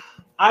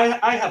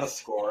 I have a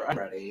score. I'm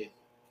ready.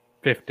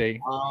 50.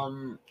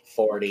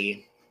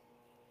 40.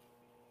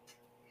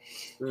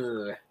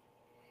 Ugh.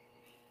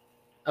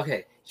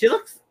 Okay. She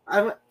looks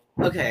I'm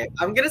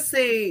gonna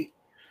say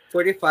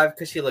 45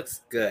 because she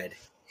looks good.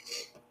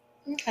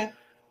 Okay.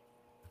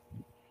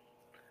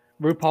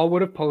 RuPaul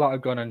would have pulled out a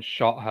gun and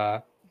shot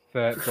her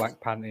for black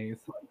panties.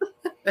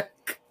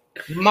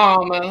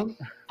 Mama.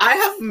 I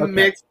have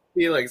mixed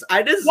feelings.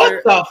 I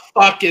deserve. What the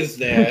fuck is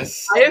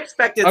this? I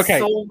expected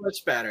so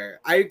much better.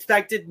 I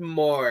expected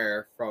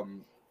more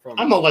from.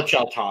 I'm gonna let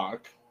y'all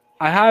talk.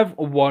 I have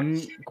one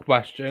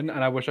question,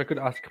 and I wish I could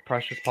ask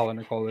Precious Paula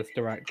Nicole this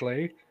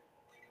directly.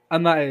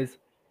 And that is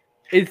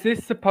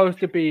this supposed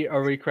to be a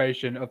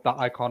recreation of that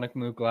iconic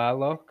Mugler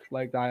look?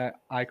 Like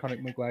that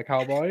iconic Mugler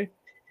cowboy?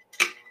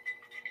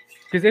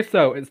 Because if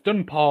so, it's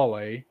done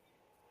poorly,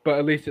 but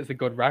at least it's a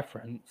good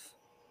reference.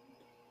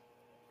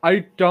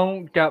 I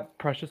don't get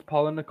Precious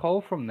Paula Nicole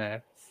from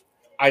this.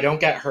 I don't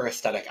get her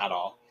aesthetic at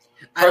all.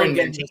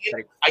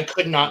 I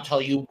could not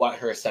tell you what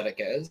her aesthetic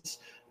is.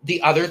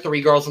 The other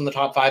three girls in the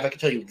top 5, I could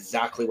tell you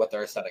exactly what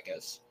their aesthetic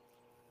is.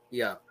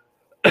 Yeah.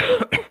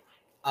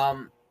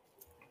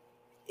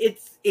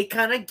 It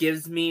kind of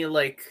gives me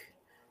like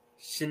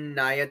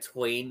Shania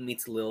Twain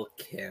meets Lil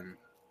Kim.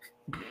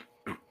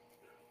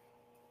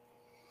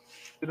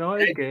 You know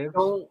what it gives?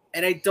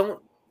 I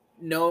don't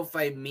know if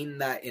I mean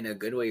that in a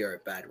good way or a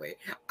bad way.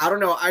 I don't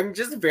know. I'm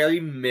just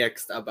very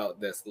mixed about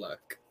this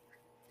look.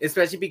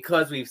 Especially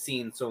because we've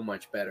seen so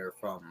much better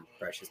from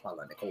Precious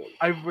Paula Nicole.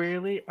 I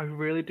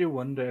really do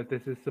wonder if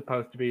this is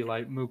supposed to be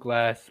like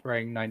Mugler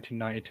Spring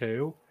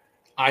 1992.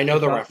 I know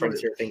the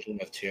reference you're thinking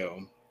of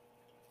too.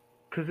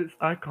 Because it's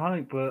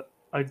iconic, but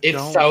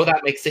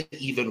that makes it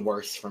even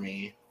worse for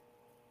me.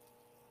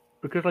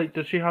 Because, like,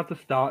 does she have the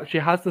star? She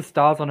has the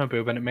stars on her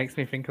boob, and it makes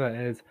me think that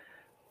it is.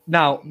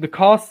 Now, the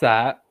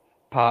corset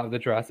part of the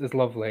dress is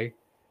lovely.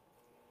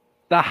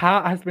 The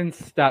hat has been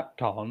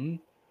stepped on.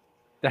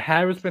 The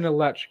hair has been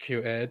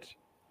electrocuted.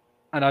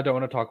 And I don't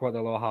want to talk about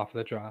the lower half of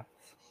the dress.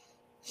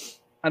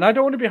 And I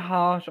don't want to be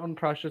harsh on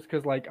Precious,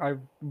 because, like,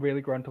 I've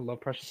really grown to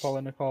love Precious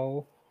Paula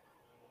Nicole.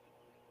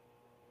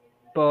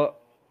 But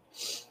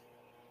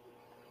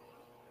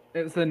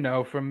it's a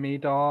no from me,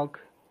 dog.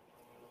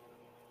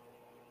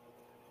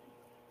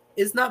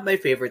 It's not my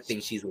favorite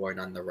thing she's worn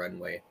on the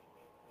runway.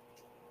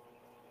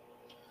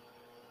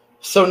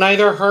 So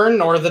neither her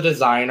nor the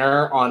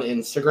designer on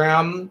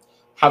Instagram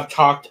have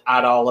talked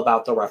at all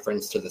about the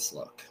reference to this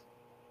look.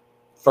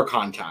 For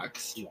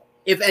context.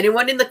 If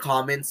anyone in the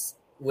comments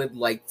would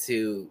like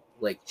to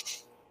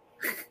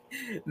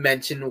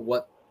mention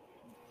what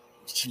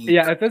she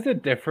Yeah, if there's a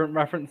different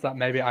reference that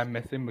maybe I'm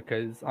missing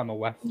because I'm a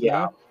Westerner,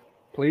 Yeah.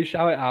 please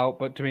shout it out.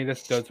 But to me,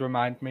 this does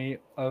remind me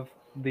of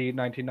the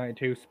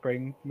 1992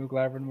 spring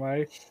Mugler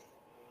runway.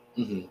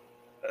 Mhm.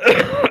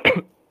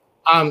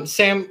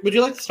 Sam, would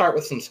you like to start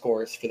with some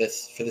scores for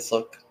this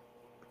look?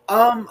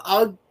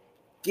 I'll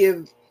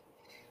give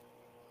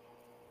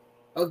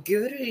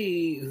it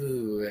a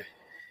ooh.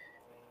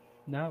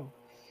 No.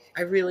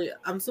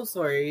 I'm so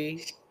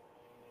sorry.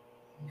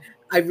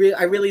 I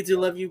really do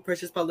love you,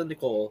 Precious Paula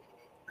Nicole.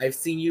 I've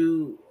seen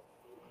you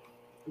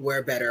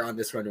wear better on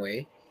this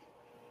runway.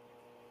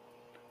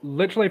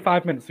 Literally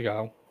 5 minutes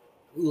ago.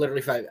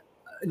 Literally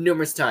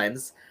numerous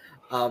times.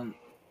 I'm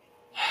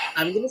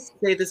gonna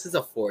say this is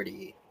a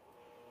 40.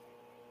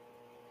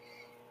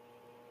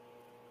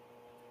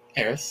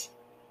 Eris?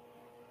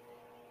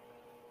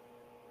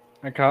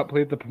 I can't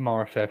believe the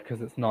Pomara fifth because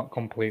it's not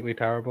completely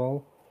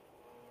terrible.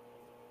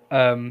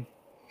 You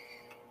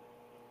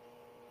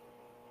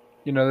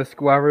know, the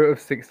square root of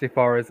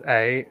 64 is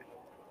 8,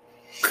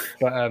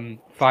 but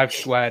 5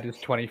 squared is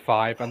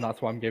 25, and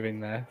that's what I'm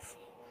giving this.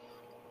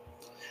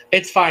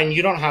 It's fine.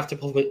 You don't have to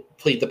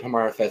plead the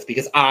Pomara Fifth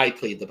because I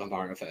plead the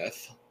Pomara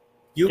Fifth.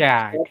 You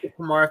Gag. got the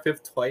Pomara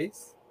Fifth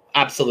twice?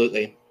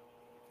 Absolutely.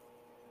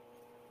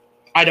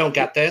 I don't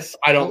get this.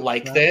 I don't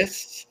like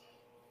this.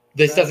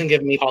 This doesn't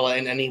give me Paula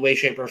in any way,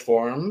 shape, or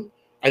form.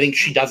 I think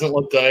she doesn't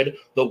look good.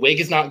 The wig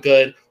is not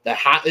good. The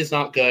hat is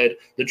not good.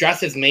 The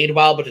dress is made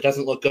well, but it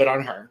doesn't look good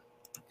on her.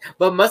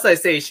 But must I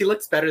say, she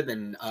looks better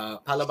than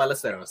Paula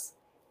Ballesteros.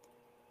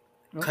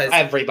 Because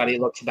Everybody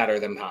looks better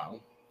than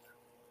Pau.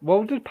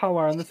 What did Pau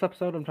wear in this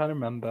episode? I'm trying to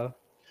remember.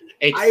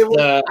 I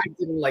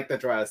didn't like the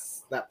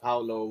dress that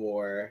Paolo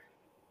wore.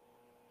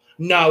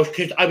 No,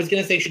 because I was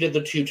going to say she did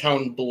the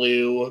two-tone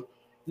blue.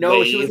 No,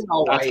 wave. she was in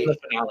all That's white. the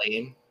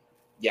finale.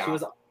 Yeah.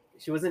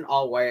 She was in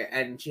all white,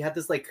 and she had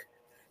this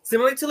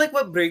similar to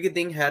what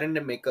Brigading had in the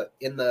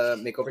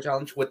makeover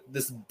challenge with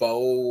this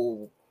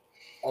bow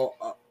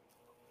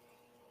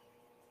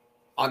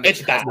on the It's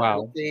chest bad.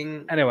 Wow.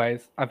 thing.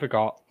 Anyways, I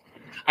forgot.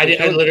 I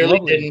It literally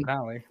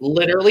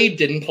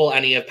didn't pull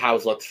any of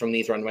Pau's looks from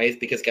these runways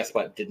because guess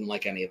what? Didn't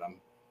like any of them.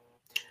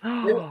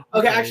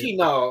 Okay, actually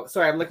no.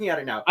 Sorry, I'm looking at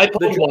it now. I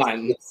pulled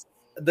one.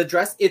 The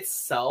dress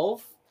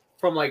itself,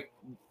 from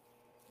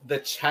the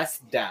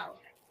chest down,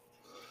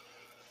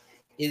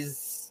 it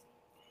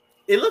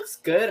looks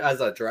good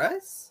as a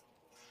dress.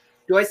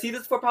 Do I see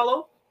this for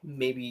Paolo?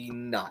 Maybe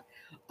not.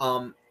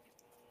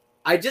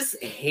 I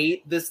just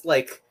hate this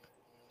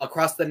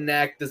across the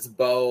neck, this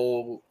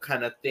bow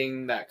kind of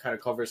thing that kind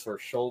of covers her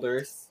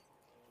shoulders.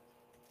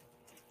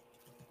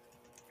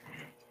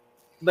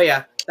 But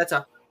yeah, that's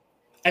all.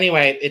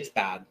 Anyway, it's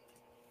bad.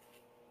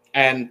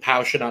 And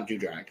Pau should not do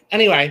drag.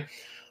 Anyway,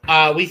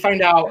 we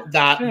find out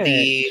that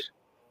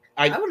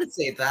I wouldn't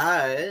say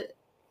that.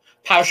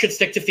 Pau should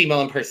stick to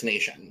female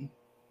impersonation.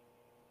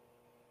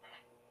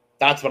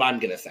 That's what I'm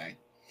going to say.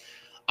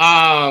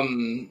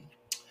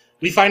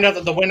 We find out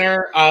that the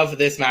winner of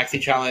this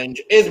maxi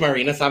challenge is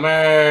Marina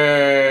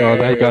Summer. So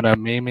they're gonna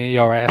meme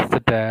your ass to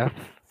death.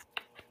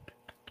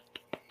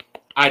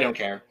 I don't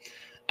care.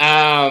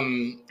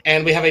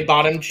 And we have a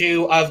bottom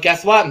two of,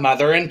 guess what?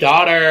 Mother and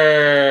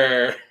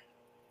daughter.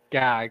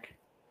 Gag.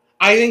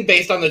 I think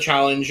based on the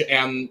challenge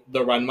and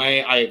the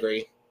runway, I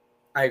agree.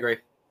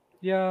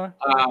 Yeah.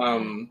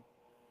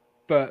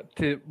 But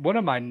to one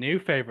of my new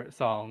favorite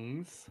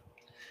songs.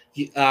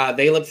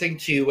 They lip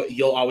sync to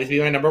 "You'll Always Be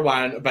My Number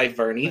One" by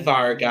Vernie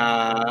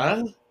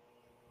Varga.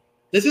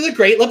 This is a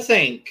great lip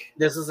sync.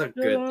 This is a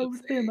good lip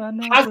sync.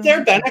 Has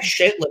there been a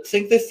shit lip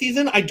sync this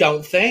season? I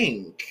don't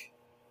think.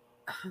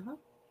 It's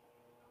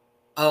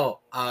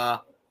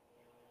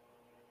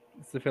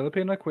the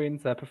Filipino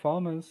queens, they're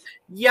performers.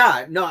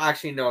 Yeah, no,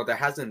 actually, no, there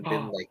hasn't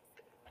been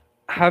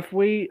Have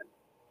we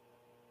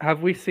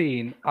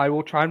seen? I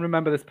will try and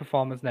remember this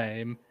performer's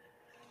name,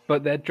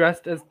 but they're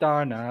dressed as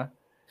Darna.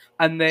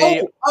 And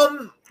they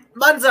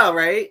Manza,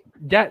 right?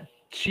 Yeah,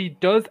 she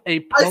does a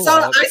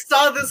pull-up. I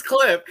saw this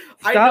clip.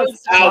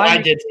 I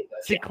did see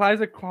this. She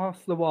climbs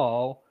across the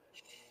wall.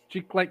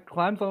 She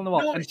climbs on the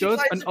wall and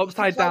does an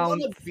upside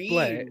down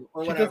split.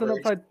 She does an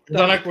upside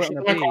down split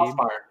on the beam.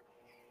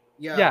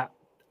 Yeah,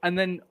 and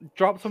then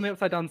drops from the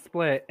upside down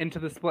split into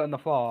the split on the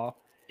floor.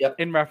 Yep.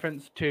 In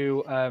reference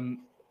to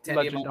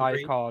legend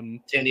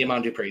icon Tandy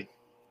Amon Dupree.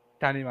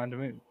 Danny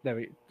Mandamoon. There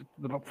we.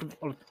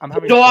 I'm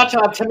having daughter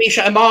of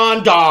Tamisha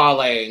Iman,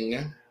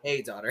 darling.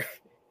 Hey, daughter.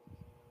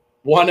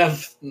 One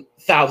of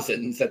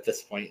thousands at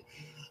this point.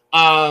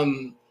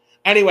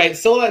 Anyway,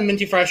 Silhouette and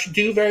Minty Fresh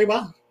do very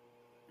well.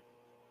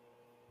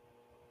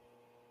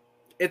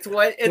 It's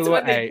when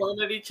they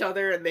pointed at each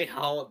other and they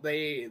held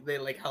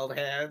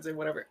hands and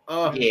whatever.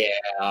 Oh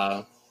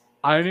yeah.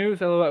 I knew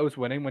Silhouette was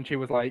winning when she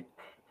was like.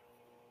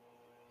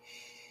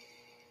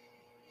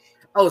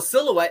 Oh,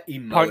 silhouette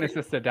emote. Pointing her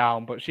sister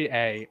down, but she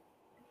ate.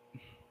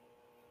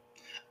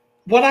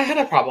 What I had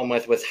a problem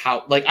with was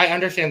how, like, I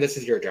understand this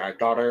is your drag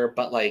daughter,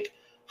 but like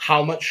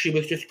how much she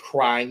was just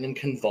crying and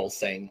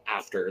convulsing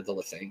after the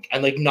lip sync,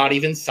 and like not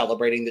even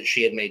celebrating that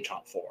she had made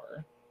top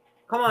 4.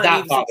 Come on,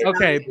 That Eve, bothered me.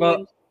 Okay,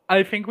 but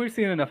I think we've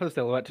seen enough of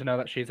Silhouette to know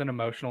that she's an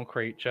emotional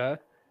creature.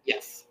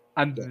 Yes.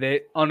 And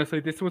honestly,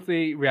 this was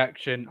the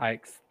reaction I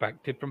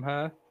expected from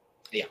her.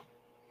 Yeah.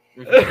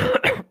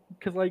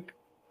 Because, like,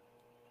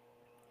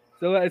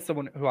 Silhouette is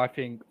someone who I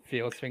think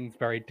feels things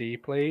very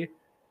deeply.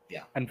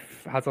 Yeah. And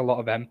has a lot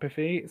of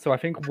empathy. So I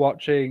think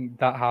watching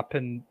that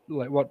happen,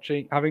 like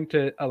having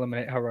to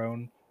eliminate her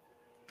own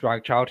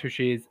drag child, who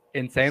she's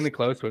insanely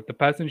close with, the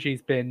person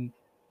she's been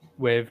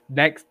with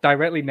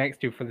directly next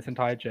to for this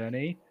entire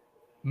journey,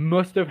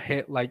 must have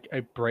hit like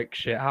a brick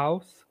shit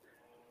house.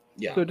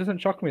 Yeah. So it doesn't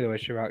shock me the way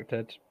she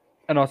reacted.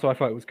 And also, I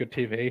thought it was good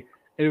TV.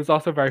 It was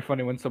also very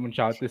funny when someone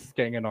shouted, "This is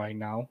getting annoying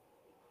now."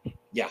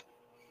 Yeah.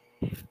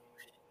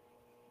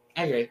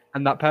 I agree.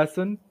 And that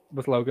person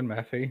was Logan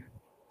Murphy.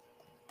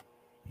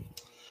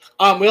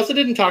 We also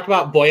didn't talk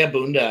about Boya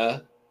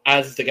Bunda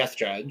as the guest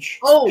judge.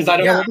 Oh, because I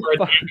don't yeah. remember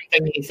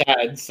everything he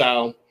said.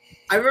 So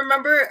I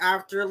remember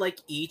after like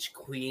each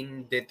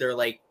queen did their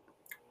like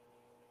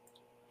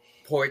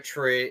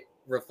portrait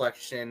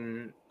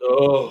reflection.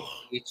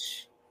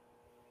 Each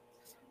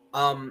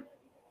Boya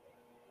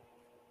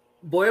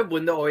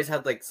Bunda always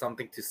had like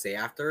something to say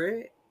after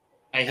it.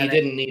 and he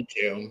didn't need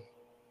to.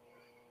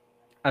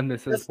 And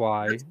this is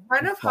why. That's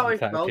kind of how I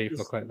felt teeth as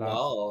look like that.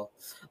 well.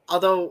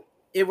 Although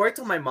it worked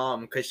on my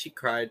mom because she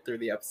cried through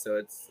the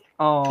episodes.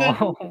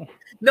 Oh,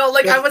 No,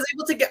 like I was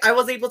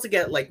able to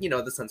get like, you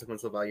know, the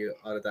sentimental value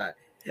out of that.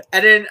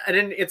 And then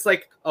it's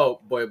like, oh,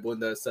 Boya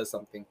Bunda says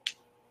something.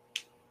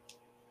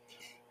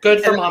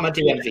 Good for Mama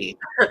DMV.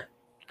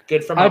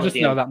 Good for Mama I just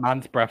DMV. know that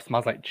man's breath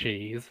smells like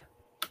cheese.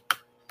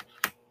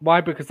 Why?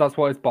 Because that's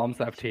what his bomb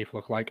set of teeth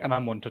look like, and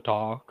I'm one to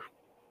talk.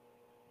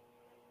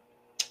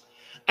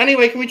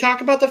 Anyway, can we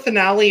talk about the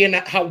finale and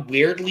how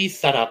weirdly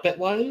set up it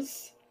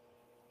was?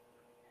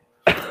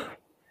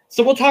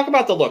 So we'll talk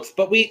about the looks,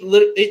 but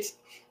it's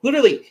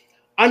literally,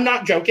 I'm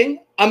not joking,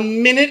 a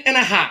minute and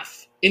a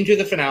half into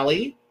the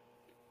finale,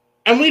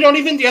 and we don't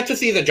even get to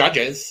see the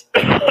judges.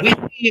 We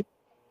see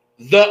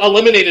the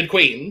eliminated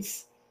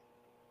queens.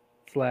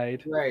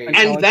 Slade. Right.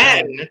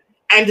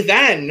 And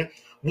then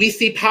we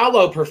see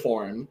Paolo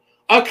perform,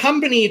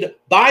 accompanied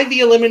by the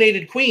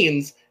eliminated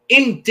queens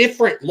in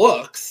different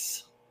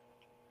looks.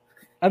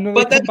 And then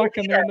But they come then- back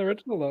and they're in the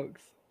original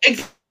looks.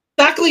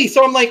 Exactly.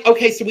 So I'm like,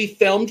 okay, so we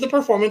filmed the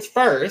performance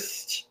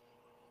first.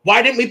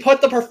 Why didn't we put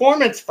the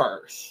performance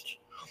first?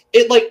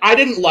 I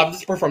didn't love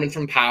this performance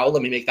from Pau.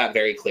 Let me make that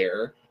very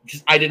clear.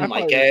 I didn't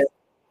like it.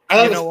 I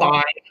thought it was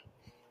fine.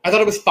 I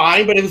thought it was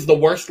fine, but it was the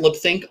worst lip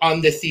sync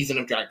on this season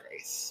of Drag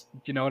Race. Do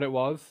you know what it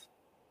was?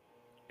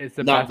 It's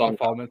the Not best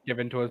performance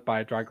given to us by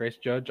a Drag Race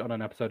judge on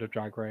an episode of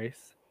Drag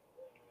Race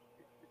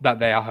that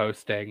they are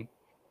hosting.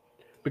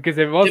 Because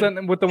if it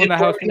wasn't with the one Did they're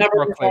Brooke hosting never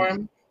Brooklyn,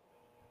 perform?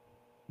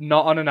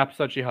 not on an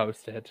episode she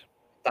hosted.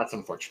 That's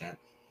unfortunate.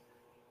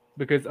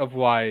 Because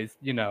otherwise,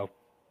 you know,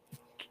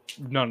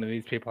 none of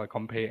these people are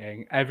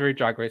competing. Every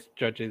Drag Race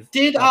judge is...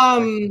 Did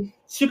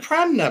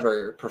Supreme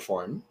never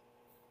perform?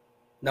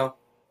 No.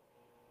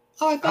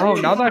 Oh, I thought Oh,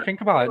 she now that I had.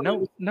 think about it,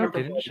 no,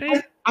 didn't she?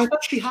 I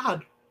thought she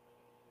had.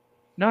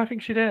 No, I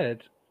think she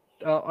did.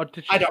 Or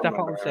did she I don't step out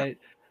on remember. stage?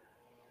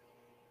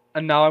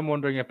 And now I'm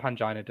wondering if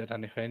Pangina did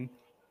anything.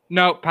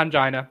 No,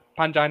 Pangina.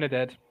 Pangina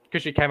did.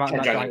 Because she came out in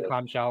that Pangina giant did.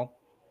 clamshell.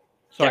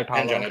 Sorry, Yeah,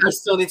 Paolo. Pangina I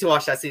still need to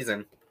watch that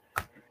season.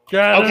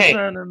 Okay,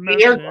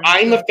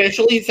 I'm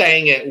officially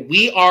saying it.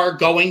 We are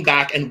going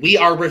back and we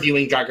are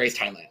reviewing Drag Race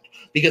Thailand.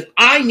 Because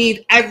I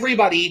need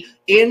everybody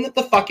in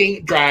the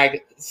fucking drag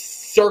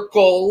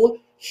circle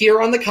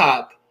here on the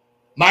cup,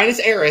 minus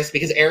Eris,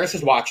 because Eris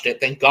has watched it,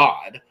 thank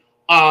God.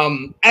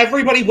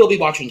 Everybody will be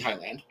watching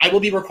Thailand. I will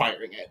be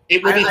requiring it.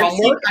 It will be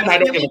homework, and I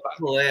don't give a fuck.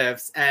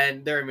 Clips,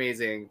 and they're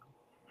amazing.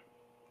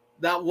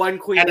 That one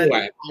queen Anyway.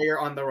 that they fire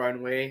on the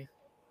runway.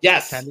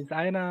 Yes, Candy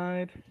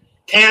Cyanide.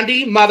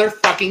 Candy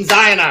motherfucking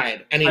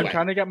Cyanide. Anyway, I'm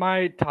trying to get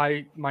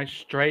my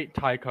straight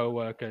Thai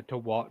co-worker to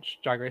watch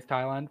Drag Race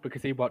Thailand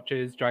because he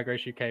watches Drag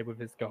Race UK with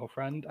his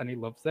girlfriend and he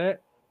loves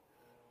it.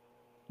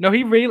 No,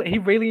 he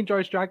really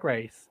enjoys Drag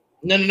Race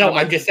no.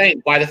 I'm just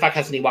saying, why the fuck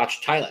hasn't he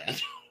watched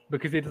Thailand?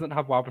 because he doesn't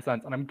have WoW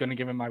percents, and I'm gonna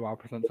give him my WoW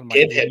percents. I'm like,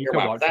 Give you him need your to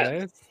WoW watch percents.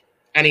 this.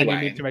 And you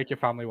Anyway, need to make your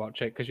family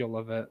watch it because you'll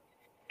love it.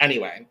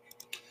 anyway,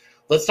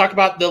 let's talk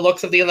about the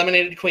looks of the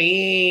eliminated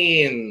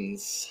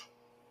queens.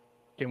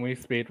 Can we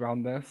speed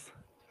round this?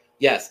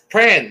 Yes,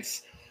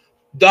 Prince,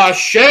 the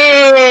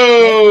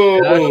show.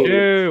 Let's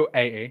do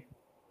 80.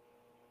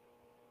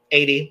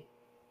 80.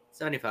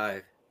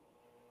 75.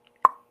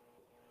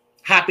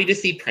 Happy to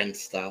see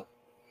Prince though.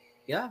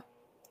 Yeah.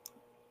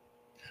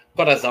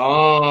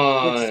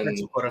 Corazon.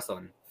 It's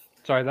Corazon.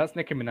 Sorry, that's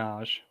Nicki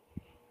Minaj.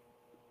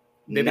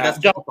 Maybe No, that's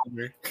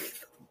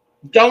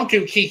don't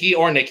do Kiki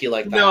or Nikki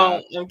like that.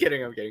 No, I'm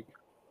kidding.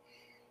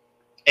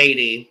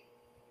 80.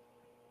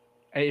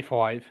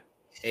 85.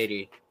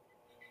 80.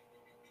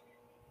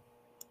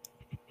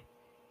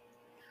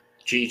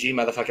 Gigi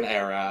motherfucking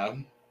era.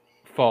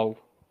 Full.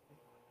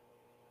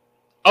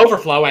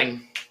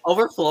 Overflowing.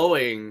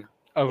 Overflowing.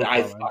 I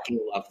Overflowing. fucking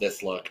love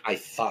this look.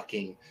 It's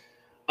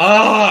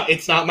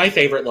not my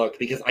favorite look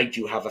because I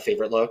do have a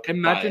favorite look.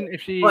 Imagine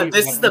if she. But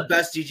this is the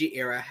best Gigi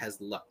era has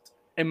looked.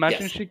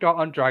 Imagine Yes. she got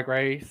on Drag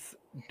Race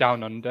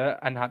Down Under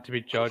and had to be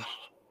judged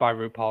by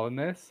RuPaul in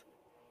this.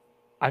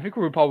 I think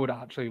RuPaul would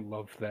actually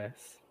love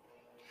this.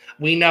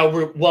 We know,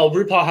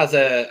 RuPaul has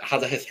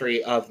a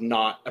history of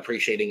not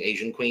appreciating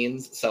Asian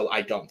queens, so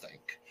I don't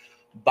think.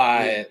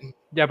 But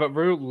Yeah, but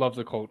Ru loves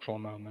a cultural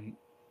moment.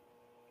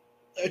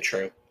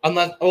 true,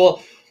 unless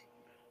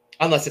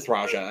it's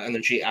Raja, and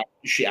then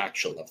she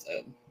actually loves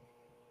it.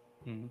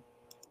 Hmm.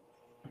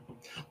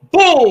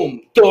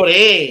 Boom,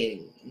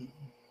 Doreen.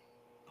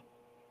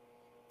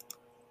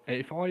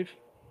 85.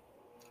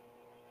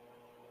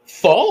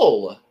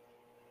 Full.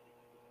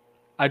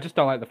 I just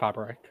don't like the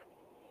fabric.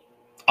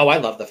 Oh, I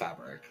love the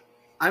fabric.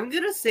 I'm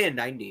gonna say a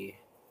 90.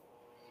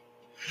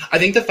 I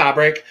think the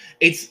fabric,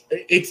 it's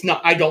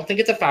not. I don't think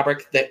it's a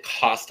fabric that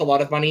cost a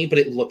lot of money, but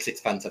it looks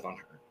expensive on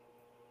her.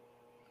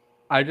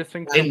 I just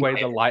think In the way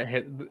my the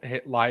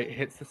light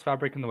hits this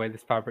fabric and the way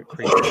this fabric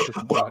creases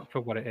doesn't work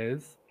for what it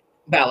is.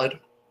 Valid.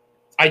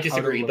 I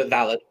disagree, love but it.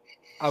 valid.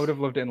 I would have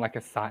loved it in like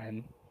a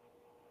satin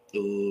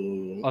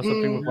Ooh. or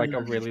something with like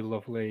a really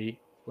lovely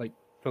like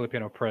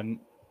Filipino print.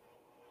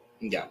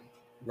 Yeah.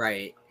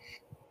 Right.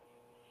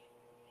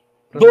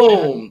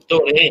 Boom,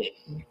 Doreen.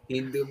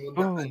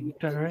 Boom,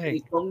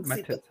 Doreen. My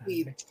tits are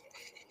heavy.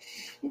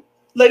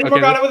 Lady Okay,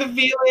 Morgana with a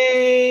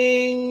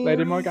feeling.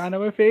 Lady Morgana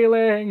with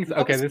feelings. Cup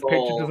Okay, is this picture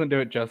full. doesn't do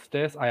it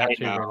justice. I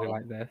actually really know.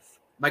 like this.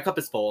 My cup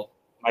is full.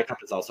 My cup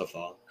is also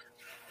full.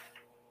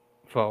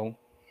 Full.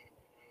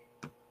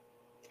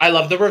 I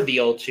love the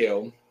reveal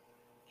too.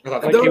 I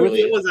thought that Like, was The it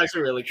really. reveal was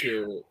actually really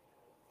cute.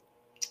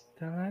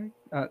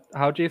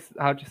 How'd you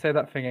say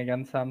that thing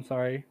again, Sam?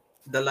 Sorry.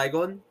 The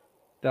Ligon?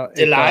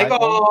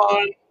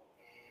 Deligon.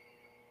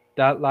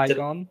 That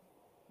Ligon.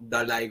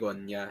 The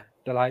Ligon, yeah.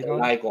 Deligon.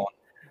 Deligon.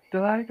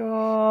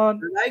 Deligon.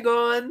 The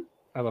Ligon!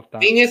 I love that.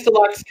 Venus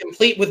Deluxe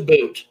complete with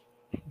boot.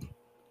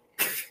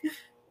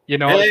 You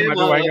know what? She might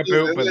be wearing a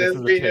boot, but this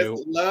is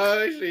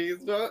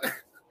a 2.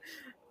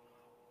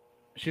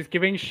 She's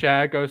giving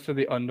Cher goes to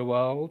the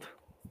underworld.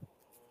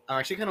 I'm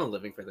actually kind of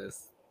living for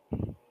this.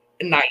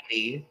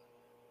 90.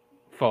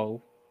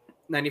 Full.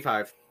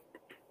 95.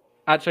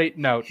 Actually,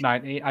 no,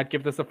 90. I'd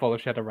give this a full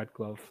if she had a red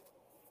glove.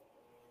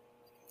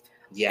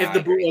 Yeah. If the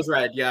boot was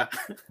red, yeah.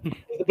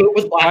 If the boot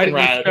was black Why and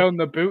didn't you red. film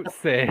the boot,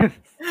 sis?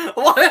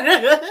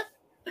 What?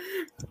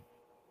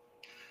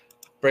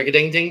 Bring a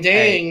ding ding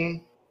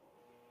ding.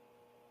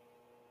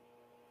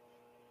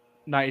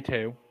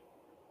 92.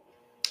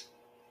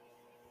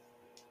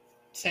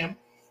 Sam.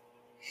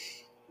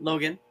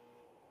 Logan.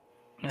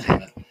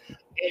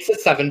 It's a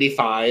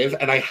 75,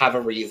 and I have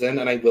a reason,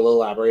 and I will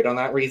elaborate on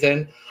that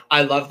reason.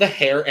 I love the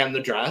hair and the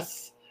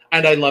dress,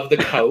 and I love the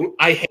coat.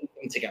 I hate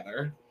them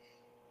together.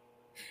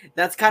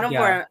 That's kind of Yeah.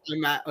 where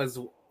I'm at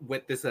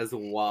with this as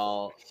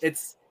well.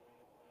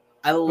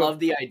 I love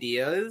the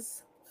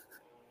ideas,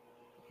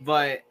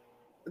 but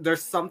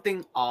there's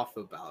something off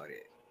about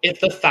it. If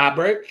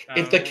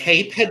the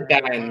cape had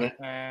been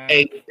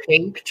a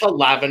pink to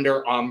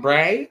lavender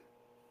ombre,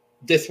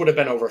 this would have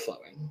been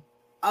overflowing.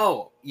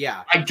 Oh,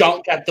 yeah. I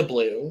don't get the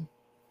blue.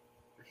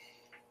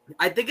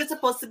 I think it's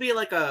supposed to be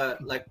like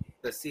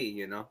the sea,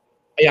 you know?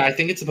 Yeah, I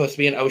think it's supposed to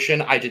be an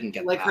ocean. I didn't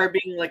get Like that. her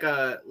being like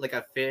a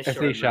fish A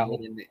or a seashell.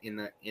 mermaid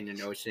in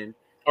an ocean.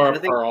 Or I a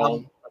think,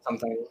 pearl or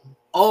something.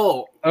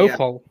 Oh, yeah.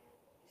 Opal.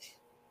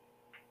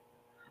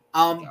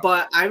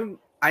 But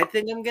I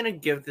think I'm gonna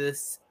give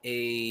this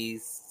a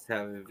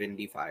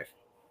 75.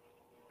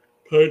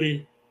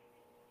 Pretty.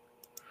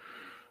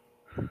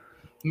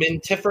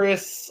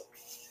 Mintiferous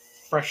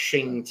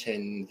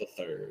Freshington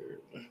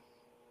III.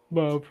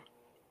 Love.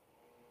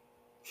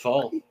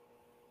 Full.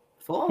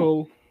 Full.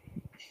 Full.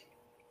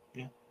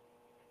 Yeah.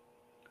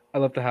 I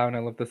love the hair and I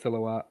love the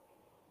silhouette.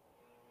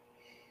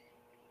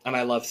 And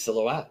I love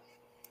silhouette.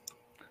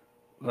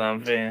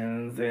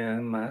 Something's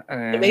in my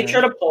I made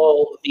sure to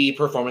pull the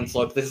performance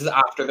look. This is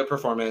after the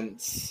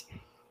performance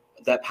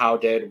that Pau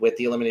did with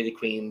the Eliminated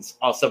Queens,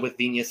 also with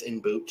Venus in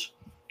boot.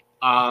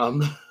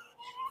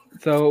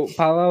 So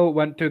Paolo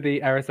went to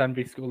the Eris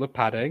Envy School of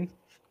Padding,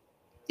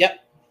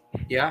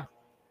 Yeah.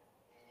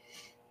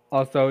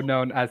 also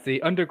known as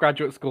the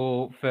undergraduate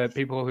school for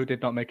people who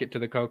did not make it to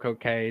the Coco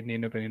K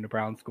Nina Benina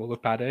Brown School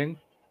of Padding.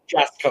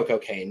 Just Coco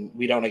Kane.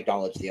 We don't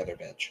acknowledge the other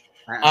bitch.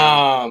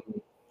 Uh-uh.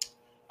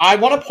 I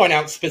want to point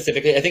out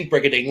specifically, I think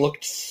Brigading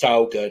looked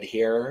so good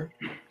here.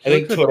 I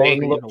think looks Turing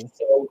adorable. looked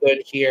so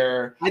good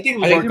here. I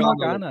think I think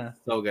Morgana looks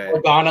so good.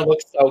 Morgana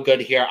looks so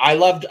good here. I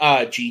loved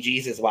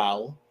Gigi's as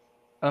well.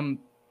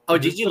 Oh,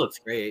 Gigi looks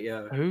great.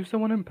 Yeah. Who's the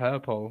one in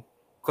purple?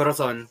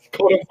 Corazon.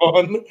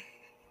 Corazon.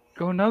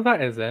 Oh no,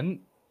 that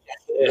isn't. Yes,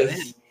 it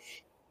is.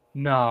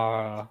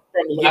 No.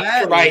 From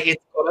left to right,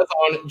 it's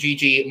Corazon,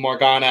 Gigi,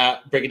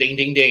 Morgana, Brigading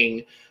Ding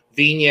Ding,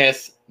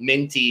 Venus,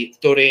 Minty,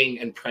 Turing,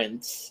 and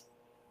Prince.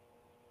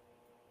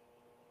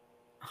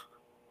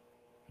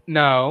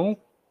 No,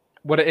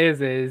 what it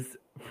is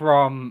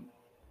from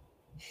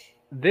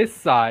this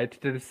side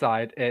to this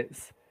side,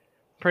 it's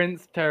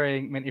Prince,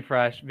 Terry, Minty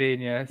Fresh,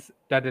 Venus,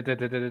 and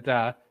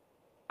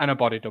a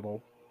body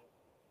double.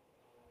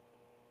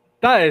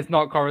 That is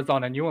not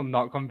Corazon, and you will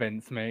not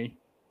convince me.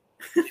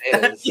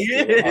 It is.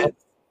 Yes.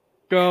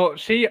 Girl,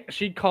 she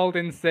called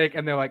in sick,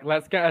 and they're like,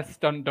 "Let's get a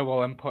stunt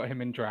double and put him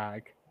in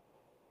drag."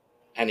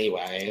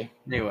 Anyway,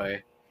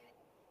 Anyway,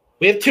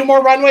 we have 2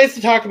 more runways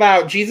to talk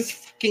about. Jesus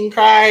fucking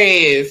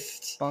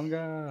Christ!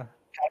 Bonga.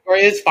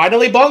 Category is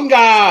finally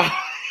Bonga.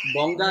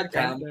 Bonga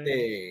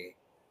Campe.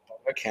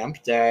 Bonga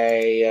Camp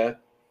Day.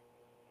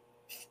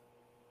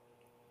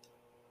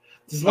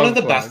 This is one of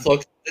the best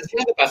looks. This is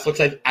one of the best looks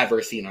I've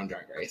ever seen on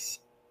Drag Race.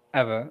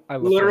 Ever. I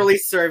love Literally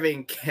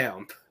serving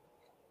camp.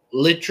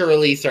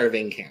 Literally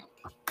serving camp.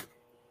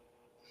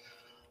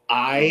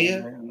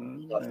 I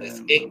love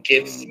this. It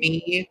gives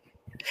me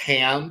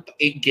camp.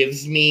 It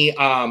gives me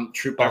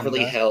True Beverly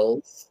Bonga.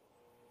 Hills.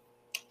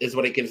 Is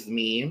what it gives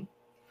me.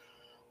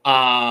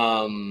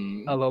 a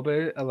little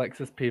bit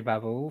Alexis P.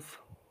 Bevels.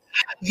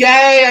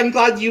 Yay! I'm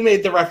glad you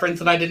made the reference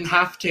and I didn't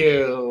have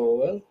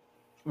to.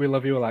 We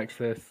love you,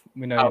 Alexis.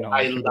 We know Oh, you're not.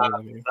 I we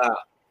love you.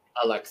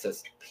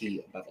 Alexis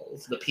P.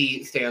 Bevels. The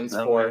P stands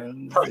for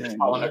Perfect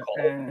Paula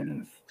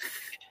Nicole.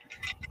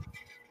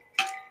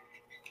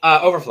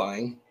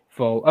 Overflowing.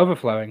 Full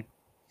overflowing.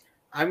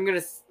 I'm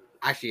gonna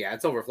actually, yeah,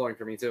 it's overflowing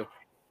for me too.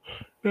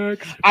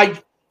 Next.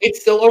 It's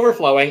still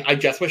overflowing. I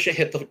just wish it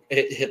hit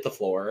the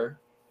floor.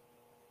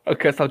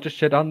 Okay, so I'll just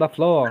shit on the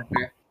floor.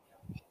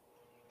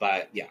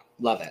 But yeah,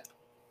 love it.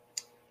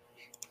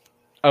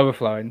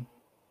 Overflowing.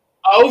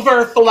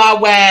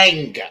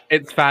 Overflowing.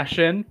 It's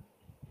fashion,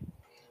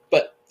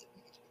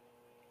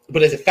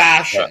 But is it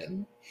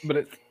fashion? but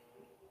it's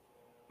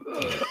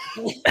Fashion,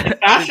 It's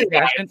fashion.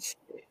 guys.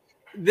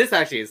 This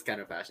actually is kind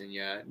of fashion,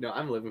 yeah. No,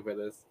 I'm living for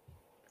this.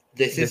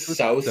 This is was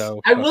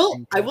so. I will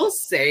fucking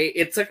say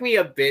it took me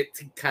a bit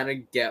to kind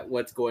of get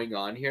what's going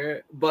on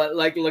here, but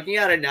like looking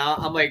at it now,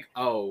 I'm like,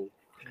 oh,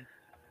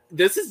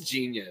 this is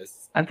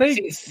genius. I think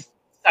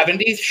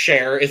 70s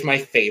Cher is my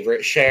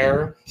favorite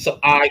Cher, so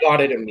I got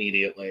it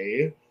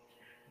immediately.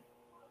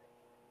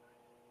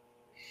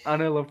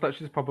 and I love that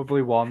she's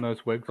probably worn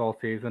those wigs all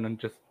season and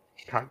just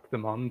tacked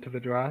them on to the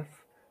dress.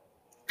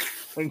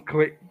 And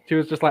she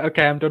was just like,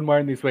 okay, I'm done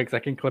wearing these wigs. I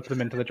can clip them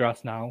into the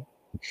dress now.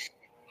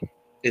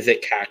 Is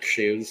it cack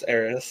shoes,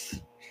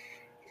 Eris?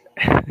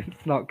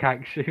 It's not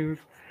cack shoes.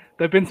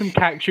 There've been some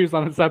cack shoes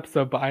on this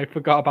episode, but I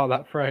forgot about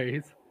that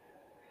phrase.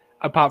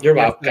 Apart You're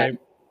from welcome. yesterday,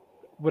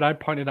 when I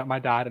pointed at my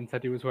dad and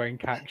said he was wearing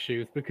cack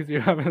shoes because you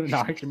were having an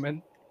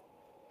argument.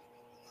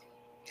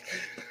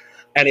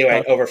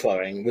 Anyway,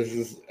 overflowing. This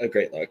is a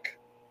great look.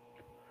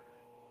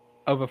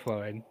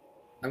 Overflowing.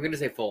 I'm gonna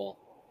say full.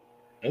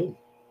 Oh.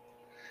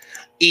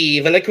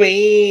 Eva the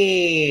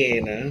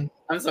Queen.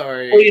 I'm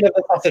sorry. Queen of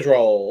the sausage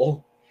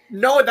roll.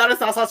 No, that is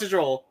not sausage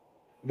roll.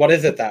 What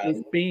is it It's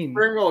then? bean.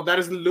 Spring roll. That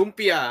is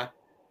lumpia.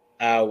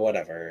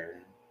 Whatever.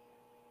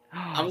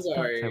 I'm Don't say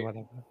sorry.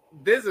 whatever.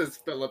 This is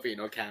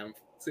Filipino camp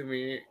to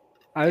me.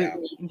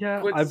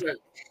 Yeah, What's it?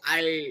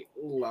 I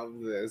love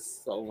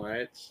this so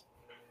much.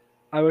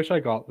 I wish I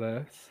got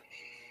this.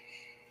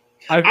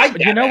 I You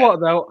get know it. what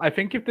though? I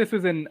think if this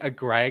was in a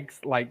Greg's,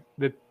 like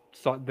the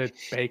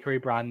bakery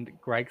brand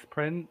Greg's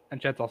print,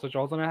 and she had sausage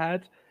rolls on her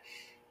head,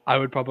 I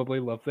would probably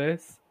love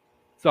this.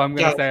 So I'm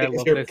gonna say I because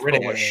love you're this for what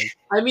it is. British.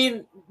 I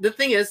mean, the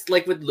thing is,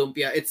 like with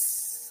lumpia,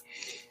 it's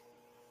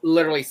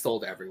literally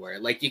sold everywhere.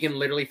 Like you can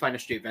literally find a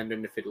street vendor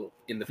in the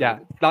Yeah,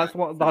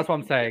 Philippines. that's what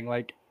I'm saying.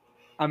 Like,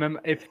 I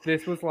remember if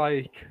this was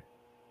like,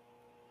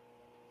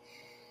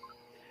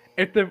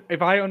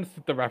 if I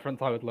understood the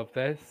reference, I would love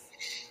this.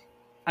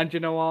 And you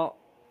know what?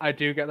 I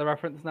do get the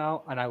reference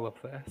now, and I love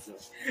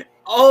this.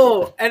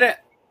 Oh, and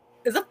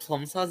is that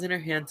plum sauce in her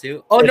hand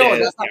too? Oh It no,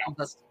 is, that's not yeah. plum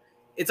sauce.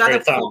 It's either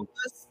It's, plum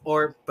sauce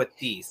or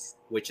patis,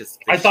 which is.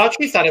 I fish. thought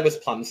she said it was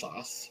plum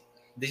sauce.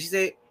 Did you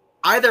say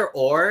either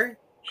or?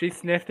 She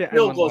sniffed it and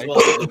Still went goes like, well.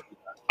 with lumpia.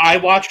 I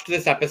watched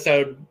this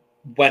episode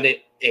when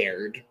it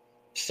aired.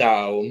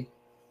 So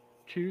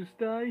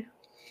Tuesday.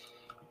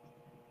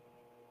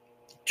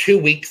 2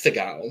 weeks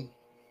ago.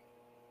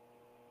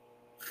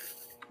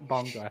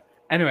 Bonga.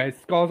 Anyway,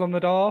 scores on the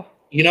door.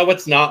 You know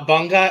what's not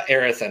Bonga?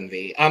 Eris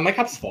Envy. My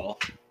cup's full.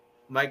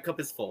 My cup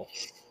is full.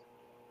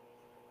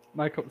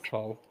 My cup's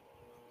full.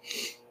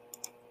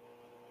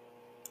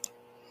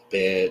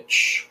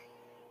 Bitch.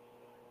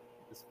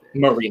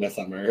 Marina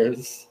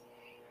Summers.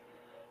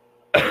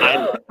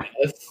 I love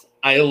this.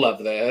 I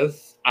love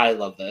this. I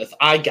love this.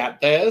 I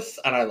get this,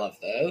 and I love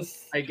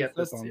this. I get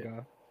this too, Bonga.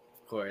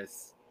 of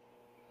course.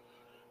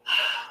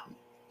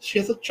 She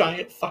has a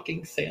giant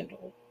fucking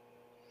sandal.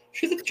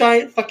 She has a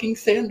giant fucking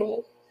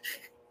sandal.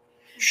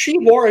 She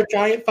wore a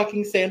giant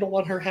fucking sandal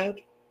on her head.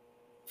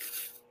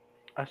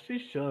 As she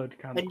should.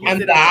 Kind And of. you And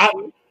said that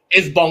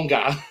is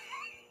Bonga.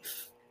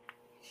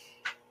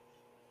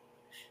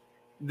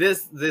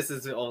 This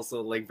is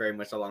also like very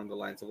much along the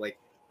lines of like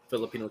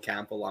Filipino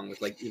camp, along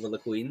with like Eva La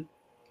Queen.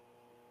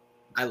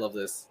 I love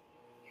this.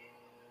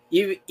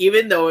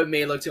 even though it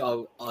may look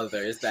to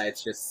others that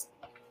it's just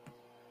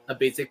a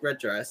basic red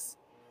dress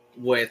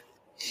with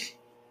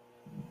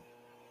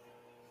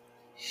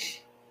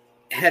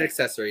head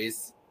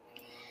accessories,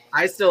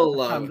 I still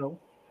love Sandal.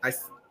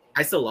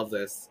 I still love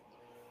this.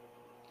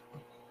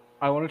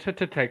 I wanted her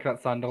to take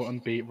that sandal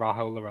and beat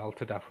Rahul Laurel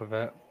to death with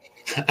it.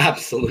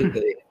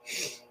 Absolutely.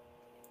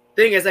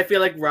 Thing is, I feel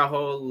like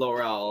Rahul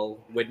Laurel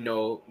would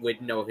know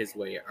his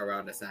way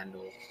around a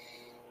sandal.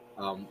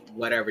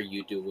 Whatever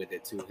you do with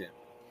it to him.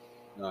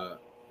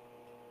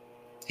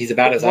 He's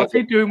about as What's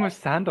he doing with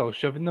sandals?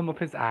 Shoving them up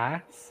his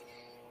ass?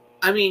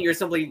 I mean, you're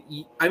simply.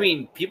 I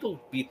mean,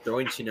 people be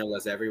throwing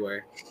chinelas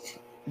everywhere.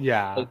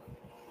 Yeah.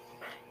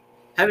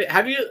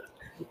 Have you?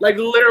 Like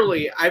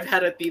literally, I've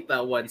had a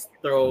tita once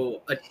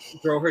throw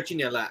her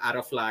chinela at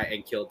a fly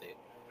and killed it.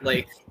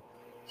 Like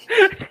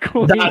That's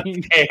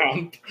Queen.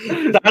 camp.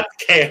 That's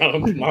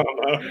camp,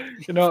 mama.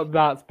 You know,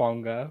 that's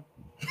bonga.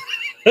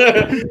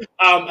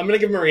 I'm gonna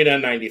give Marina a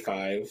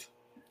 95.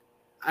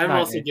 I'm Nice.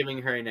 also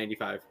giving her a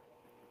 95.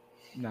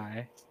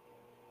 Nice.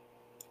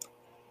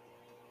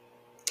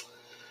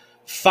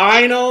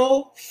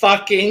 Final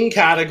fucking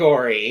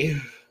category.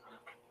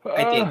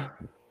 I think-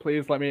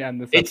 Please let me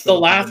end this. It's the episode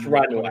last within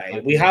runway.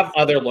 25 We have minutes.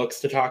 other looks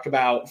to talk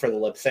about for the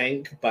lip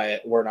sync,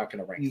 but we're not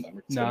going to rank them.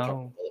 We're just gonna talk No.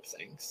 about the lip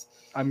syncs.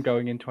 I'm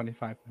going in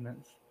 25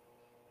 minutes.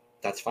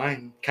 That's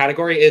fine.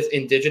 Category is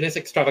Indigenous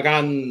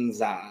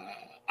Extravaganza.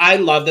 I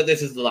love that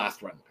this is the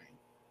last runway.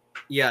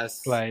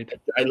 Yes. Played.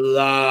 I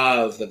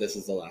love that this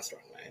is the last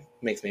runway.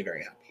 Makes me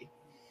very happy.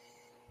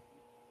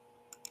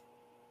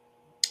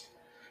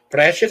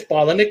 Precious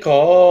Paula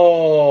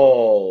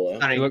Nicole.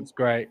 It looks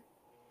great.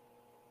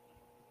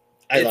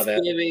 I love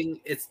it.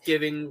 It's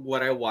giving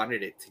what I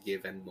wanted it to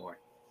give and more.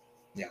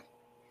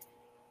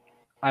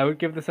 I would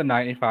give this a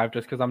 95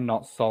 just because I'm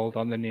not sold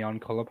on the neon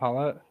color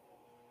palette.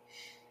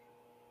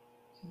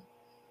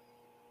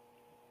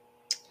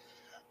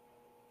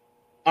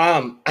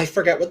 I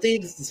forget what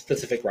the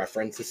specific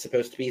reference is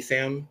supposed to be,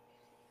 Sam.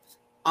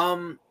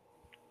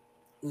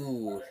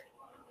 Ooh.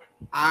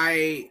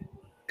 I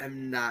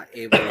am not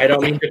able. I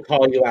don't mean to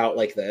call you out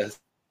like this.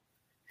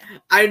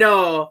 I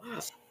know.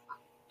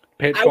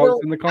 Pitchforks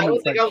in the comment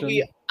I section.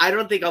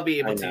 don't think I'll be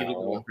able I to give you the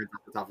know. reference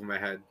off the top of my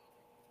head.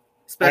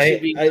 Especially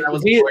being that I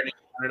was born in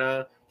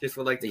Canada. Just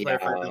would like to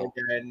clarify that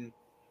again.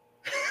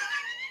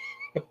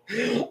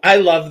 I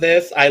love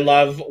this. I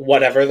love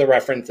whatever the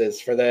reference is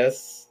for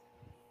this.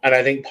 And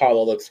I think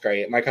Paula looks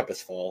great. My cup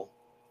is full.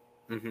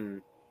 Mm-hmm.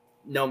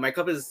 No, my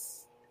cup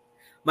is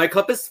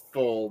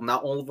full,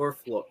 not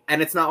overflow,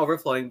 and it's not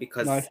overflowing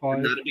because Nice I'm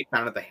one. not a big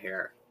fan of the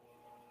hair.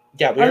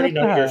 Yeah, we I already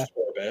love know your that.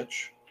 score,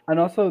 bitch. And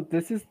also,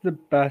 this is the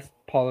best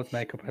Paula's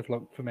makeup has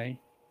looked for me.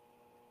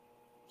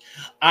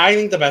 I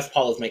think the best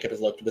Paula's makeup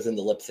has looked was in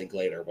the lip sync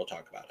later. We'll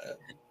talk about it.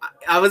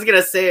 I was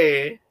gonna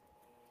say,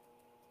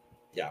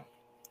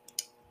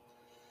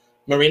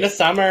 Marina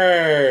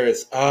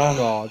Summers. Oh,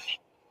 God.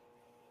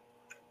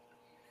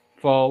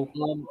 Full.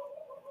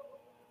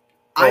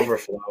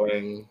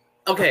 overflowing.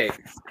 Okay.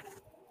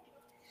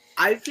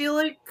 I feel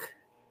like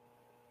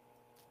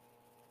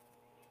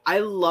I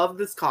love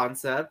this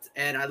concept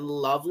and I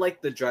love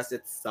like the dress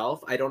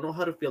itself. I don't know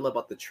how to feel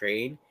about the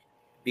train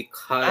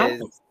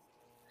because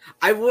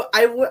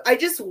I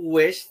just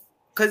wish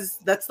because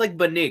that's like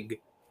banig.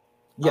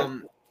 Yeah.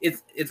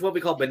 It's what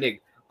we call banig.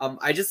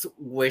 I just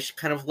wish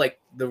kind of like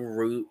the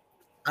root.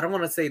 I don't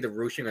want to say the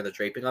ruching or the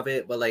draping of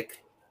it, but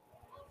like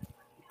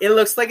it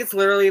looks like it's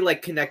literally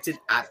like connected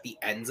at the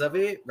ends of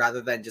it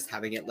rather than just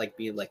having it like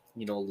be like,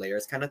 you know,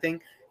 layers kind of thing.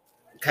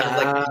 Kind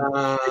of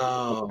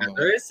like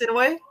feathers in a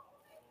way.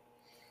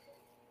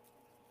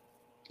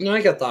 No,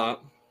 I get that.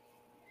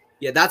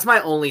 Yeah, that's my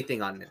only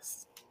thing on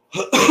this.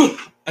 I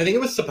think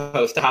it was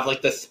supposed to have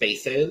like the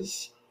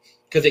spaces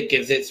because it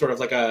gives it sort of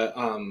like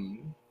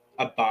a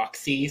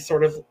boxy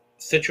sort of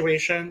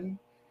situation,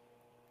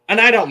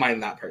 and I don't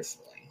mind that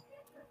personally.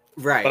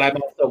 Right. But I'm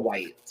also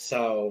white,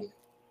 so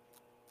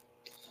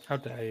How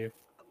dare you?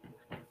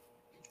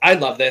 I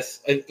love this.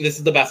 This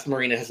is the best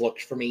Marina has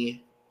looked for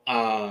me.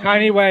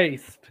 Tiny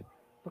waist.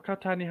 Look how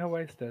tiny her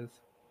waist is.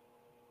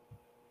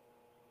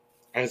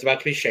 I was about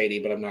to be shady,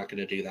 but I'm not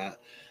going to do that.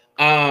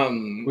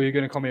 Were you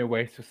going to call me a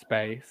waste of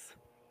space?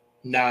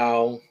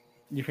 No,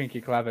 You think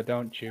you're clever,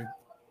 don't you?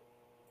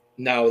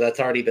 no, that's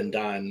already been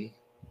done.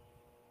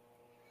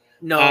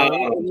 No,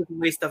 it was a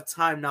waste of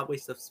time, not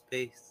waste of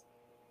space.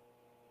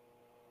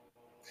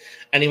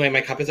 Anyway,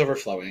 my cup is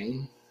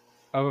overflowing.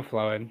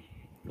 Overflowing.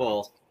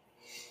 Full.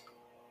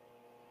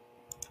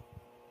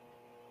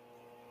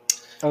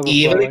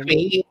 Even Overflowing.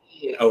 me,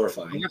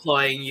 overflowing.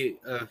 Overflowing you.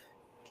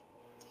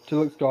 She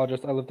looks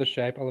gorgeous. I love the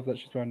shape. I love that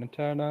she's wearing a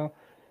turno,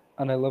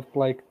 and I love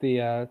like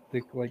the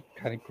like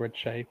kind of grid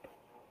shape.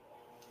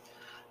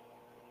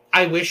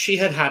 I wish she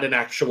had had an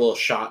actual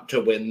shot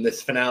to win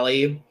this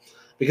finale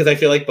because I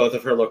feel like both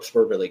of her looks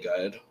were really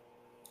good.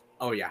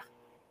 Oh yeah.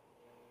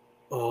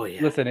 Oh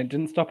yeah. Listen, it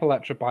didn't stop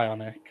Electra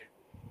Bionic.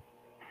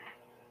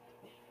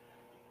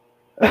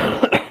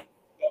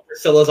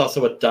 Priscilla's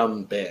also a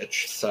dumb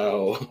bitch,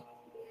 so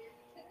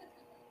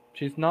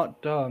She's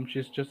not dumb.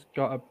 She's just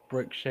got a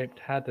brick-shaped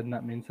head, and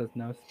that means there's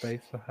no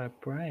space for her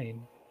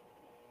brain.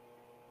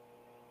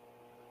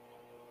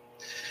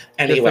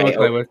 Anyway, Just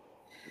so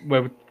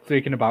we're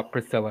speaking about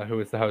Priscilla,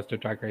 who is the host of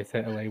Drag Race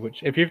Italy,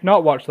 which, if you've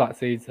not watched that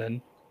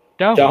season,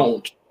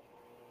 don't.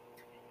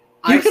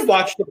 You could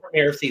watch the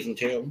premiere of season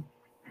 2.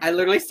 I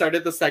literally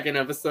started the second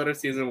episode of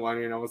season 1,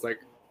 and I was like,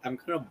 I'm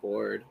kind of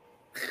bored.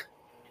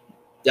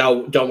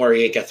 No, don't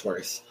worry, it gets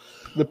worse.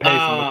 The pacing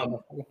is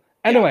awful.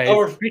 Anyway,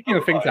 Yeah, speaking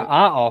of things that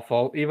are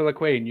awful, Eva La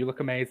Queen, you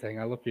look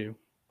amazing. I love you.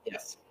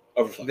 Yes,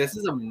 overflow. This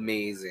is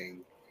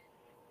amazing.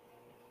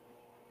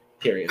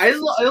 Period. I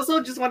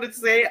also just wanted to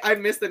say I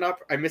missed out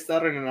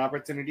on an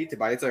opportunity to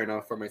buy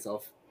Eterno for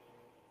myself.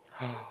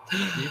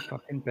 You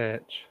fucking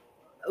bitch.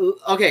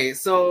 Okay,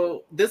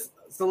 so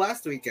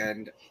last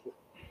weekend,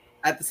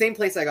 at the same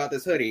place I got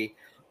this hoodie,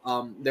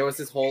 there was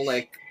this whole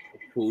like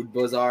food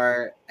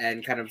bazaar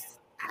and kind of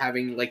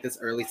having like this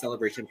early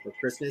celebration for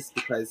Christmas,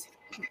 because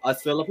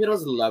us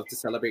Filipinos love to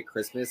celebrate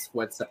Christmas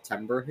when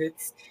September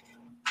hits.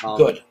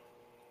 Good.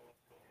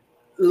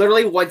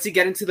 Literally, once you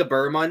get into the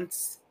Burr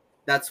months,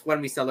 that's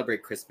when we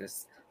celebrate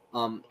Christmas.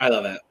 I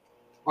love it.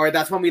 Or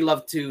that's when we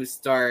love to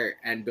start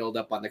and build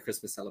up on the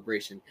Christmas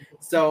celebration.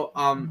 So,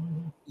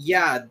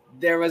 yeah,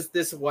 there was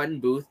this one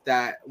booth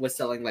that was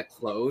selling like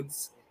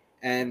clothes,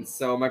 and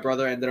so my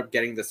brother ended up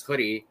getting this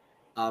hoodie,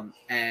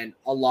 and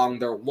along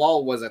their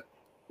wall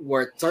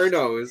were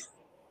Eternos,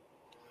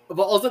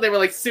 but also they were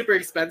like super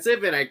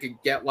expensive, and I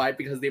could get why,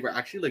 because they were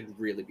actually like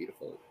really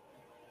beautiful.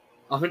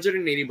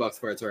 $180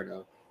 for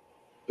Eterno.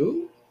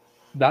 Ooh.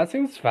 That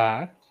seems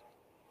fair.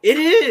 It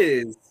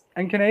is.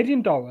 And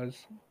Canadian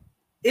dollars.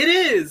 It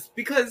is,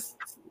 because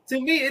to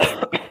me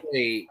it's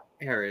wait,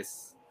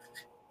 Harris.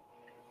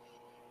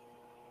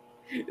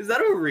 Is that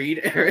a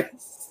read,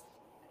 Harris?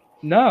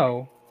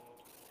 No.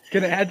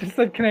 I just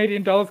said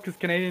Canadian dollars because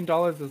Canadian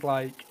dollars is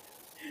like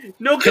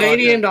No,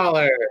 Canadian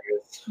dollars.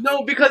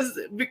 No, because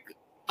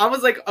I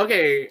was like,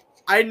 okay,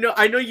 I know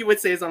you would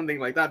say something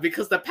like that,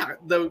 because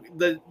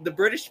the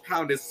British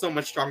pound is so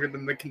much stronger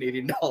than the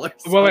Canadian dollar.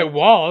 So. Well, it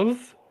was.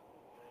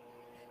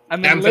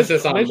 And then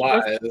Emphasis on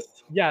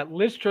was.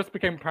 Liz Truss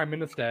became prime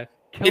minister.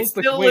 It Killed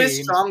the still queen,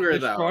 is stronger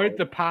destroyed though.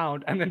 the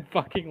pound, and then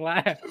fucking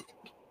left.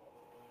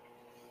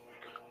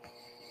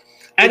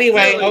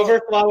 Anyway, still is-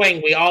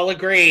 overflowing. We all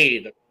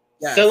agreed.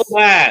 Yes.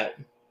 Silhouette.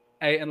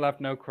 Ate and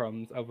left no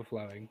crumbs,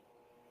 overflowing.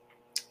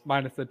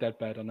 Minus the dead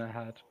bird on her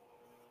head.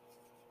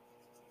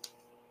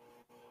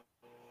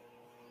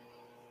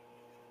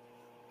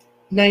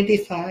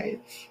 $95.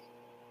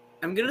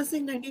 I'm gonna say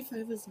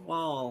 95 as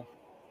well.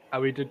 Are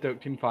we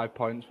deducting 5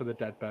 points for the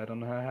dead bird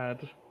on her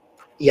head?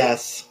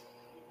 Yes.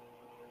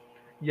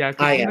 Yeah, I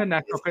because from am. the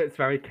neck up it's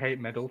very Kate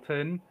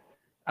Middleton,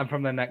 and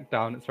from the neck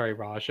down it's very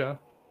Raja.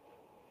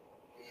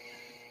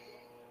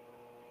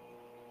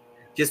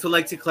 Just would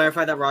like to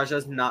clarify that Raja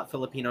is not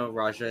Filipino.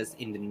 Raja is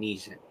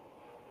Indonesian.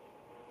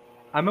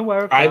 I'm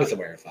aware of that. I was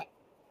aware of that.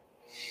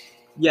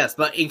 Yes,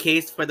 but in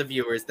case for the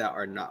viewers that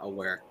are not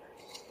aware,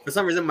 for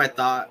some reason my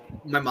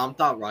mom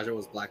thought Raja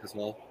was black as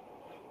well.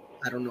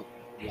 I don't know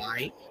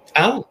why.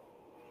 Oh,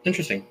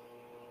 interesting.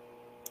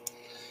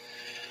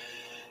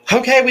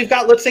 Okay, we've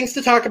got lip syncs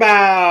to talk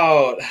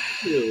about.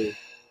 Ew.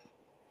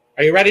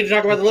 Are you ready to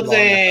talk about the lip Long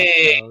sync?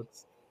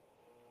 episodes.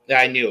 Yeah,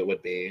 I knew it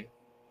would be.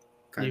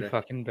 You Kinda.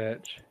 fucking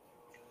bitch.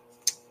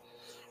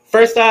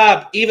 First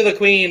up, Eva the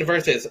Queen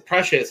versus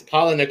Precious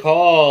Paula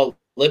Nicole,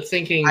 lip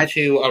syncing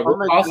to a oh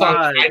my RuPaul song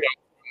God. I don't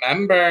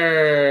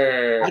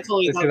remember. I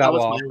totally Sissy thought That that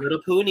was Walk. My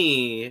Little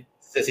Pony.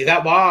 Sissy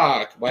That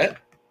Walk. What?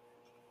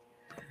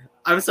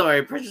 I'm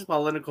sorry, Precious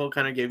Paula Nicole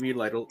kind of gave me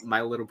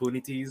My Little Pony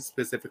tease,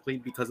 specifically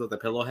because of the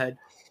pillow head.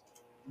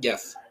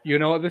 Yes. You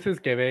know what this is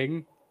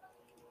giving?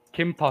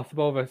 Kim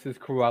Possible versus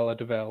Cruella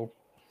DeVille.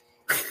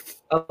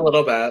 A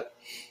little bit.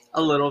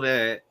 A little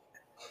bit.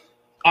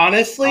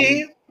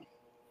 Honestly,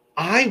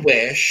 I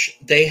wish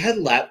they had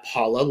let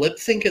Paula lip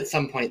sync at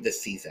some point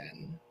this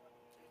season.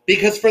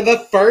 Because for the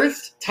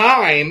first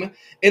time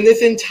in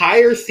this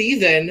entire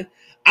season,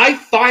 I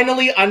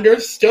finally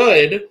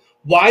understood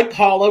why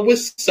Paula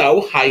was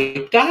so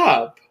hyped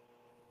up.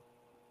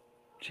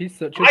 She's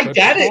such a I good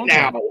get it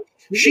performer. now.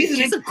 She's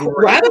an a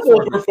great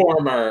incredible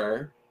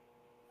performer.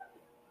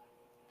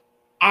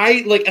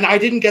 And I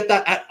didn't get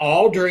that at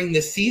all during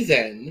this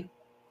season.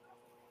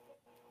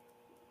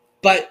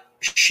 But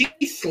she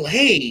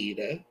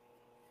slayed.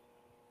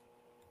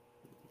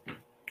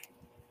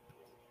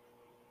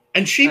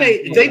 And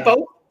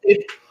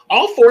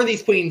all four of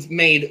these queens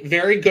made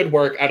very good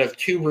work out of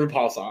 2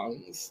 RuPaul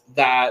songs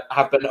that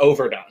have been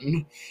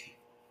overdone.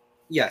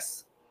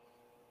 Yes.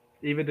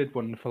 Eva did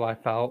wonderful, I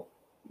felt.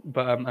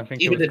 But I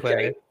think Eva it was did clear.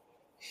 great.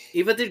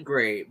 Eva did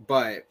great,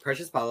 but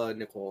Precious Paula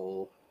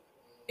Nicole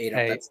ate up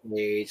Hey. that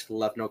stage,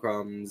 left no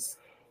crumbs,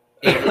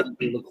 ate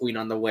the queen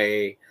on the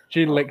way.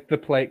 She licked the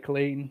plate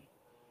clean.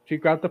 She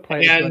grabbed the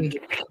plate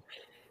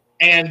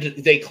And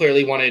they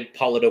clearly wanted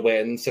Paula to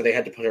win, so they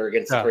had to put her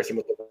against the Yeah. person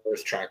with the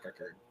worst track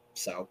record.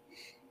 So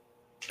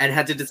And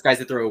had to disguise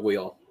it through a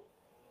wheel.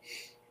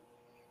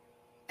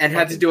 and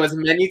had to do as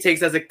many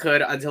takes as it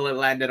could until it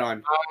landed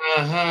on.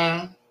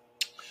 Uh-huh.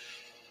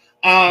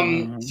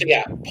 So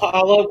yeah,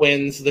 Paula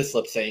wins this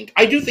lip sync.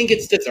 I do think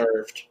it's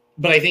deserved,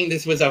 but I think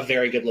this was a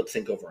very good lip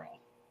sync overall.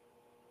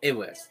 It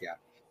was,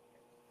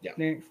 yeah.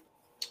 Next.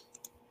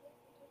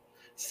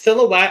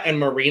 Silhouette and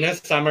Marina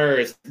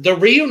Summers, the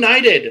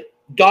reunited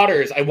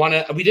daughters.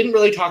 We didn't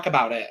really talk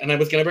about it, and I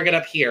was gonna bring it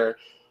up here.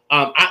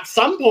 At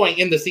some point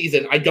in the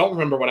season, I don't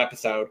remember what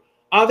episode,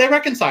 they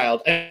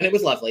reconciled, and it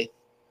was lovely.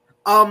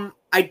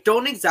 I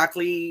don't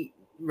exactly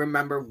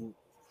remember.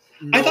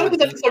 I thought it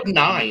was episode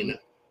 9.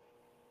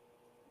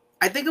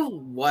 I think it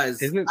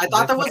was. Isn't I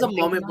thought there this was a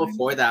episode moment 9?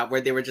 before that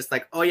where they were just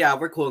like, "Oh yeah,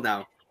 we're cool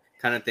now,"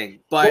 kind of thing.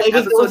 But Well, it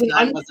was episode an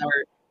 9 was our.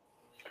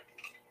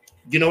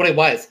 You know what it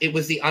was? It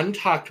was the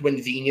Untucked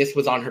when Venus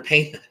was on her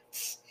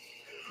payments.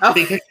 Oh.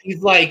 Because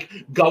she's like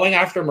going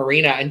after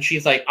Marina, and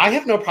she's like, I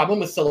have no problem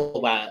with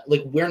Silhouette.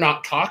 Like, we're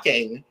not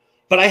talking,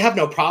 but I have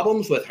no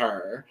problems with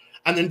her.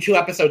 And then 2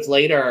 episodes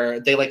later,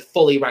 they like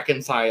fully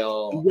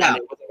reconcile. Yeah.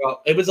 And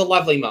it was a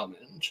lovely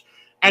moment.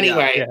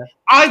 Anyway, Yeah.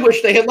 I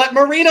wish they had let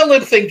Marina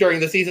lip sync during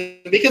the season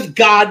because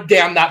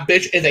goddamn, that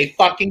bitch is a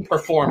fucking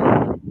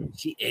performer.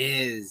 She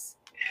is.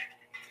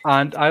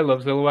 And I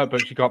love Silhouette,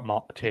 but she got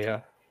mocked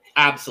here.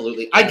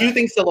 Absolutely. I do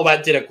think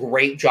Silhouette did a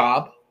great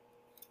job,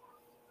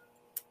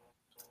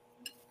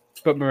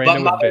 But Marina but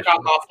was Mother vicious.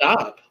 got mopped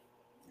up.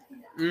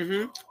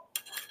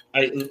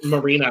 Mm-hmm.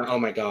 Marina, oh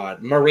my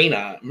god.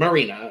 Marina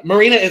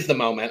is the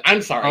moment.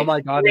 I'm sorry. Oh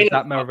my god, Marina, is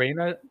that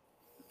Marina?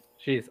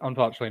 She's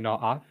unfortunately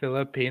not a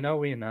Filipino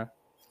winner.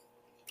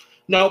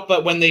 No,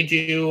 but when they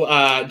do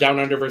Down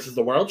Under versus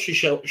the World, she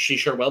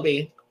sure will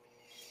be.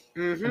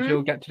 Mm-hmm. And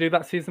she'll get to do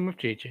that season with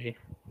Gigi.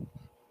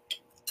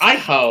 I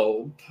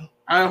hope.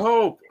 I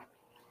hope.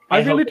 I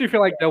I really hope- do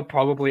feel like they'll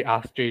probably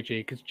ask Gigi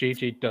because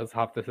Gigi does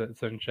have the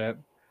citizenship.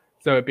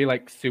 So it'd be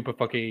like super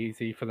fucking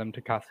easy for them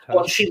to cast her.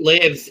 Well, she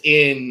lives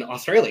in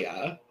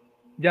Australia.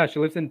 Yeah, she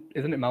lives in,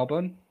 isn't it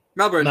Melbourne?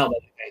 Melbourne. Melbourne,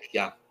 I think.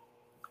 Yeah.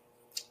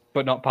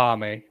 But not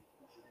Palmy.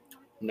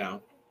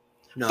 No.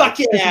 No. Fuck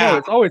No, yeah!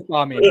 it's always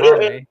Palmy and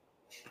Palmy.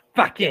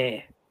 Fuck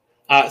yeah.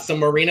 So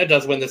Marina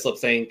does win this lip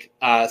sync.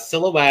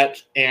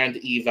 Silhouette and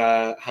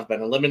Eva have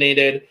been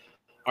eliminated.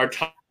 Our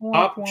top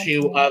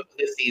 2 of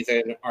this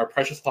season are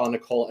Precious Paul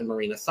Nicole and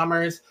Marina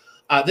Summers.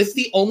 This is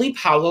the only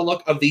Paula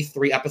look of these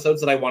 3 episodes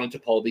that I wanted to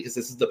pull because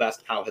this is the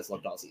best Pau has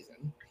looked all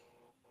season.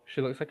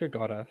 She looks like a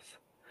goddess.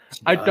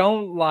 I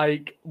don't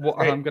like what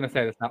Right. I'm gonna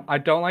say this now. I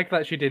don't like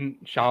that she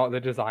didn't shout at the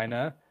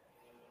designer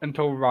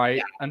until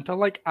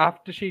like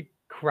after she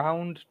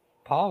crowned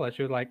Paula.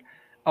 She was like,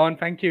 "Oh, and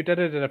thank you,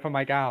 for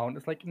my gown."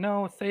 It's like,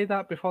 no, say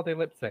that before they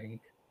lip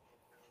sync.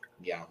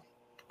 Yeah.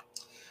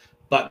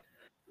 But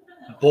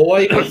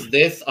boy, is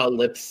this a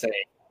lip sync.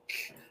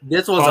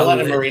 This was Paula a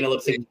and Marina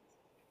lip sync.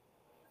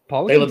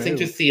 Paula They can lip sync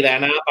to move.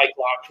 Selena by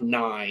Glock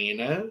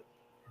 9.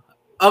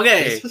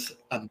 Okay. This was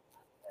amazing.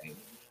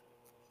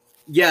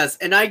 Yes,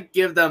 and I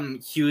give them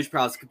huge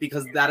props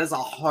because that is a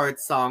hard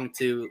song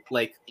to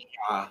like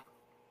Yeah.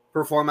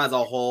 perform as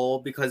a whole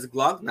because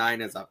Glock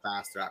 9 is a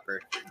fast rapper.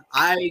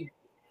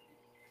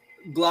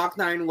 Glock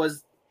 9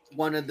 was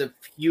one of the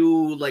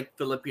few like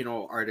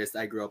Filipino artists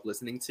I grew up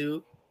listening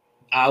to.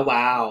 Oh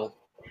wow.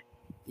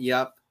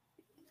 Yep.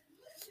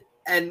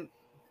 And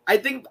I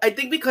think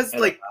because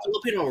like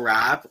Filipino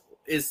rap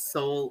is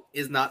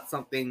not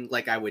something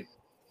like I would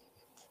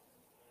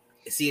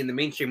see in the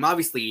mainstream.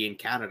 Obviously in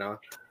Canada,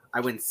 I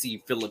wouldn't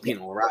see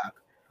Filipino rap.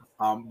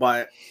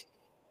 But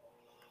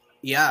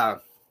yeah,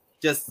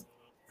 just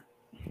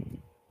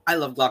I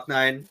love Glock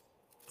 9.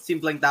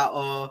 Simpleng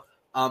Tao,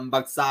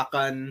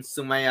 Bagsakan,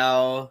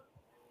 Sumayaw.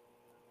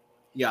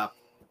 Yeah,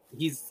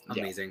 he's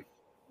amazing.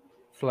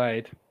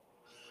 Slade.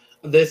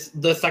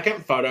 The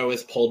second photo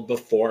is pulled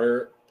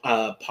before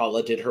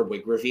Paula did her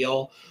wig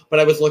reveal, but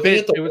I was looking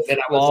at the It was wig and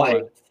I was like,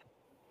 flawless.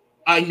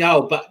 I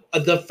know, but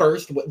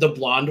the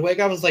blonde wig,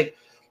 I was like,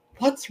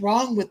 what's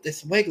wrong with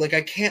this wig? Like,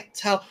 I can't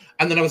tell.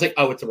 And then I was like,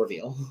 oh, it's a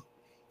reveal.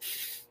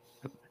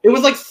 It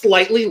was like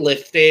slightly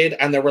lifted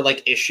and there were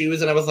like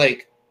issues, and I was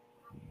like,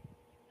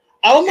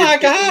 oh my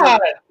It's god,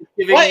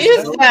 giving what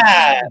is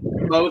that?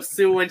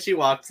 Mosu when she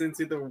walks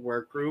into the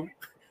workroom.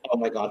 Oh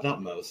my god, not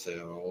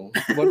Mosu.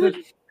 What did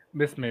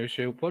Miss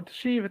Mushu? What did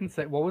she even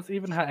say? What was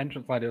even her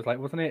entrance line? It was like,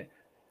 wasn't it?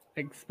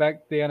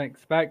 Expect the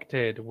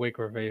unexpected wig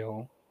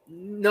reveal.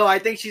 No, I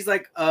think she's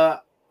like,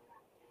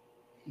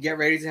 get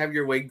ready to have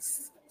your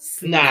wigs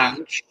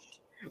Snatch.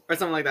 or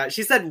something like that.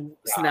 She said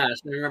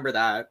snatched. I remember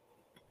that.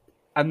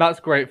 And that's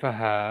great for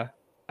her.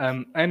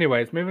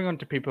 Anyways, moving on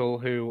to people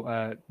who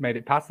made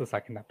it past the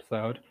second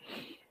episode.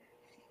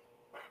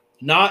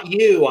 Not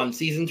you on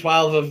season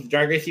 12 of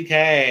Drag Race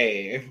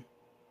UK.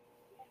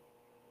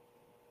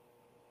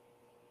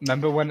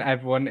 Remember when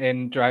everyone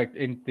in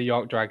the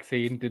York drag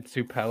scene did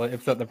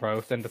superlatives at the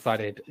roast and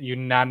decided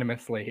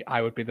unanimously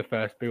I would be the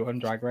first boot on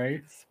Drag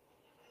Race?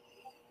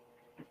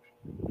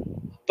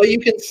 But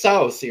you can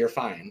sew, so you're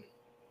fine.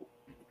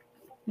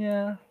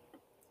 Yeah.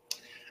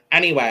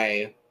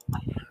 Anyway,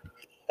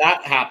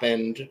 that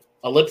happened.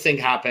 A lip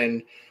sync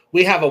happened.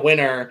 We have a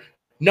winner.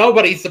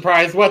 Nobody's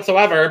surprised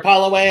whatsoever.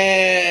 Paula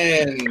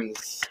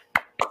wins.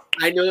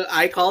 I knew.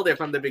 I called it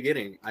from the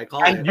beginning. I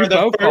called And it. You For the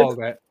both first- called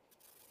it.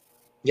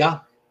 Yeah.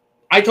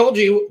 I told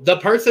you, the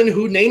person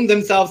who named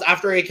themselves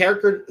after a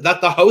character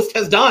that the host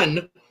has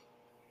done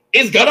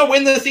is gonna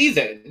win the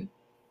season.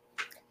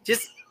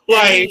 Just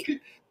Like,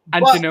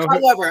 And But, you know who,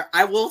 however,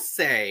 I will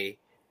say,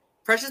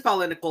 Precious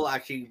Paula Nicole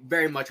actually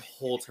very much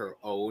holds her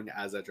own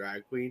as a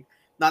drag queen.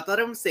 Not that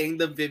I'm saying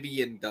the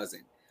Vivian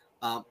doesn't,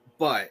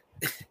 but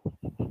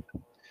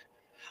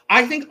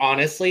I think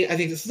honestly, I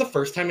think this is the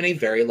first time in a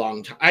very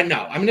long time. I'm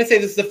gonna say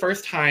this is the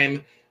first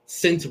time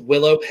since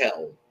Willow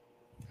Pill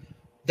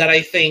that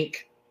I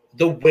think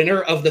the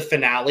winner of the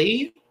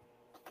finale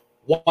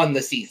won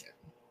the season.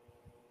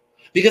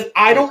 Because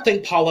I don't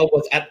think Paula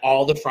was at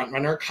all the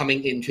frontrunner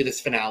coming into this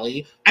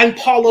finale, and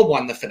Paula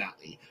won the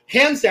finale.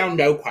 Hands down,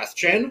 no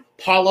question,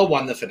 Paula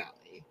won the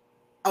finale.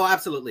 oh,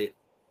 absolutely.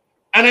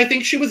 And I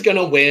think she was going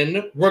to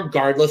win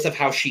regardless of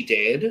how she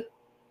did.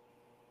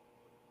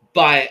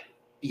 But,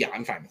 yeah,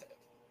 I'm fine with it.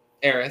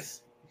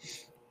 Eris?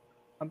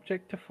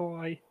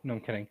 objectify. No, I'm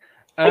kidding.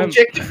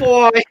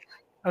 Objectify!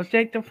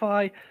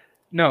 Objectify.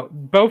 No,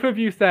 both of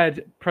you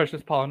said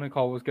Precious Paula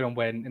Nicole was going to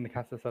win in the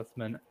cast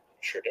assessment.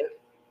 Sure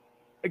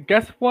did.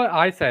 Guess what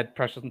I said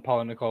Precious and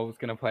Paula Nicole was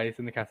going to place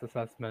in the cast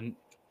assessment?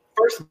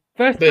 First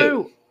First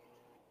boot. boot.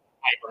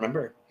 I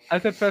remember. I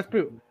said first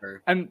boot.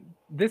 Sure. And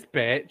this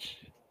bitch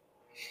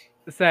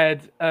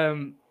said,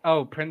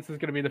 oh, Prince is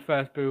going to be the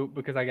first boot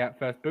because I get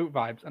first boot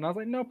vibes. And I was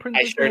like, no, Prince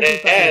I is sure going to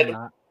be better than did.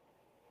 that.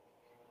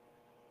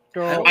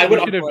 Girl, I we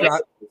would should have also-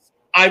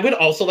 I would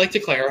also like to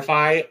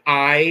clarify,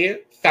 I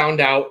found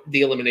out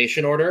the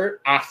elimination order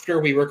after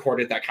we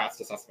recorded that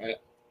cast assessment.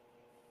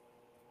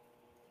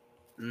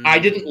 I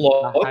didn't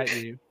look. I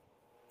hate you.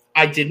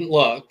 I didn't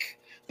look,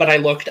 but I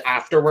looked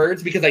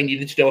afterwards because I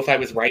needed to know if I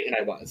was right, and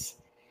I was.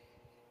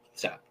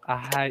 So, I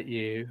hate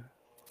you.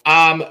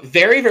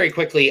 very, very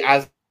quickly,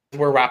 as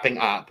we're wrapping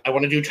up, I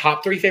want to do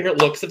top 3 favorite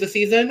looks of the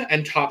season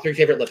and top 3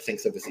 favorite lip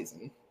syncs of the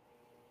season.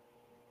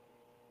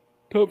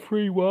 Top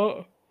 3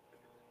 what?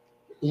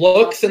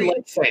 Looks Top and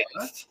three lip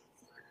syncs.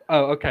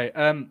 Oh, okay.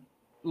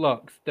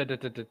 Looks. I'm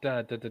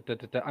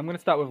gonna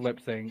start with lip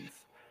syncs.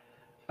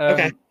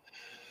 Okay.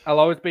 I'll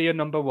always be your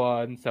number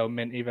one. So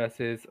Minty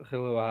versus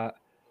Hilluat.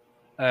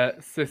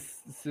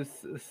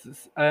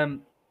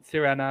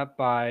 Sirena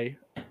by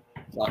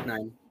Block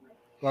 9.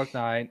 Block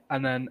 9,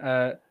 and then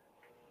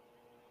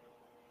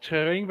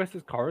Turing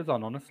versus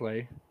Corazon.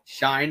 Honestly,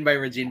 Shine by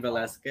Regine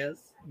Velasquez.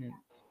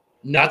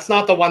 That's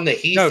not the one that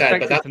he No, said, Sexy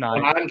but that's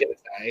Tonight. what I'm going to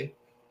say.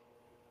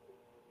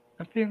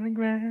 I'm feeling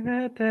great.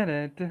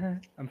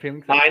 I'm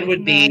feeling. Mine sexy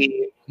would tonight.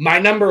 be, my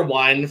number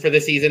 1 for the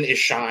season is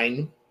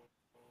Shine.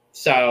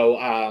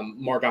 So,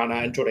 Morgana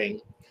and Turing.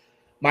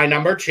 My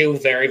number 2,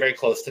 very, very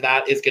close to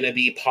that, is going to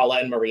be Paula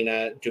and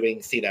Marina doing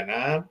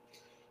Sirena.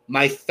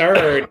 My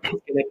third is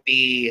going to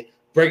be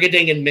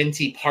Brigading and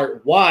Minty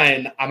Part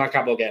 1,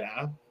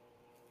 Amacabogera.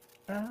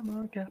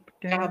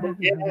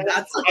 Cabogera.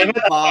 That's such I a know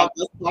that bomb.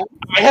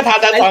 I have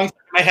had that song in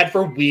my head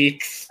for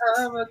weeks.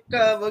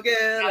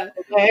 Amacabogera.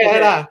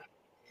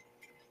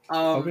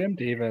 OBM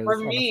Divas. For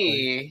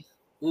honestly.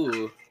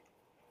 me,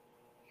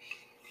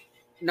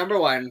 number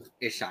 1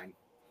 is Shine.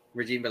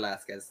 Regine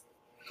Velasquez.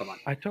 Come on.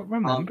 I don't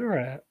remember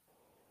it.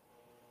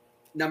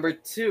 Number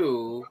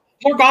 2,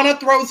 Morgana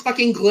throws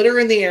fucking glitter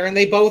in the air, and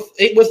it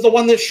was the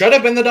one that should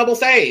have been the double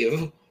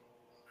save.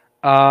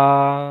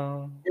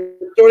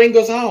 Turing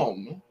goes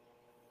home.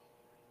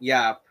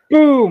 yeah.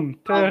 Boom!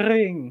 The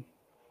ring.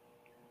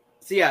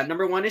 So yeah,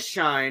 number 1 is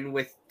Shine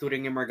with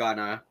Turing and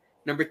Morgana.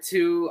 Number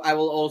 2, I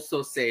will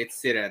also say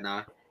it's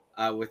Sirena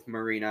with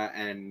Marina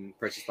and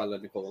Precious Paula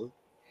Nicole.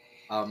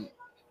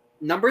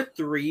 Number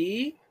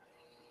 3,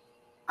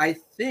 I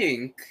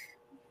think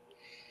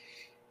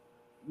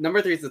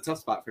number 3 is a tough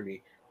spot for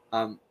me.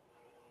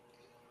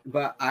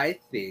 But I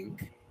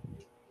think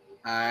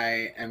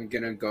I am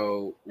gonna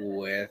go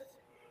with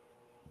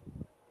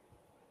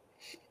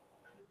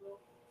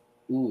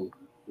Ooh.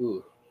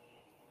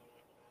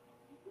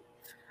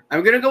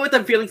 I'm gonna go with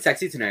I'm Feeling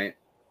Sexy Tonight.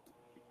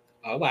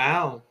 Oh,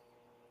 wow.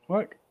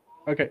 What?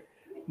 Okay.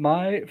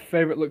 My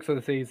favorite looks of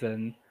the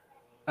season.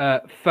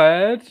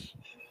 Third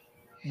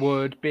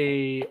would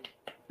be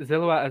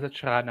Zilluat as a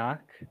Charanak.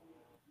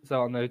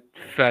 So on the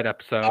 3rd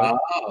episode.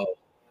 Oh.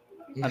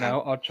 I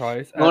know, odd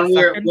choice. The one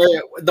Second,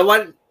 the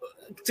one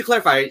to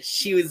clarify,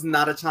 she was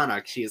not a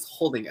Chanak, she is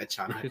holding a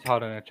Chanak. she's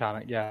holding a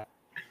Charanak, yeah.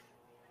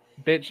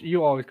 Bitch,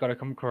 you always gotta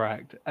come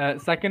correct.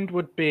 Second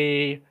would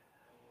be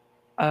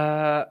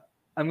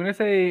I'm gonna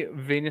say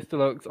Venus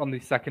Deluxe on the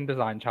second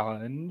design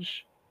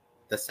challenge.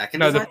 The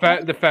second No,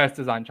 design? the first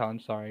design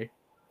challenge, sorry.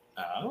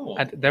 Oh.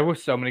 And there were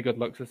so many good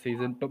looks this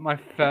season, but my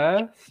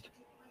first,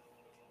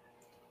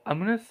 I'm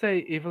gonna say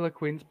Eva La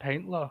Queen's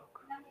paint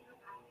look.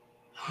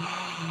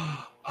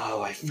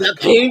 Oh, I The forgot.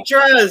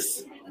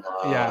 paintress!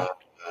 Yeah.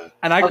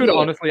 And I could Okay.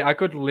 honestly, I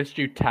could list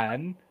you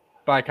 10,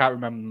 but I can't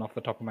remember them off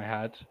the top of my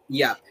head.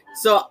 Yeah.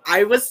 So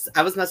I was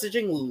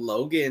messaging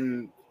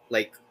Logan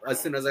like as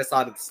soon as I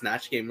saw the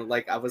Snatch game,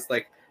 like I was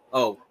like,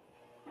 oh,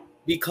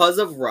 because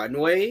of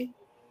Runway,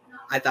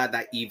 I thought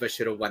that Eva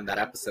should have won that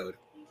episode.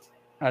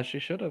 As she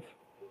should have.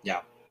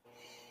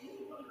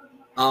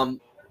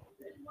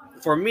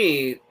 For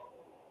me,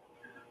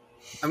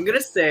 I'm gonna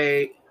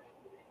say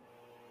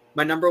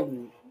my number.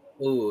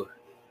 Ooh,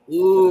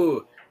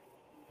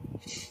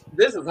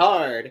 this is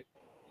hard.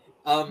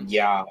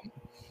 Yeah.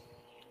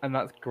 And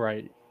that's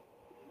great.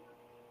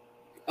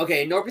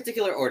 Okay, no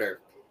particular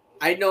order.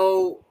 I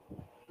know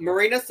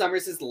Marina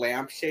Summers'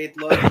 lampshade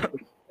look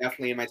is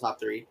definitely in my top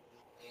 3.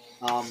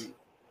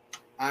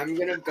 I'm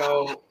gonna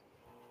go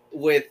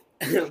with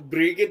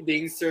Brigitte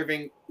Ding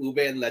serving ube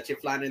and leche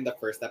flan in the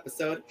first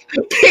episode.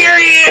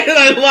 Period.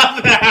 I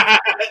love that.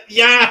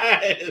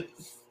 Yes.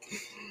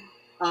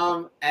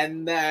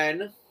 And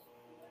then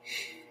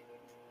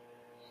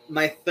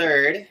my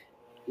third.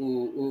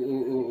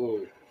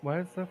 Ooh.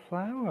 Where's the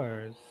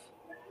flowers?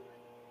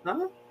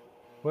 Huh?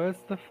 Where's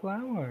the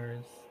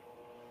flowers?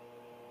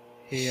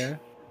 Here.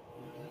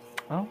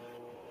 Oh.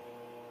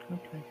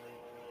 Okay.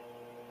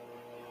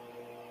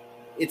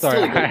 It's Sorry.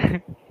 still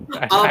good.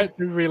 I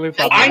really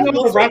thought I that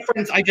know was- the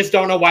reference. I just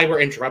don't know why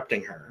we're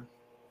interrupting her.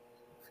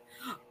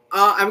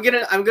 I'm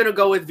gonna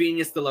go with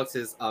Venus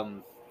Deluxe's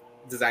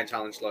design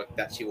challenge look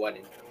that she won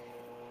in.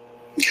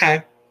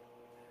 Okay.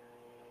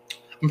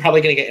 I'm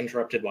probably gonna get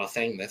interrupted while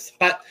saying this,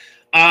 but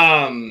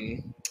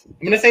I'm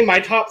gonna say my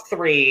top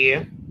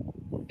 3.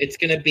 It's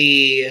gonna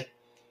be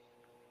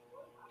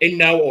in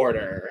no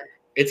order.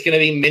 It's gonna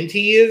be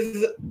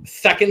Minty's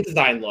second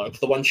design look,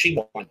 the one she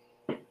won.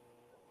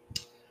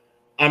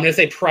 I'm gonna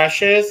say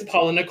Precious,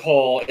 Paula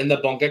Nicole in the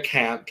Bunga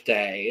Camp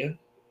Day.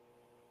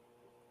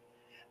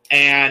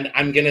 And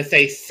I'm gonna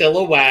say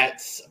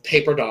Silhouettes,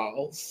 Paper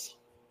Dolls.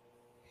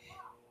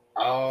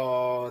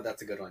 Oh,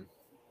 that's a good one.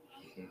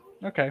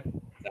 Okay.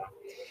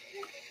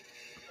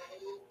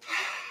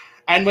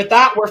 And with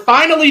that, we're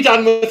finally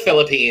done with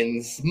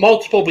Philippines,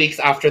 multiple weeks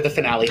after the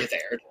finale has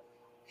aired.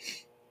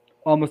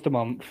 Almost a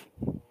month.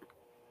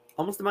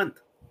 Almost a month.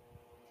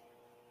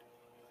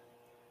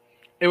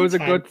 It was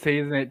It's a fine. good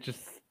season. It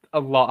just a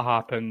lot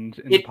happened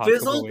in It the past couple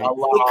fizzled weeks. A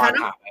lot kind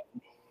of-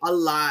 happened. A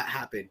lot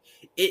happened.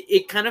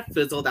 It kind of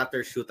fizzled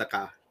after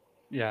Shutaka.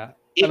 Yeah.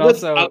 It And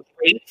was also- a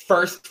great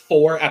first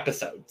 4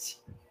 episodes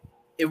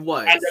It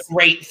was. and a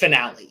great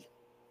finale.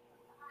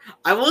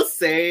 I will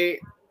say,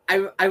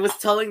 I was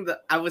telling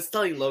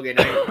Logan,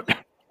 I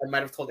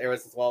might have told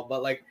Eris as well,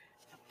 but like,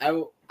 I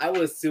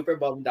was super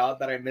bummed out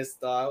that I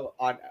missed out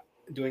on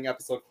doing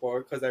episode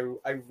 4 because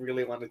I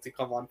really wanted to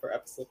come on for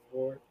episode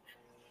 4.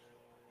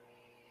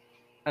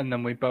 And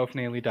then we both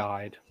nearly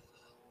died.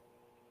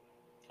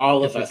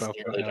 All of Yes, we us both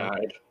nearly got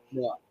died.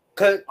 All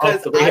All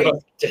 3 of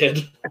us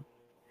did.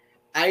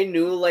 I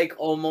knew like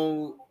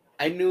almost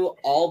I knew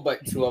all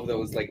but 2 of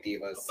those like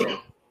divas. So.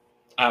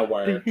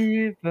 Our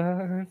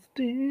Divas,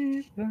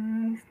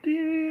 divas,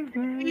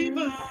 divas.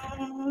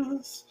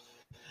 divas.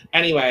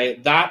 Anyway,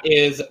 that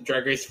is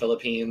Drag Race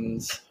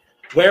Philippines.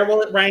 Where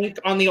will it rank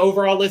on the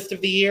overall list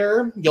of the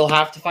year? You'll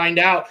have to find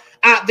out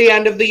at the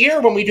end of the year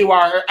when we do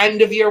our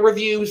end of year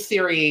review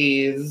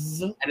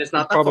series. And it's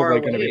not It's that probably far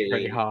gonna be away.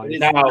 pretty high. It is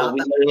No, not we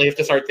that- literally have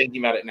to start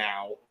thinking about it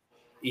now.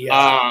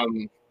 yeah.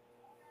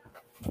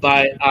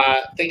 But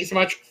thank you so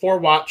much for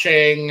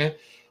watching.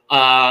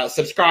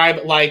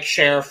 Subscribe, like,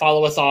 share,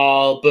 follow us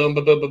all. Boom,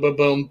 boom, boom, boom, boom,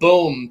 boom,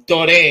 boom.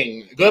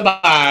 Doring.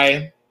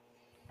 Goodbye.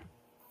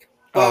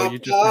 Oh, you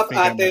just missed me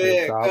getting the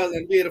boobs out. Cause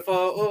I'm beautiful.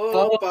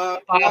 Oh,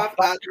 pop, Pop,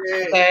 pop,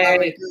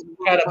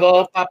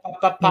 Incredible. Pop,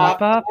 pop, pop, pop.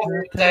 Pop,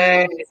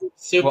 Birthday.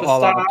 We're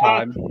all out of Superstar.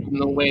 time.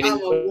 The waiting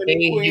I'm a winning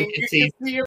queen. queen. You can see your